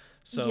whatnot.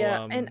 So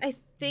yeah, and I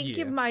think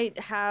it might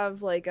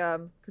have like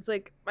because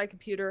like my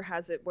computer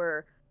has it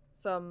where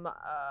some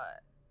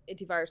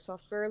antivirus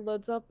software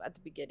loads up at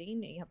the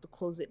beginning and you have to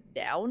close it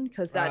down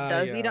because that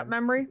does eat up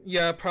memory.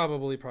 Yeah,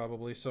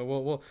 probably. So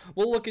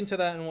we'll look into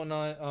that and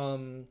whatnot.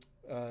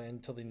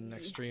 Until the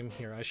next stream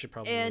here, I should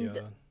probably.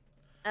 And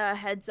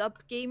heads up,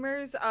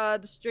 gamers,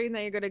 the stream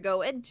that you're gonna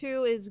go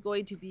into is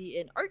going to be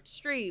an art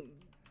stream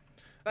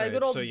by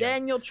good old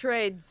Daniel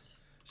Trades.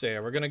 So yeah,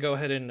 we're gonna go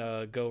ahead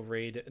and go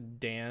raid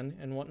Dan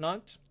and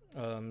whatnot.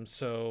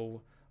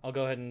 So I'll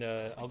go ahead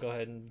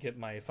and get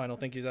my final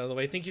thank yous out of the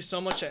way. Thank you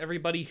so much to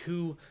everybody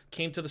who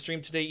came to the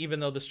stream today, even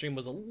though the stream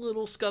was a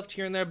little scuffed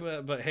here and there,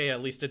 but hey, at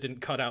least it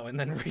didn't cut out and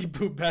then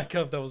reboot back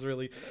up. That was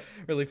really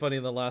funny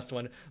in the last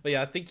one. But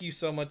yeah, thank you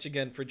so much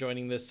again for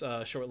joining this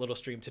short little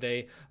stream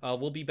today.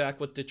 We'll be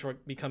back with Detroit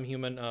Become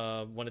Human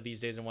one of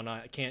these days and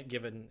whatnot. I can't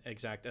give an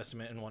exact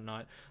estimate and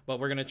whatnot, but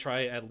we're gonna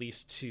try at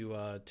least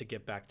to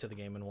get back to the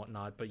game and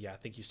whatnot. But yeah,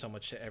 thank you so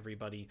much to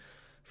everybody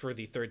for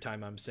the third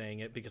time I'm saying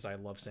it, because I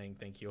love saying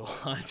thank you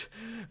a lot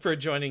for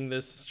joining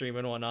this stream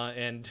and whatnot.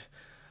 And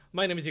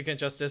my name is You Can't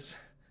Justice.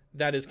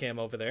 That is Cam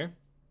over there.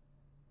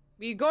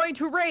 We're going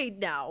to raid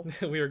now.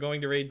 We are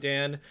going to raid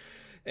Dan,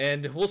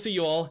 and we'll see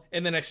you all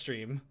in the next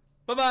stream.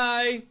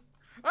 Bye-bye!